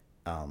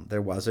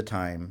 There was a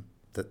time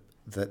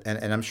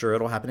and I'm sure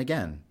it'll happen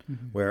again,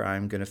 where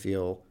I'm going to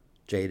feel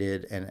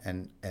jaded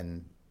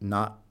and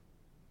not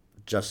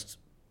just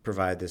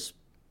provide this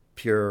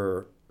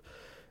pure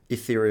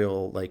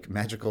ethereal,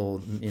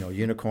 magical,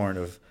 unicorn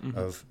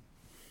of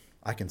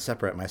I can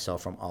separate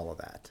myself from all of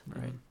that.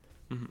 Right.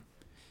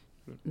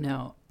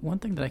 Now, one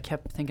thing that I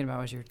kept thinking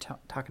about as you were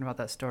talking about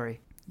that story,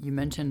 you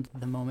mentioned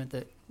the moment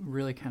that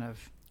really kind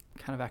of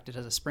acted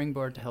as a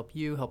springboard to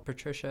help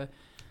Patricia,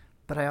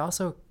 but I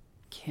also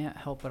can't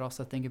help but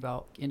also think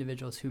about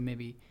individuals who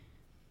maybe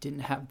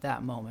didn't have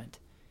that moment,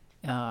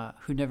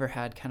 who never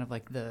had kind of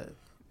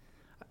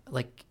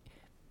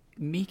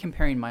me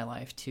comparing my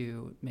life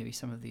to maybe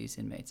some of these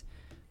inmates.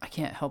 I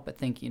can't help but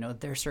think,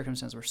 their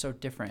circumstances were so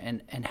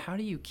different. And how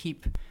do you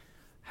keep,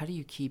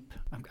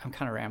 I'm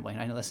kind of rambling.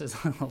 I know this is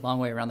a long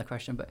way around the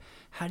question, but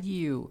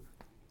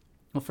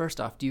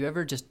first off, do you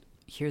ever just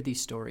hear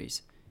these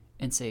stories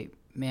and say,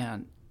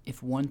 man,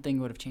 if one thing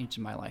would have changed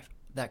in my life,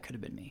 that could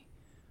have been me?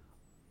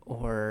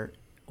 Or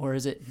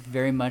is it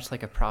very much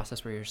like a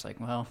process where you're just like,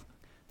 well,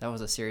 that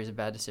was a series of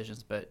bad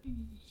decisions, but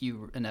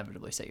you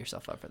inevitably set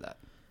yourself up for that?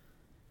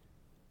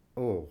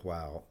 Oh,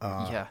 wow.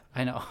 Yeah,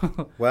 I know.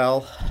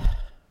 Well,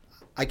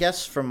 I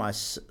guess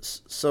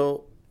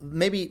so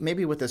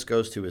maybe what this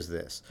goes to is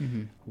this.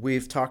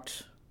 We've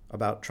talked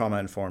about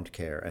trauma-informed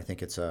care. I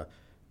think it's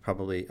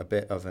probably a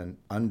bit of an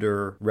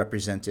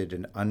underrepresented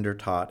and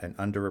undertaught and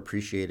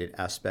underappreciated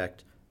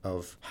aspect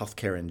of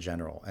healthcare in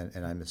general.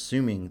 And I'm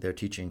assuming they're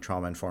teaching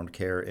trauma-informed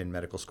care in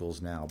medical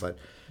schools now. But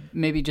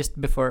maybe just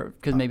before,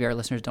 because maybe our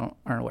listeners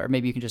aren't aware,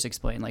 maybe you can just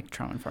explain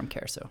trauma-informed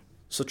care.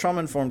 So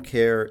trauma-informed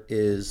care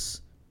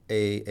is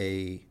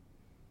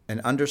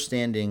an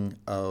understanding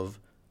of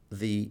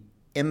the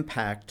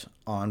impact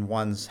on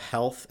one's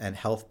health and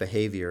health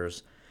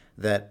behaviors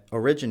that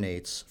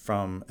originates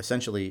from,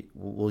 essentially,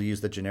 we'll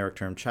use the generic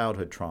term,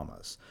 childhood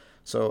traumas.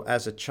 So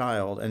as a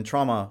child, and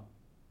trauma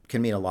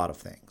can mean a lot of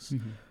things.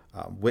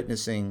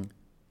 Witnessing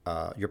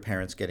your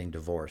parents getting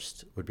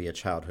divorced would be a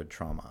childhood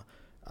trauma.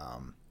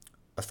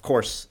 Of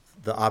course,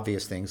 the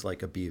obvious things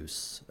like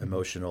abuse,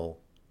 emotional,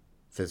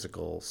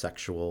 physical,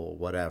 sexual,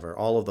 whatever,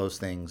 all of those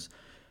things,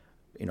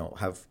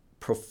 have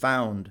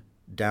profound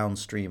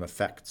downstream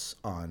effects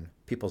on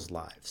people's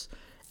lives.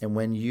 And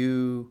when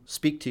you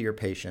speak to your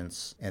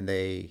patients and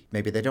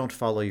maybe they don't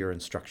follow your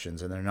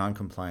instructions and they're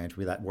non-compliant,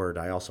 with that word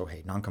I also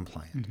hate,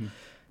 non-compliant,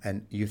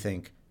 and you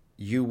think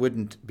you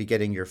wouldn't be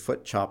getting your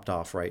foot chopped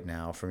off right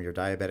now from your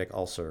diabetic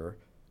ulcer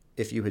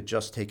if you had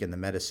just taken the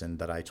medicine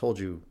that I told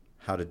you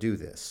how to do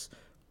this.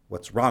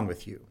 What's wrong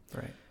with you?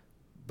 Right.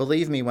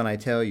 Believe me when I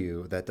tell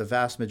you that the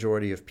vast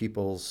majority of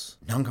people's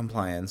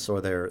non-compliance or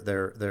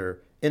their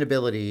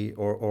inability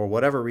or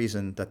whatever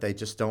reason that they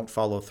just don't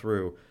follow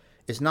through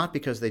is not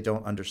because they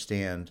don't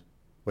understand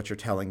what you're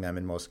telling them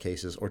in most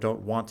cases or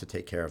don't want to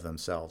take care of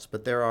themselves,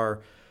 but there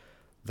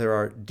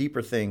are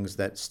deeper things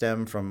that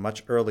stem from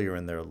much earlier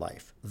in their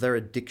life. Their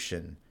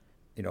addiction,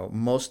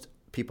 most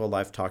people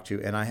I've talked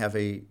to, and I have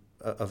a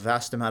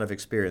vast amount of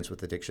experience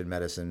with addiction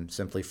medicine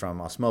simply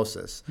from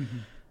osmosis.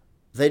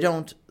 they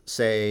don't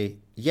say,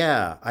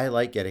 yeah, I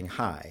like getting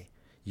high.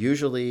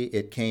 Usually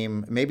it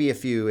came, maybe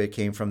it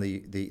came from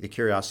the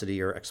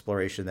curiosity or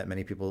exploration that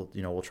many people,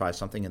 will try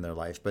something in their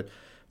life. But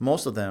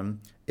most of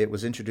them, it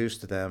was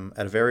introduced to them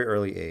at a very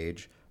early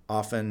age,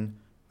 often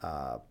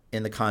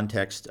in the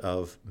context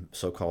of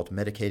so-called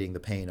medicating the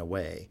pain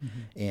away.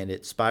 And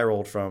it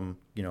spiraled from,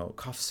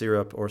 cough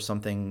syrup or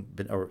something,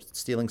 or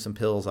stealing some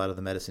pills out of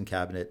the medicine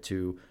cabinet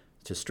to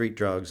street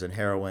drugs and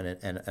heroin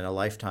and a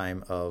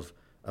lifetime of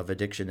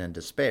addiction and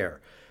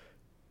despair.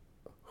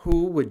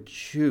 Who would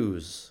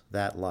choose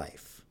that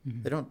life?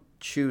 They don't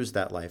choose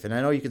that life. And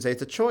I know you can say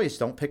it's a choice.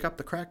 Don't pick up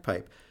the crack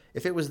pipe.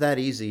 If it was that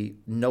easy,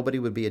 nobody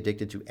would be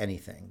addicted to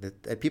anything.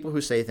 People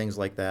who say things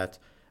like that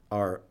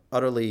are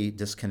utterly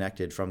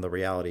disconnected from the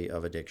reality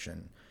of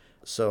addiction.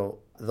 So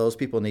those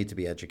people need to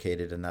be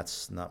educated, and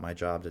that's not my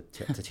job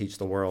to teach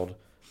the world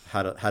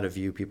how to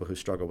view people who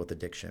struggle with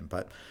addiction.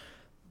 But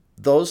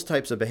those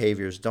types of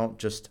behaviors don't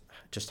just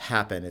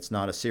happen. It's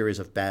not a series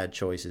of bad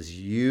choices.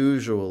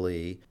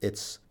 Usually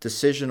it's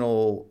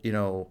decisional,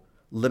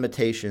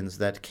 limitations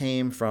that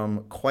came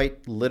from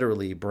quite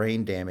literally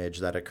brain damage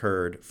that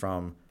occurred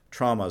from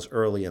traumas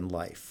early in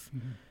life.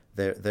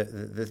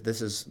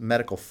 This is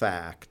medical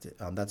fact.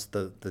 That's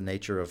the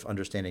nature of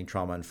understanding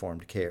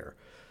trauma-informed care.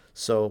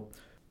 So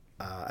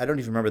I don't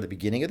even remember the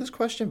beginning of this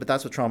question, but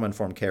that's what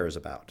trauma-informed care is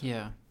about.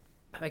 Yeah.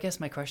 I guess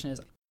my question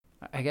is,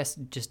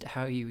 just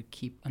how you would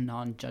keep a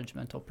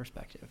non-judgmental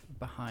perspective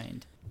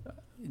behind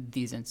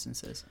these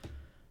instances.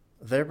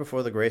 There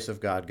before the grace of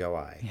God go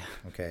I. Yeah.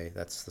 Okay,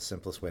 that's the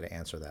simplest way to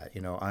answer that.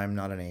 I'm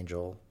not an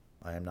angel.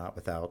 I am not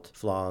without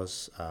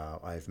flaws.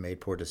 I've made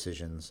poor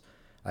decisions.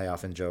 I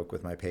often joke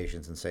with my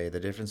patients and say the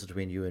difference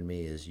between you and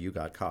me is you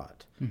got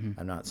caught.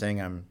 I'm not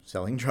saying I'm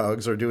selling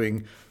drugs or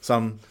doing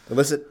some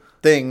illicit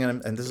thing,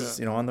 and this is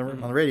on the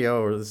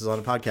radio or this is on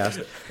a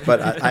podcast.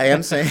 But I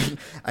am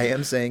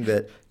saying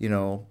that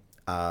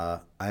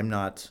I'm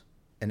not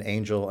an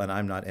angel and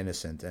I'm not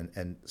innocent,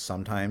 and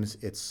sometimes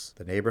it's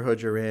the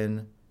neighborhood you're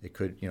in. It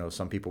could,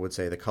 some people would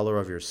say the color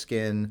of your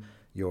skin,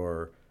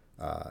 your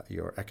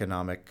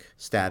economic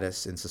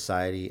status in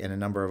society, and a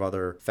number of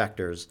other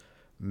factors,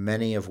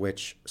 many of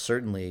which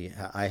certainly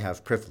I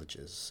have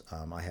privileges.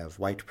 I have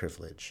white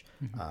privilege.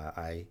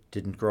 I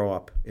didn't grow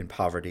up in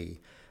poverty.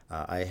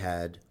 I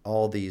had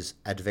all these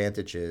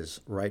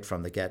advantages right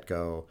from the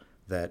get-go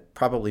that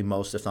probably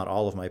most, if not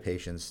all of my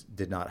patients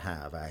did not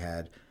have. I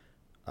had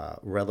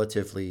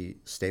relatively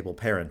stable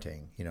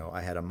parenting.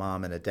 I had a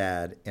mom and a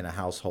dad in a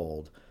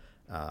household,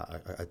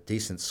 a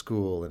decent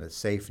school and a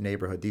safe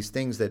neighborhood, these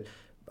things that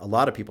a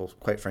lot of people,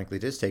 quite frankly,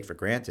 just take for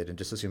granted and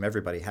just assume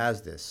everybody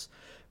has this.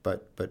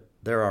 But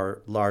there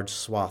are large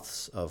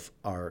swaths of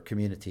our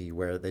community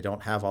where they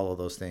don't have all of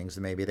those things,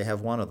 and maybe they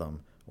have one of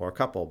them or a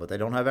couple, but they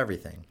don't have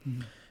everything.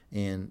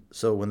 And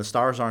so when the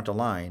stars aren't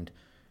aligned,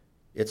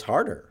 it's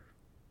harder,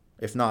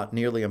 if not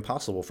nearly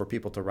impossible, for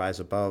people to rise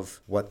above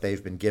what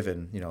they've been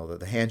given,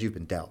 the hand you've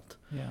been dealt.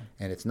 Yeah.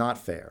 And it's not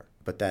fair,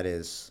 but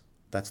that's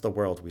the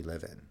world we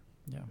live in.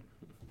 Yeah.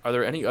 Are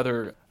there any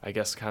other, I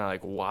guess, kind of like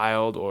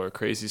wild or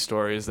crazy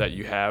stories that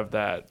you have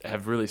that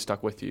have really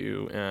stuck with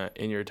you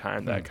in your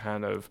time that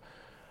kind of,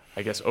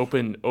 I guess,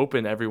 open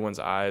everyone's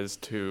eyes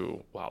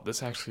to, wow,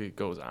 this actually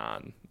goes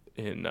on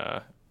in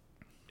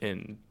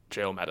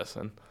jail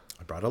medicine?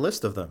 I brought a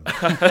list of them.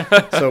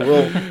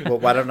 So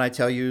why don't I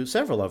tell you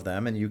several of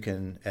them, and you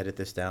can edit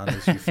this down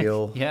as you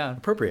feel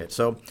appropriate.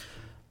 So,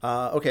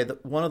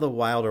 one of the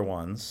wilder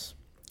ones,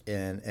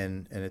 and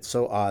it's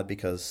so odd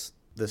because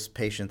this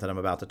patient that I'm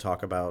about to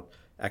talk about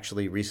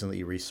actually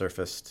recently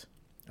resurfaced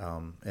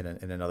in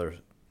another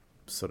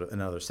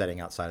setting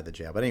outside of the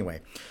jail. But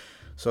anyway,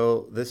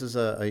 so this is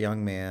a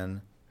young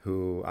man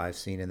who I've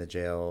seen in the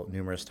jail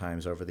numerous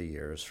times over the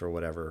years for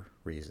whatever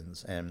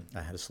reasons. And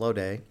I had a slow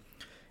day,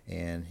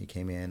 and he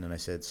came in, and I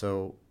said,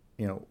 so,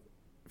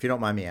 if you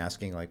don't mind me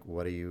asking, like,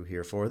 what are you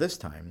here for this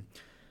time?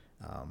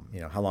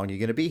 How long are you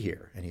going to be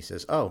here? And he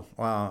says, oh,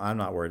 well, I'm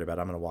not worried about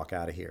it. I'm going to walk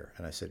out of here.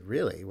 And I said,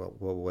 really? Well,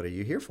 what are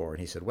you here for? And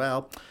he said,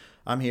 well,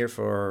 I'm here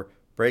for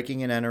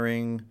breaking and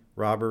entering,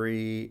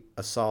 robbery,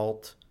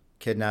 assault,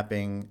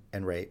 kidnapping,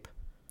 and rape.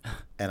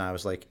 And I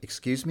was like,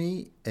 excuse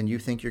me? And you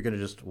think you're going to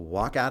just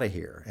walk out of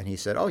here? And he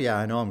said, oh, yeah,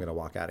 I know I'm going to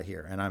walk out of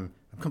here. And I'm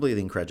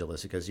completely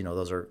incredulous because,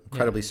 those are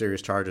incredibly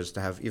serious charges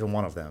to have even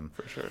one of them.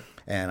 For sure.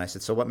 And I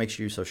said, so what makes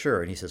you so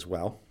sure? And he says,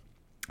 well,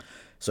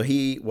 so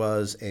he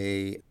was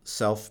a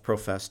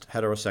self-professed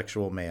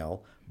heterosexual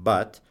male,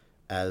 but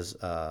as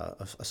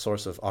a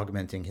source of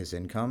augmenting his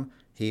income,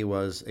 he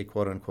was a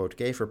quote-unquote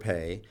gay for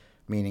pay,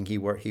 meaning he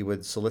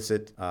would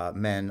solicit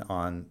men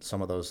on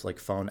some of those like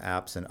phone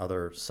apps and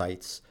other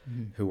sites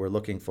who were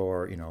looking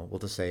for, we'll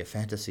just say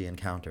fantasy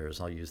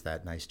encounters. I'll use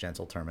that nice,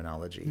 gentle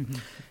terminology.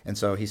 And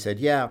so he said,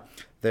 yeah,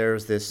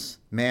 there's this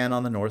man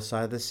on the north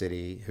side of the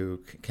city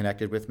who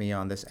connected with me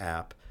on this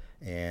app,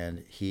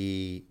 and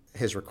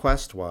his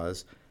request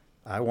was,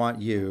 I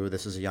want you,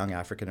 this is a young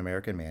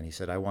African-American man, he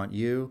said, I want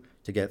you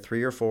to get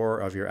 3 or 4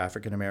 of your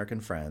African-American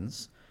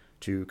friends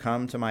to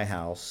come to my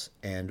house,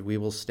 and we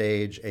will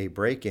stage a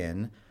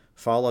break-in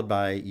followed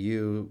by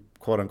you,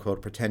 quote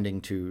unquote, pretending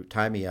to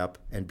tie me up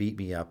and beat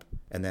me up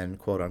and then,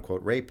 quote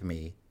unquote, rape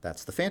me.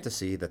 That's the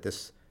fantasy that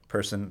this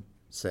person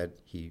said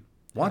he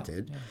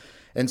wanted. Yeah.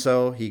 And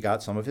so he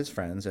got some of his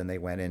friends and they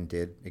went and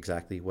did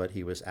exactly what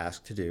he was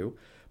asked to do.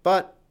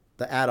 But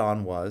the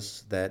add-on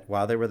was that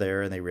while they were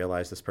there and they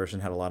realized this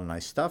person had a lot of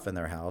nice stuff in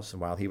their house,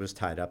 and while he was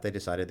tied up, they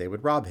decided they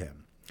would rob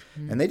him.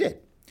 Mm-hmm. And they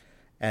did.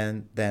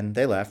 And then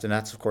they left, and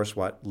that's, of course,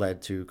 what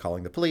led to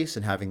calling the police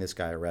and having this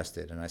guy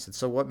arrested. And I said,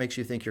 so what makes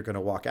you think you're going to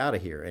walk out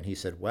of here? And he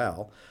said,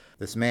 well,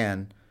 this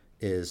man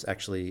is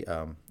actually,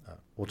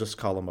 we'll just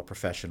call him a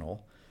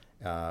professional,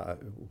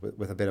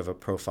 with a bit of a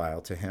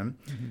profile to him.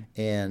 Mm-hmm.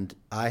 And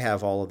I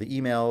have all of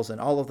the emails and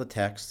all of the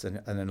texts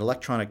and an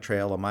electronic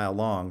trail a mile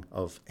long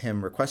of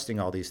him requesting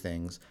all these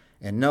things.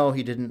 And no,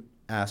 he didn't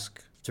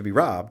ask to be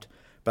robbed.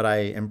 But I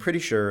am pretty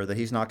sure that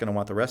he's not going to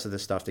want the rest of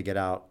this stuff to get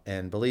out.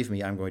 And believe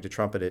me, I'm going to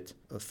trumpet it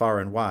far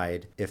and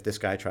wide if this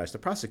guy tries to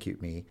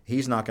prosecute me.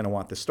 He's not going to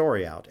want the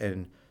story out.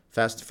 And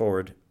fast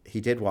forward,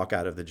 he did walk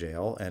out of the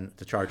jail and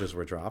the charges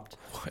were dropped.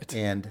 What?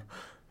 And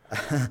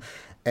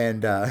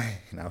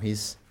now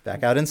he's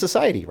back out in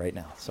society right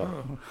now.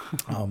 So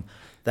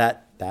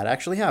that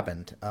actually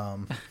happened.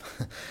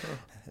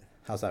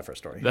 How's that for a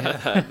story?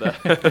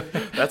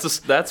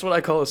 That's what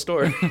I call a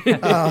story.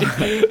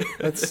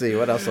 Let's see.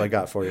 What else I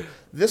got for you?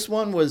 This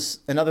one was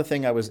another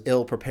thing I was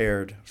ill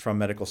prepared from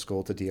medical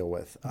school to deal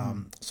with.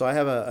 So I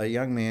have a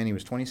young man. He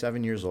was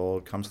 27 years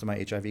old, comes to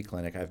my HIV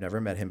clinic. I've never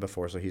met him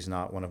before, so he's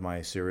not one of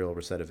my serial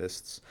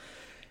recidivists.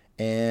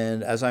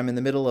 And as I'm in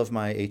the middle of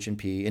my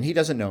H&P, and he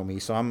doesn't know me,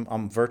 so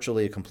I'm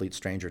virtually a complete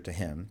stranger to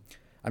him.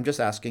 I'm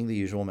just asking the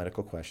usual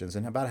medical questions,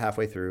 and about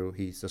halfway through,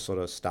 he just sort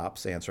of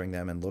stops answering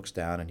them and looks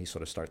down, and he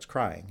sort of starts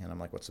crying. And I'm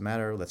like, "What's the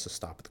matter? Let's just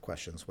stop at the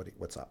questions.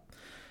 What's up?"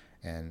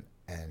 And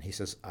he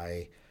says,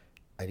 "I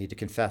need to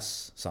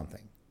confess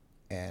something."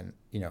 And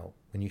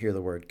when you hear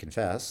the word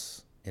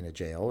confess in a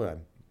jail,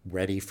 I'm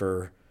ready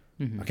for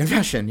a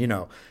confession.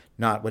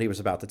 Not what he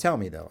was about to tell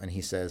me though. And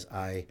he says,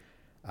 "I,"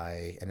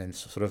 and then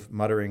sort of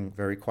muttering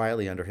very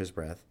quietly under his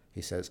breath,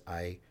 he says,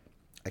 "I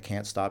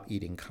can't stop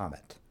eating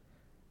Comet."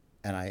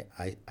 And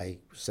I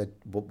said,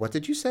 well, what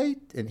did you say?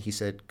 And he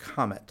said,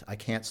 Comet. I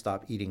can't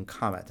stop eating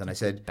Comet. And I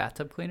said,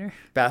 bathtub cleaner?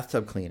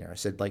 Bathtub cleaner. I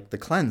said, like the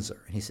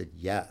cleanser. And he said,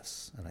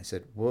 yes. And I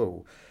said,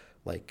 whoa,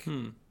 like,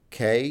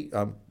 okay,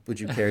 would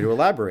you care to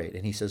elaborate?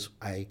 And he says,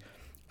 I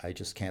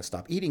just can't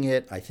stop eating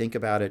it. I think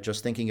about it.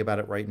 Just thinking about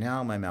it right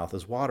now, my mouth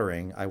is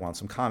watering. I want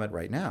some Comet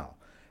right now.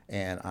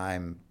 And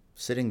I'm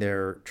sitting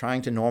there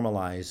trying to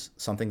normalize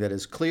something that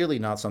is clearly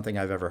not something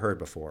I've ever heard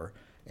before.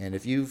 And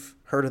if you've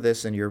heard of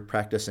this in your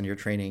practice and your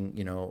training,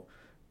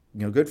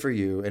 good for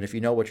you. And if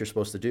you know what you're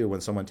supposed to do when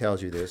someone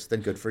tells you this,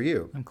 then good for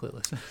you. I'm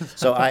clueless.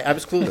 So I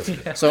was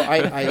clueless. Yeah. So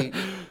I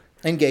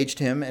engaged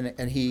him,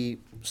 and he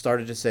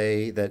started to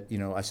say that,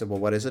 I said, well,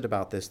 what is it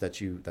about this that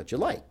you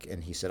like?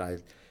 And he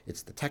said,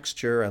 it's the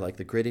texture. I like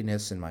the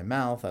grittiness in my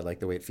mouth. I like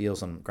the way it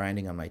feels on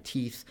grinding on my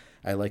teeth.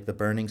 I like the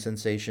burning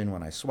sensation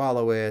when I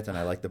swallow it, and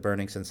I like the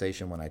burning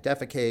sensation when I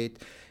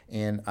defecate.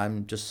 And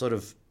I'm just sort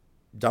of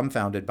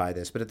dumbfounded by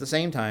this, but at the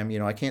same time,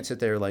 I can't sit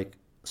there like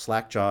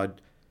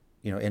slack-jawed,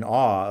 in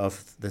awe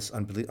of this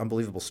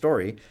unbelievable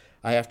story.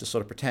 I have to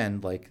sort of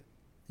pretend like,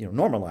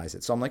 normalize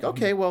it. So I'm like,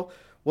 okay, well,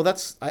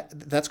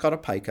 that's called a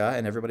pica,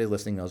 and everybody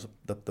listening knows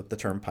the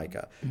term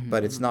pica,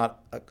 but it's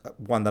not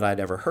one that I'd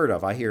ever heard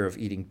of. I hear of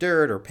eating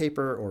dirt or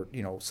paper or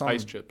some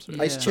ice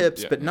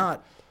chips, but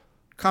not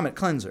Comet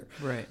cleanser.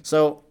 Right.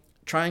 So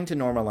trying to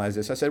normalize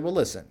this, I said, well,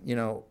 listen,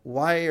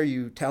 why are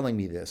you telling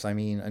me this? I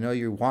mean, I know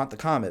you want the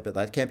Comet, but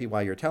that can't be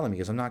why you're telling me,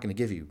 because I'm not going to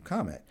give you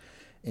Comet.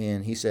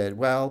 And he said,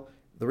 well,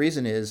 the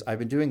reason is I've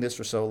been doing this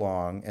for so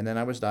long, and then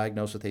I was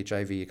diagnosed with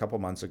HIV a couple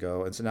months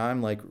ago, and so now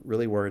I'm like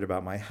really worried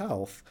about my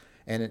health.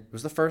 And it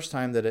was the first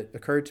time that it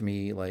occurred to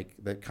me, like,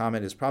 that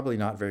Comet is probably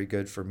not very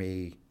good for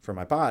me, for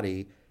my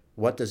body.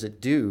 What does it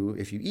do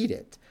if you eat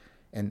it?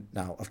 And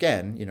now,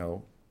 again,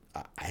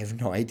 I have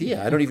no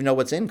idea. I don't even know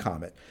what's in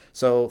Comet.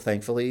 So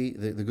thankfully,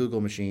 the Google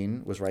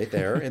machine was right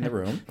there in the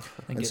room.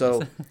 And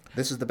so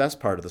this is the best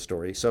part of the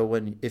story. So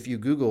if you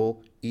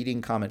Google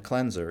eating Comet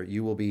cleanser,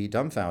 you will be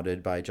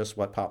dumbfounded by just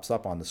what pops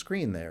up on the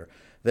screen there.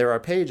 There are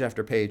page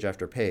after page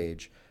after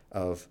page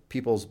of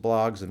people's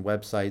blogs and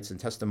websites and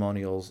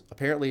testimonials.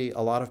 Apparently, a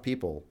lot of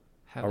people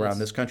around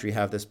this country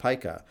have this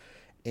pica.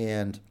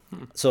 And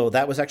so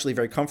that was actually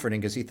very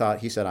comforting, because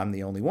he said, I'm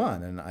the only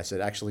one. And I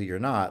said, actually, you're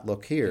not.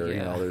 Look here,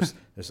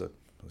 there's a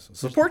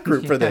support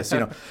group for this,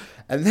 And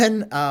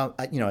then,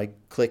 I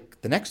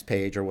click the next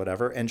page or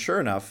whatever. And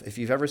sure enough, if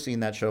you've ever seen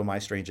that show, My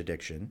Strange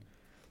Addiction,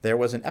 there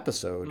was an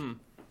episode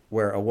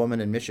where a woman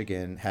in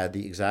Michigan had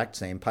the exact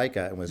same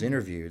pica and was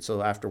interviewed.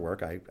 So after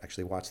work, I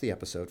actually watched the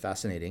episode,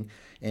 fascinating.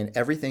 And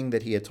everything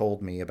that he had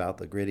told me about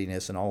the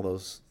grittiness and all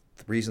those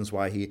reasons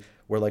why he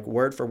were like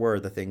word for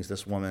word the things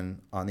this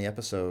woman on the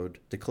episode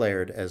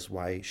declared as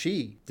why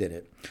she did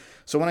it.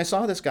 So when I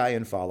saw this guy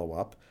in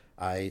follow-up,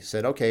 I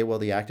said, okay, well,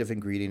 the active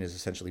ingredient is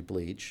essentially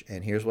bleach,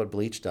 and here's what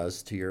bleach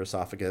does to your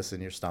esophagus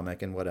and your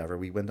stomach and whatever.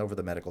 We went over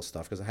the medical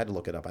stuff because I had to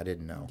look it up. I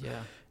didn't know.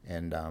 Yeah.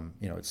 And,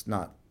 it's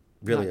not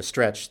really a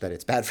stretch that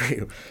it's bad for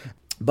you.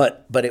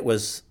 But it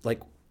was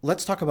like,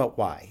 let's talk about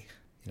why.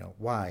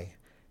 Why?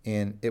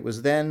 And it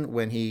was then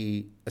when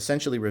he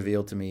essentially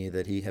revealed to me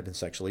that he had been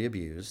sexually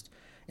abused.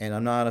 And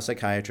I'm not a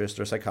psychiatrist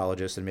or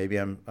psychologist, and maybe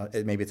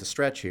maybe it's a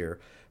stretch here,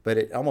 but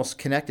it almost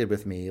connected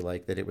with me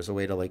like that it was a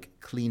way to like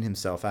clean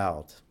himself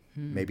out,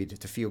 maybe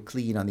to feel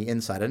clean on the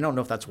inside. I don't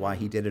know if that's why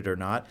he did it or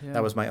not. Yeah.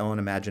 That was my own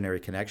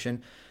imaginary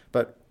connection.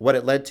 But what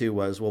it led to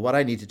was, well, what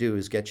I need to do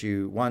is get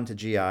you, 1, to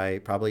GI,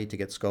 probably to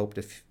get scoped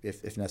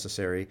if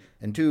necessary,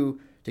 and 2,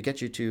 to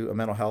get you to a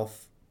mental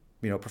health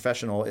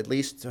professional, at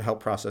least to help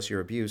process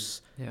your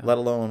abuse, let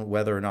alone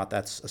whether or not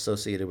that's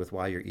associated with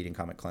why you're eating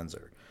Comet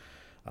Cleanser.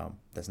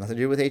 That's nothing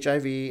to do with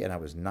HIV, and I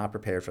was not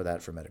prepared for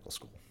that for medical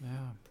school. Yeah,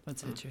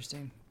 that's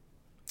interesting.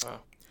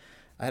 Wow.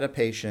 I had a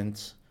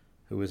patient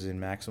who was in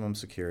maximum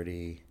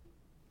security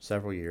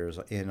several years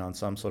in on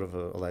some sort of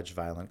alleged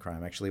violent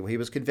crime. Actually, well, he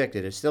was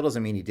convicted. It still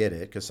doesn't mean he did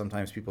it, because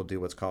sometimes people do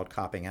what's called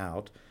copping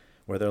out,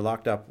 where they're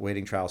locked up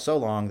waiting trial so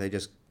long they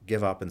just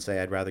give up and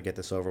say, I'd rather get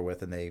this over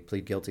with, and they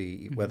plead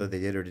guilty whether they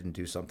did or didn't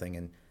do something,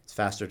 and it's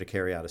faster to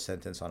carry out a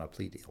sentence on a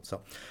plea deal.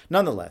 So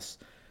nonetheless,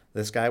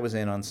 this guy was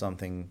in on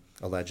something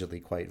allegedly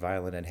quite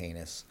violent and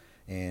heinous,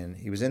 and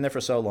he was in there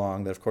for so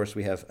long that, of course,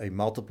 we have a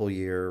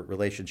multiple-year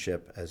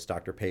relationship as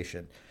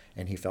doctor-patient,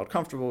 and he felt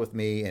comfortable with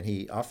me, and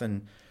he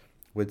often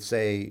would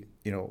say,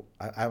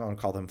 I don't want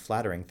to call them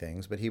flattering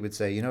things, but he would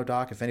say,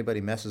 Doc, if anybody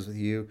messes with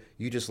you,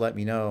 you just let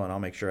me know, and I'll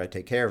make sure I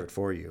take care of it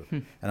for you.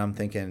 And I'm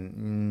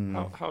thinking,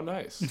 How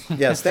nice.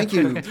 Yes, thank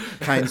you,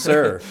 kind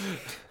sir.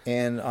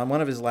 And on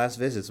one of his last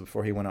visits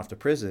before he went off to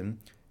prison,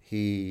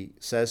 he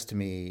says to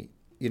me,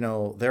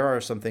 there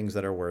are some things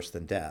that are worse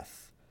than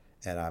death.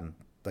 And I'm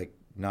like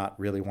not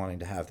really wanting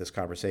to have this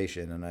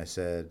conversation. And I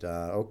said,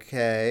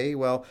 okay,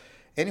 well,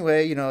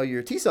 anyway,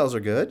 your T cells are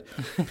good.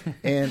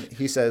 And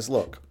he says,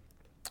 look,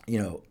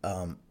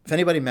 if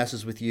anybody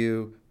messes with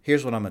you,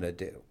 here's what I'm going to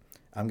do.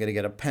 I'm going to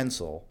get a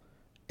pencil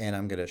and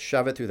I'm going to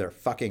shove it through their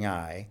fucking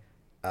eye.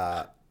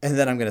 And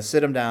then I'm going to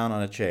sit them down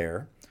on a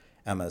chair.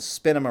 I'm going to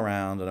spin them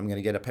around, and I'm going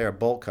to get a pair of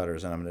bolt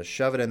cutters, and I'm going to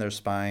shove it in their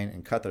spine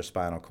and cut their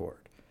spinal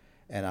cord.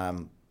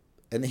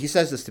 And he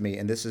says this to me,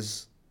 and this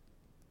is,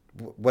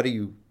 what do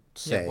you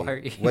say?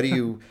 Yeah, what do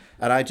you,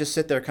 and I just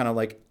sit there kind of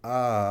like,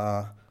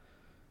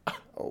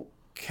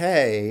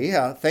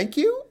 okay, thank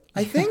you,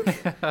 I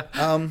think.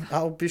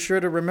 I'll be sure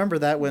to remember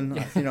that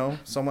when,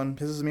 someone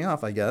pisses me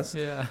off, I guess.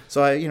 Yeah.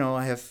 So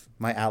I have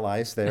my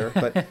allies there.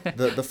 But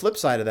the flip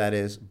side of that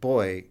is,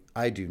 boy,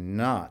 I do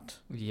not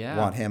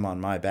want him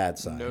on my bad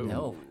side.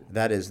 No.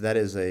 That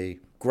is a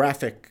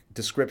graphic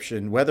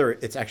description, whether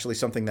it's actually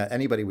something that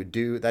anybody would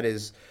do.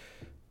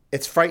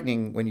 It's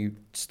frightening when you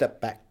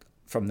step back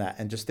from that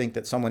and just think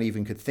that someone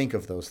even could think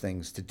of those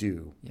things to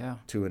do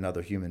to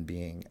another human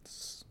being.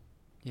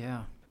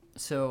 Yeah.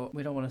 So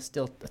we don't want to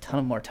steal a ton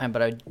of more time,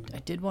 but I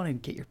did want to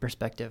get your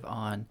perspective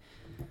on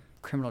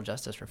criminal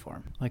justice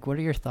reform. Like, what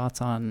are your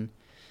thoughts on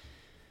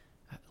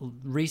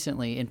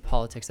recently in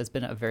politics? That's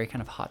been a very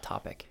kind of hot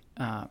topic.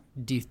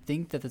 Do you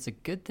think that that's a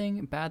good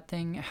thing, bad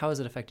thing? How has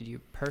it affected you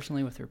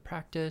personally with your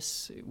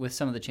practice, with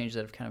some of the changes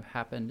that have kind of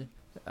happened?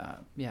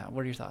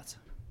 What are your thoughts?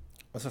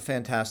 That's a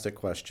fantastic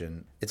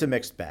question. It's a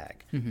mixed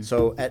bag. Mm-hmm.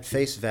 So at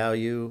face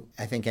value,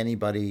 I think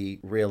anybody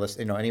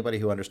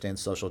who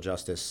understands social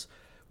justice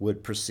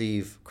would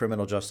perceive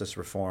criminal justice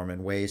reform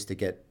and ways to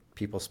get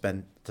people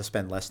spend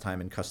less time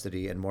in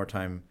custody and more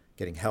time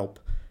getting help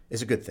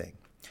is a good thing.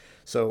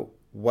 So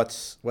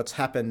what's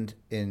happened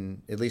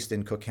at least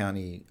in Cook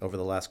County over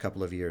the last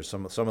couple of years,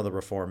 some of the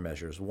reform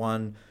measures.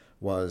 One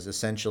was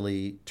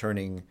essentially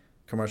turning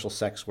commercial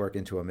sex work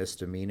into a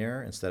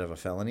misdemeanor instead of a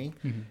felony.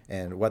 Mm-hmm.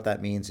 And what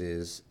that means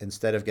is,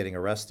 instead of getting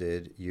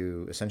arrested,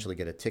 you essentially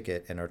get a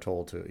ticket and are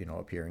told to,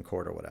 appear in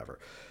court or whatever.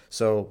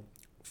 So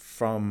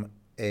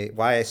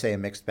why I say a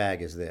mixed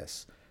bag is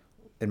this.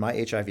 In my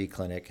HIV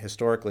clinic,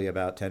 historically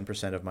about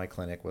 10% of my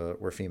clinic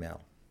were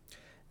female.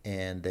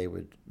 And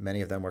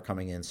many of them were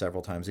coming in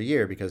several times a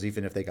year, because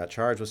even if they got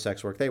charged with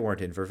sex work, they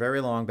weren't in for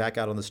very long, back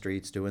out on the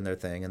streets doing their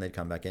thing, and they'd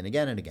come back in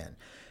again and again.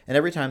 And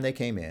every time they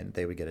came in,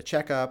 they would get a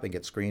checkup and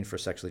get screened for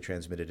sexually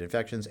transmitted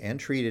infections and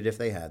treated if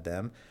they had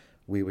them.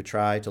 We would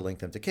try to link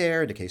them to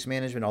care, to case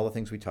management, all the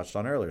things we touched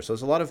on earlier. So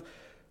there's a lot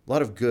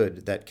of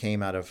good that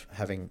came out of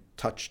having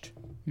touched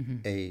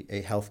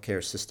a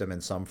healthcare system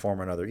in some form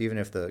or another, even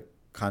if the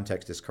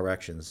context is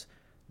corrections.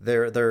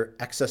 They're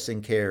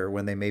accessing care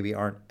when they maybe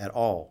aren't at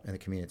all in the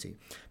community.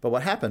 But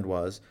what happened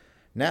was,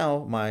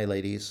 now my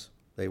ladies,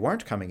 they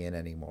weren't coming in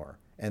anymore,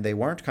 and they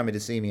weren't coming to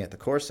see me at the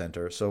core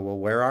center. So, well,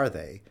 where are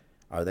they?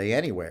 Are they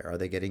anywhere? Are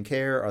they getting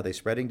care? Are they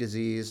spreading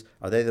disease?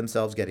 Are they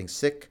themselves getting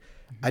sick?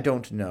 I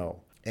don't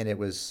know. And it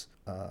was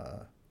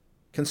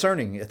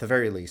concerning at the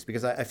very least,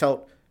 because I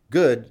felt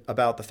good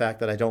about the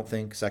fact that I don't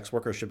think sex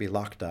workers should be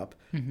locked up.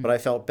 Mm-hmm. But I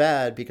felt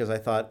bad because I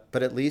thought,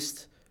 but at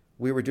least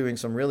we were doing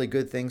some really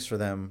good things for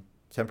them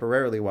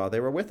temporarily while they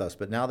were with us,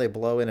 but now they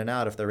blow in and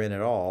out if they're in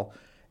at all.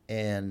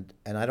 And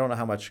I don't know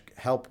how much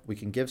help we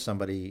can give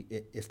somebody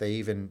if they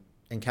even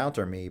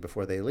encounter me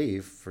before they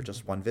leave for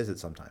just one visit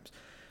sometimes.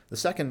 The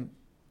second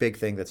big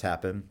thing that's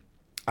happened,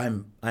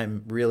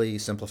 I'm really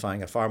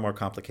simplifying a far more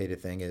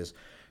complicated thing, is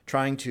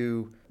trying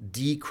to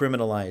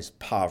decriminalize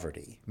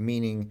poverty,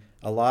 meaning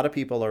a lot of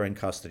people are in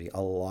custody.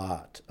 A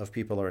lot of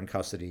people are in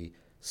custody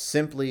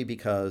simply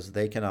because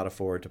they cannot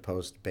afford to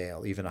post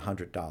bail, even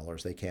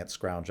 $100 they can't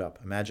scrounge up.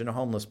 Imagine a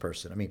homeless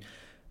person. I mean,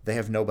 they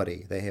have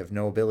nobody. They have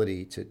no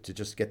ability to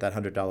just get that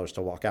 $100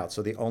 to walk out.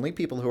 So the only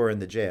people who are in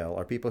the jail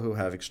are people who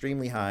have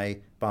extremely high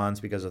bonds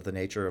because of the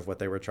nature of what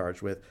they were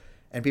charged with,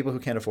 and people who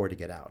can't afford to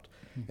get out.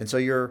 And so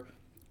you're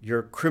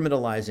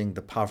criminalizing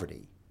the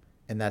poverty.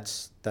 And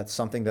that's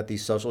something that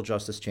these social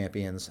justice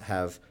champions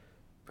have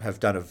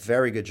done a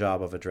very good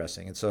job of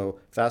addressing. And so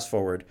fast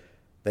forward,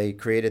 they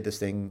created this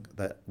thing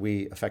that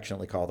we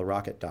affectionately call the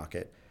Rocket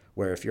Docket,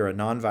 where if you're a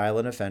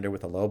nonviolent offender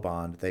with a low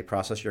bond, they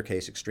process your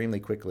case extremely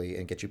quickly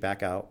and get you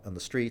back out on the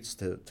streets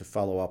to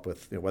follow up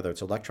with, whether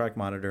it's electronic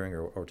monitoring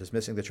or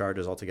dismissing the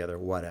charges altogether,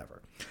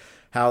 whatever.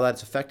 How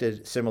that's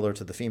affected, similar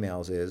to the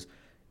females, is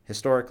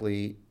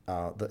historically,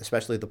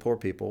 especially the poor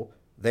people,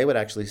 they would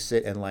actually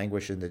sit and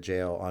languish in the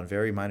jail on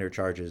very minor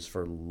charges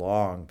for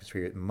long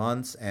periods,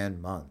 months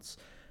and months.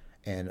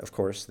 And of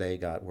course, they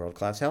got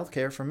world-class health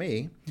care from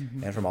me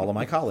and from all of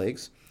my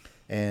colleagues.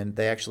 And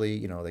they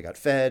actually, they got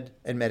fed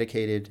and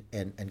medicated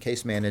and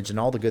case managed and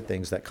all the good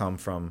things that come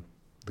from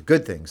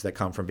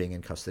being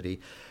in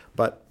custody.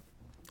 But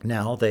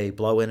now they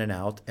blow in and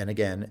out. And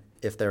again,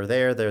 if they're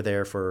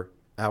there for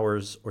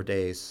hours or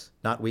days,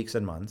 not weeks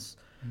and months.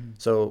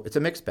 So it's a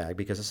mixed bag,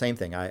 because the same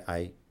thing,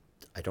 I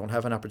don't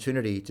have an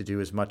opportunity to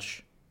do as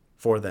much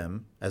for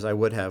them as I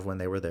would have when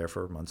they were there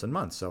for months and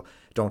months. So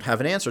don't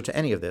have an answer to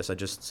any of this. I'm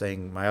just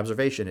saying my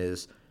observation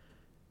is,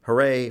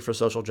 hooray for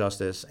social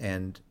justice.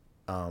 And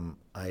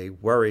I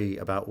worry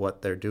about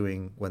what they're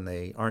doing when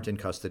they aren't in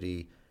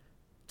custody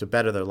to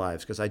better their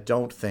lives, because I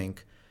don't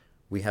think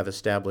we have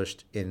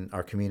established in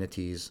our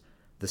communities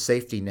the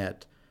safety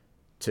net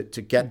to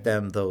get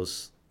them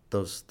those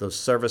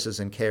services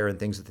and care and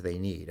things that they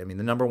need. I mean,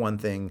 the number one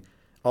thing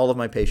all of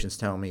my patients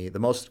tell me, the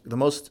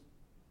most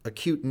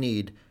acute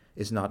need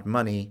is not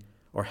money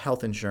or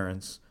health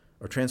insurance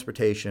or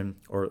transportation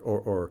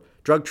or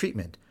drug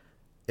treatment.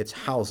 It's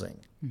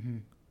housing.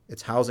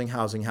 It's housing.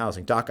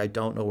 Doc, I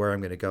don't know where I'm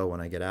going to go when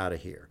I get out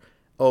of here.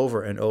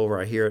 Over and over,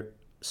 I hear it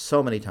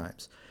so many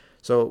times.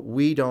 So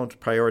we don't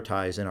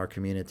prioritize in our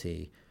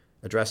community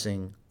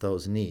addressing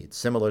those needs,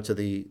 similar to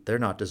they're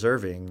not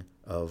deserving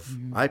of,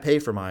 I pay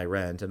for my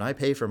rent and I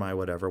pay for my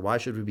whatever. Why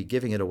should we be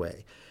giving it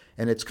away?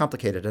 And it's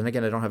complicated. And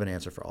again, I don't have an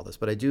answer for all this,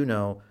 but I do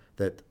know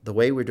that the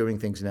way we're doing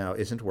things now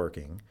isn't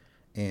working.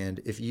 And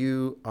if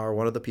you are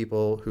one of the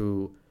people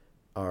who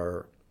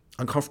are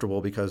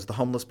uncomfortable because the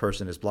homeless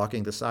person is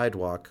blocking the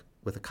sidewalk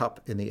with a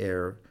cup in the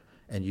air,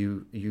 and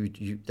you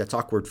that's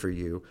awkward for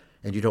you,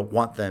 and you don't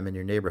want them in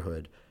your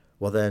neighborhood,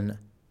 well then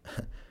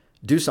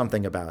do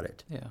something about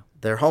it. Yeah.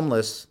 They're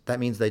homeless. That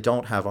means they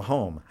don't have a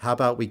home. How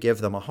about we give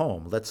them a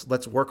home?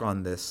 Let's work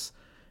on this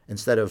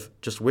instead of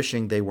just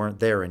wishing they weren't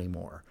there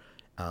anymore.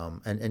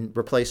 And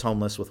replace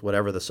homeless with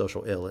whatever the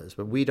social ill is.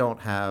 But we don't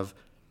have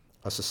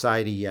a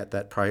society yet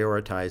that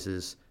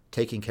prioritizes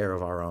taking care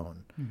of our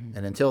own.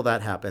 And until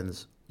that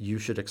happens, you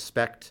should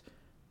expect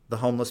the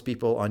homeless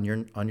people on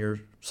your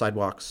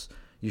sidewalks.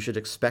 You should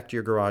expect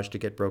your garage to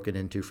get broken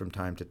into from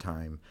time to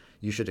time.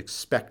 You should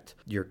expect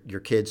your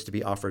kids to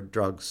be offered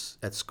drugs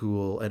at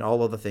school and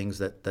all of the things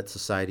that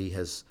society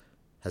has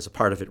a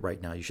part of it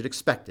right now. You should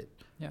expect it.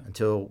 Yeah.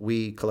 Until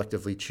we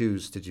collectively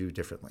choose to do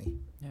differently.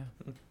 Yeah,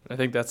 I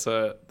think that's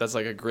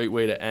like a great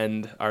way to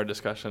end our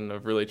discussion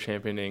of really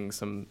championing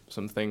some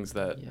things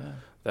that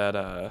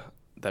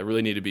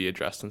really need to be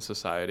addressed in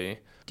society.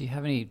 Do you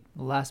have any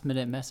last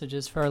minute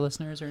messages for our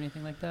listeners or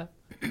anything like that?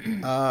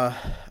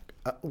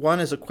 One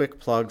is a quick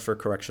plug for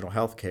correctional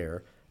health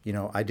care.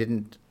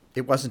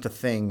 It wasn't a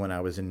thing when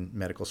I was in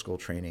medical school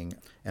training,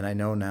 and I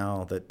know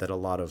now that a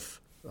lot of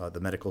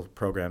the medical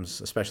programs,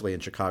 especially in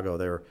Chicago,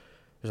 there's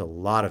a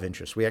lot of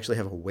interest. We actually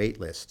have a wait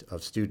list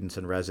of students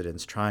and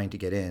residents trying to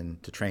get in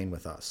to train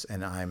with us,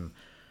 and I'm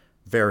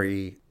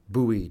very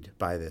buoyed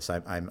by this.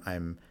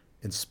 I'm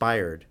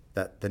inspired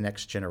that the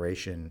next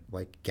generation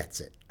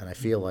gets it, and I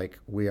feel like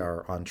we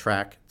are on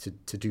track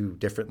to do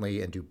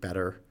differently and do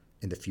better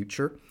in the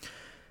future.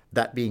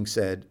 That being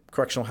said,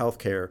 correctional health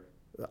care,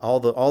 all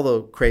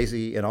the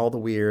crazy and all the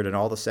weird and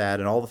all the sad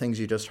and all the things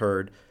you just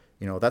heard,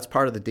 that's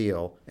part of the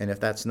deal. And if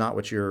that's not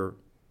what you're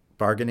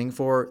bargaining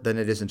for, then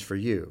it isn't for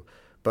you.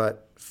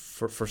 But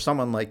for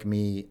someone like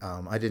me,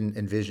 I didn't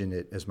envision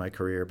it as my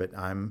career, but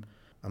I'm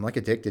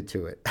addicted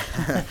to it.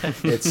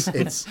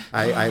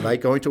 I like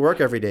going to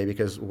work every day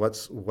because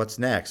what's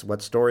next?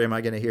 What story am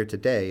I going to hear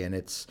today? And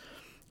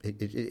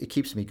it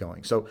keeps me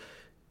going. So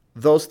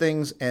those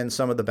things and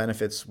some of the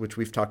benefits, which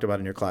we've talked about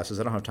in your classes,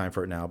 I don't have time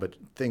for it now, but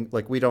think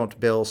like we don't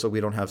bill, so we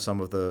don't have some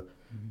of the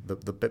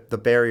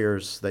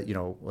barriers that,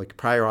 like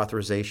prior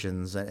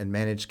authorizations and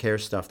managed care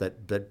stuff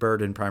that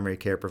burden primary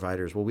care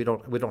providers. Well, we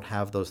don't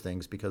have those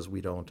things because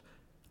we don't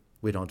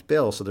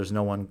bill, so there's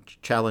no one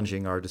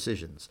challenging our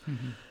decisions.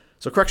 Mm-hmm.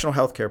 So correctional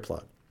healthcare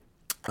plug.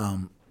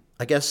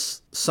 I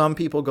guess some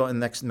people go in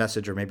the next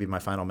message, or maybe my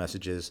final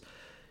message is,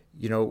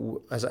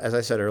 as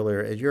I said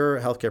earlier, if you're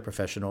a healthcare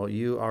professional,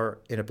 you are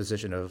in a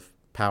position of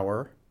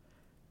power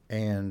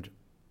and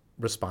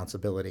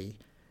responsibility.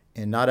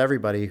 And not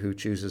everybody who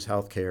chooses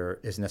healthcare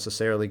is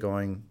necessarily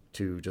going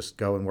to just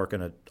go and work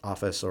in an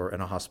office or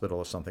in a hospital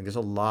or something. There's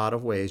a lot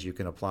of ways you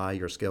can apply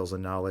your skills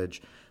and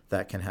knowledge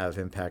that can have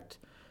impact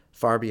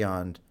far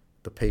beyond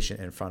the patient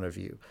in front of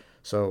you.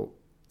 So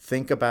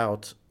think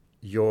about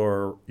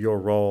your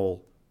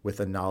role with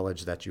the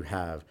knowledge that you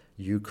have.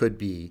 You could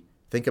be,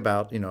 think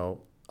about,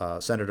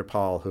 Senator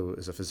Paul, who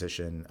is a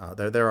physician.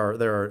 There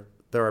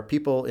are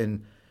people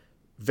in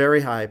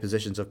very high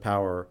positions of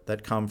power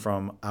that come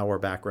from our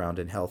background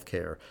in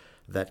healthcare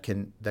that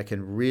can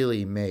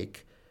really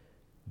make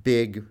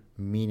big,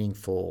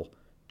 meaningful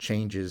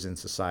changes in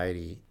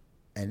society,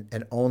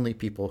 and only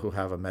people who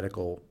have a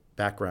medical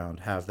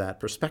background have that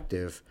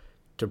perspective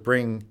to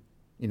bring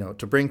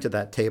to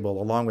that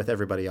table, along with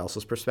everybody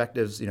else's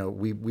perspectives.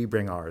 We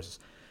bring ours.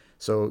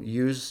 So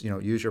use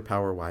your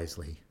power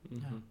wisely.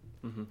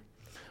 Mm-hmm. Mm-hmm.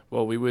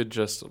 Well, we would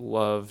just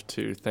love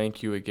to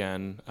thank you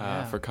again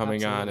for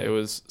coming on. It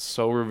was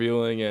so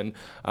revealing and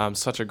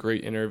such a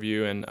great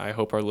interview, and I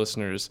hope our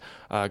listeners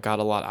got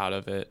a lot out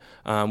of it.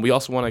 We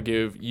also want to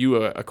give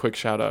you a quick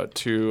shout out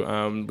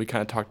to, we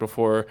kind of talked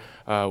before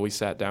we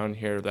sat down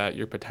here that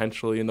you're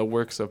potentially in the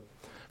works of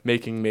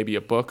making maybe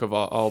a book of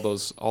all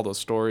those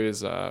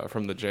stories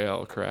from the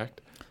jail, correct?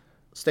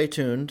 Stay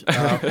tuned.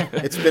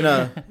 It's been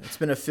a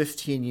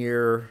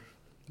 15-year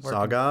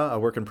saga, a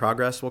work in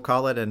progress, we'll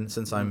call it. And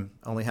since I'm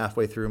only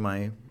halfway through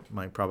my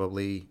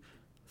probably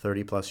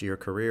 30-plus year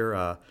career,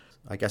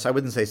 I guess I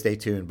wouldn't say stay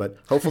tuned, but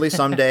hopefully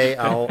someday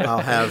I'll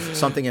have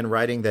something in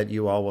writing that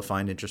you all will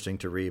find interesting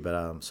to read.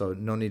 But so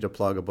no need to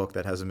plug a book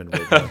that hasn't been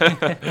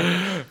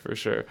written. For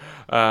sure.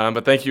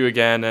 But thank you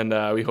again,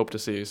 and we hope to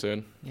see you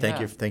soon.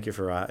 Yeah. Thank you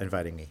for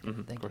inviting me.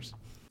 Mm-hmm, of course.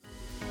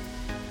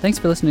 Thanks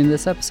for listening to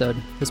this episode.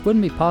 This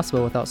wouldn't be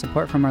possible without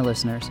support from our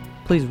listeners.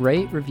 Please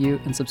rate, review,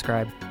 and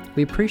subscribe.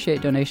 We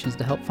appreciate donations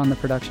to help fund the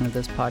production of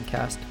this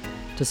podcast.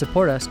 To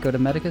support us, go to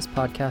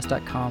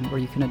medicuspodcast.com, where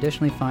you can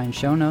additionally find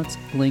show notes,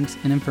 links,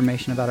 and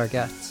information about our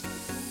guests.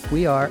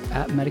 We are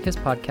at Medicus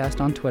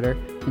Podcast on Twitter,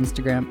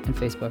 Instagram, and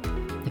Facebook.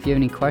 If you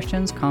have any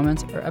questions,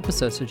 comments, or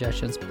episode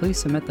suggestions, please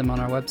submit them on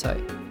our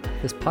website.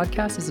 This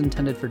podcast is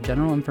intended for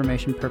general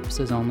information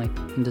purposes only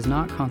and does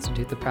not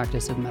constitute the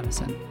practice of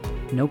medicine.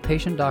 No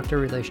patient-doctor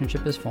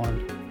relationship is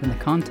formed, and the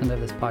content of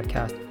this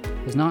podcast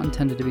is not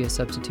intended to be a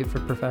substitute for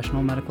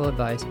professional medical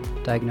advice,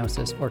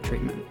 diagnosis, or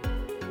treatment.